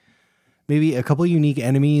unique, maybe a couple unique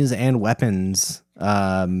enemies and weapons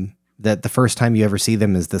that the first time you ever see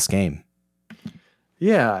them is this game.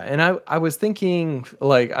 Yeah, and I was thinking,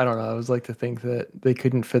 like, I don't know, I was like to think that they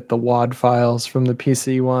couldn't fit the WAD files from the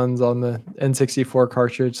PC ones on the N64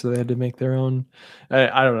 cartridge, so they had to make their own.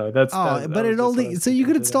 I don't know. But it only so you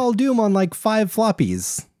could install Doom on like 5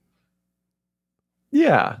 floppies.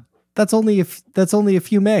 Yeah, that's only a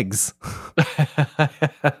few megs.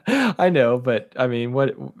 I know, but I mean,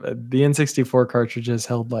 what the N64 cartridges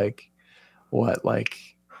held like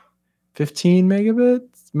 15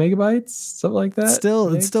 megabytes, something like that.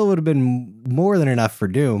 It still would have been more than enough for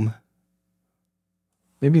Doom.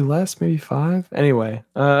 Maybe less, maybe 5. Anyway,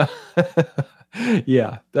 yeah,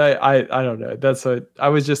 I don't know. That's what I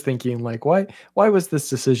was just thinking. Like, why was this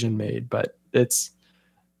decision made? But it's,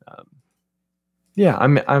 yeah,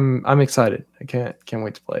 I'm excited. I can't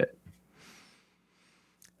wait to play it.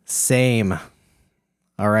 Same.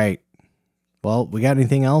 All right. Well, we got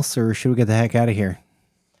anything else, or should we get the heck out of here?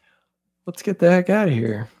 Let's get the heck out of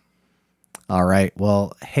here. All right.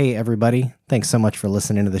 Well, hey, everybody. Thanks so much for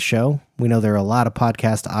listening to the show. We know there are a lot of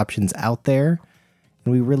podcast options out there,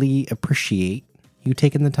 and we really appreciate you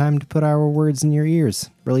taking the time to put our words in your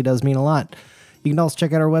ears. Really does mean a lot. You can also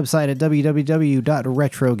check out our website at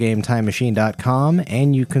www.retrogametimemachine.com,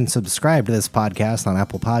 and you can subscribe to this podcast on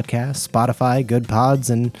Apple Podcasts, Spotify, Good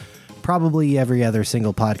Pods, and probably every other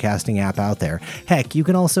single podcasting app out there. Heck, you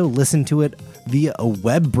can also listen to it via a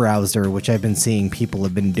web browser, which I've been seeing people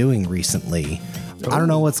have been doing recently. I don't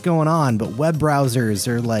know what's going on, but web browsers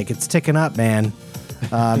are like, it's ticking up, man.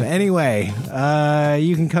 Anyway,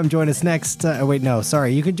 you can come join us next.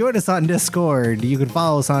 You can join us on Discord. You can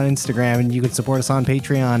follow us on Instagram, and you can support us on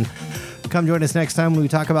Patreon. Come join us next time when we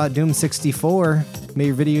talk about Doom 64. May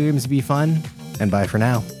your video games be fun, and bye for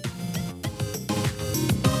now.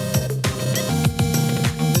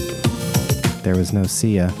 There was no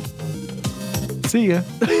see ya. See ya.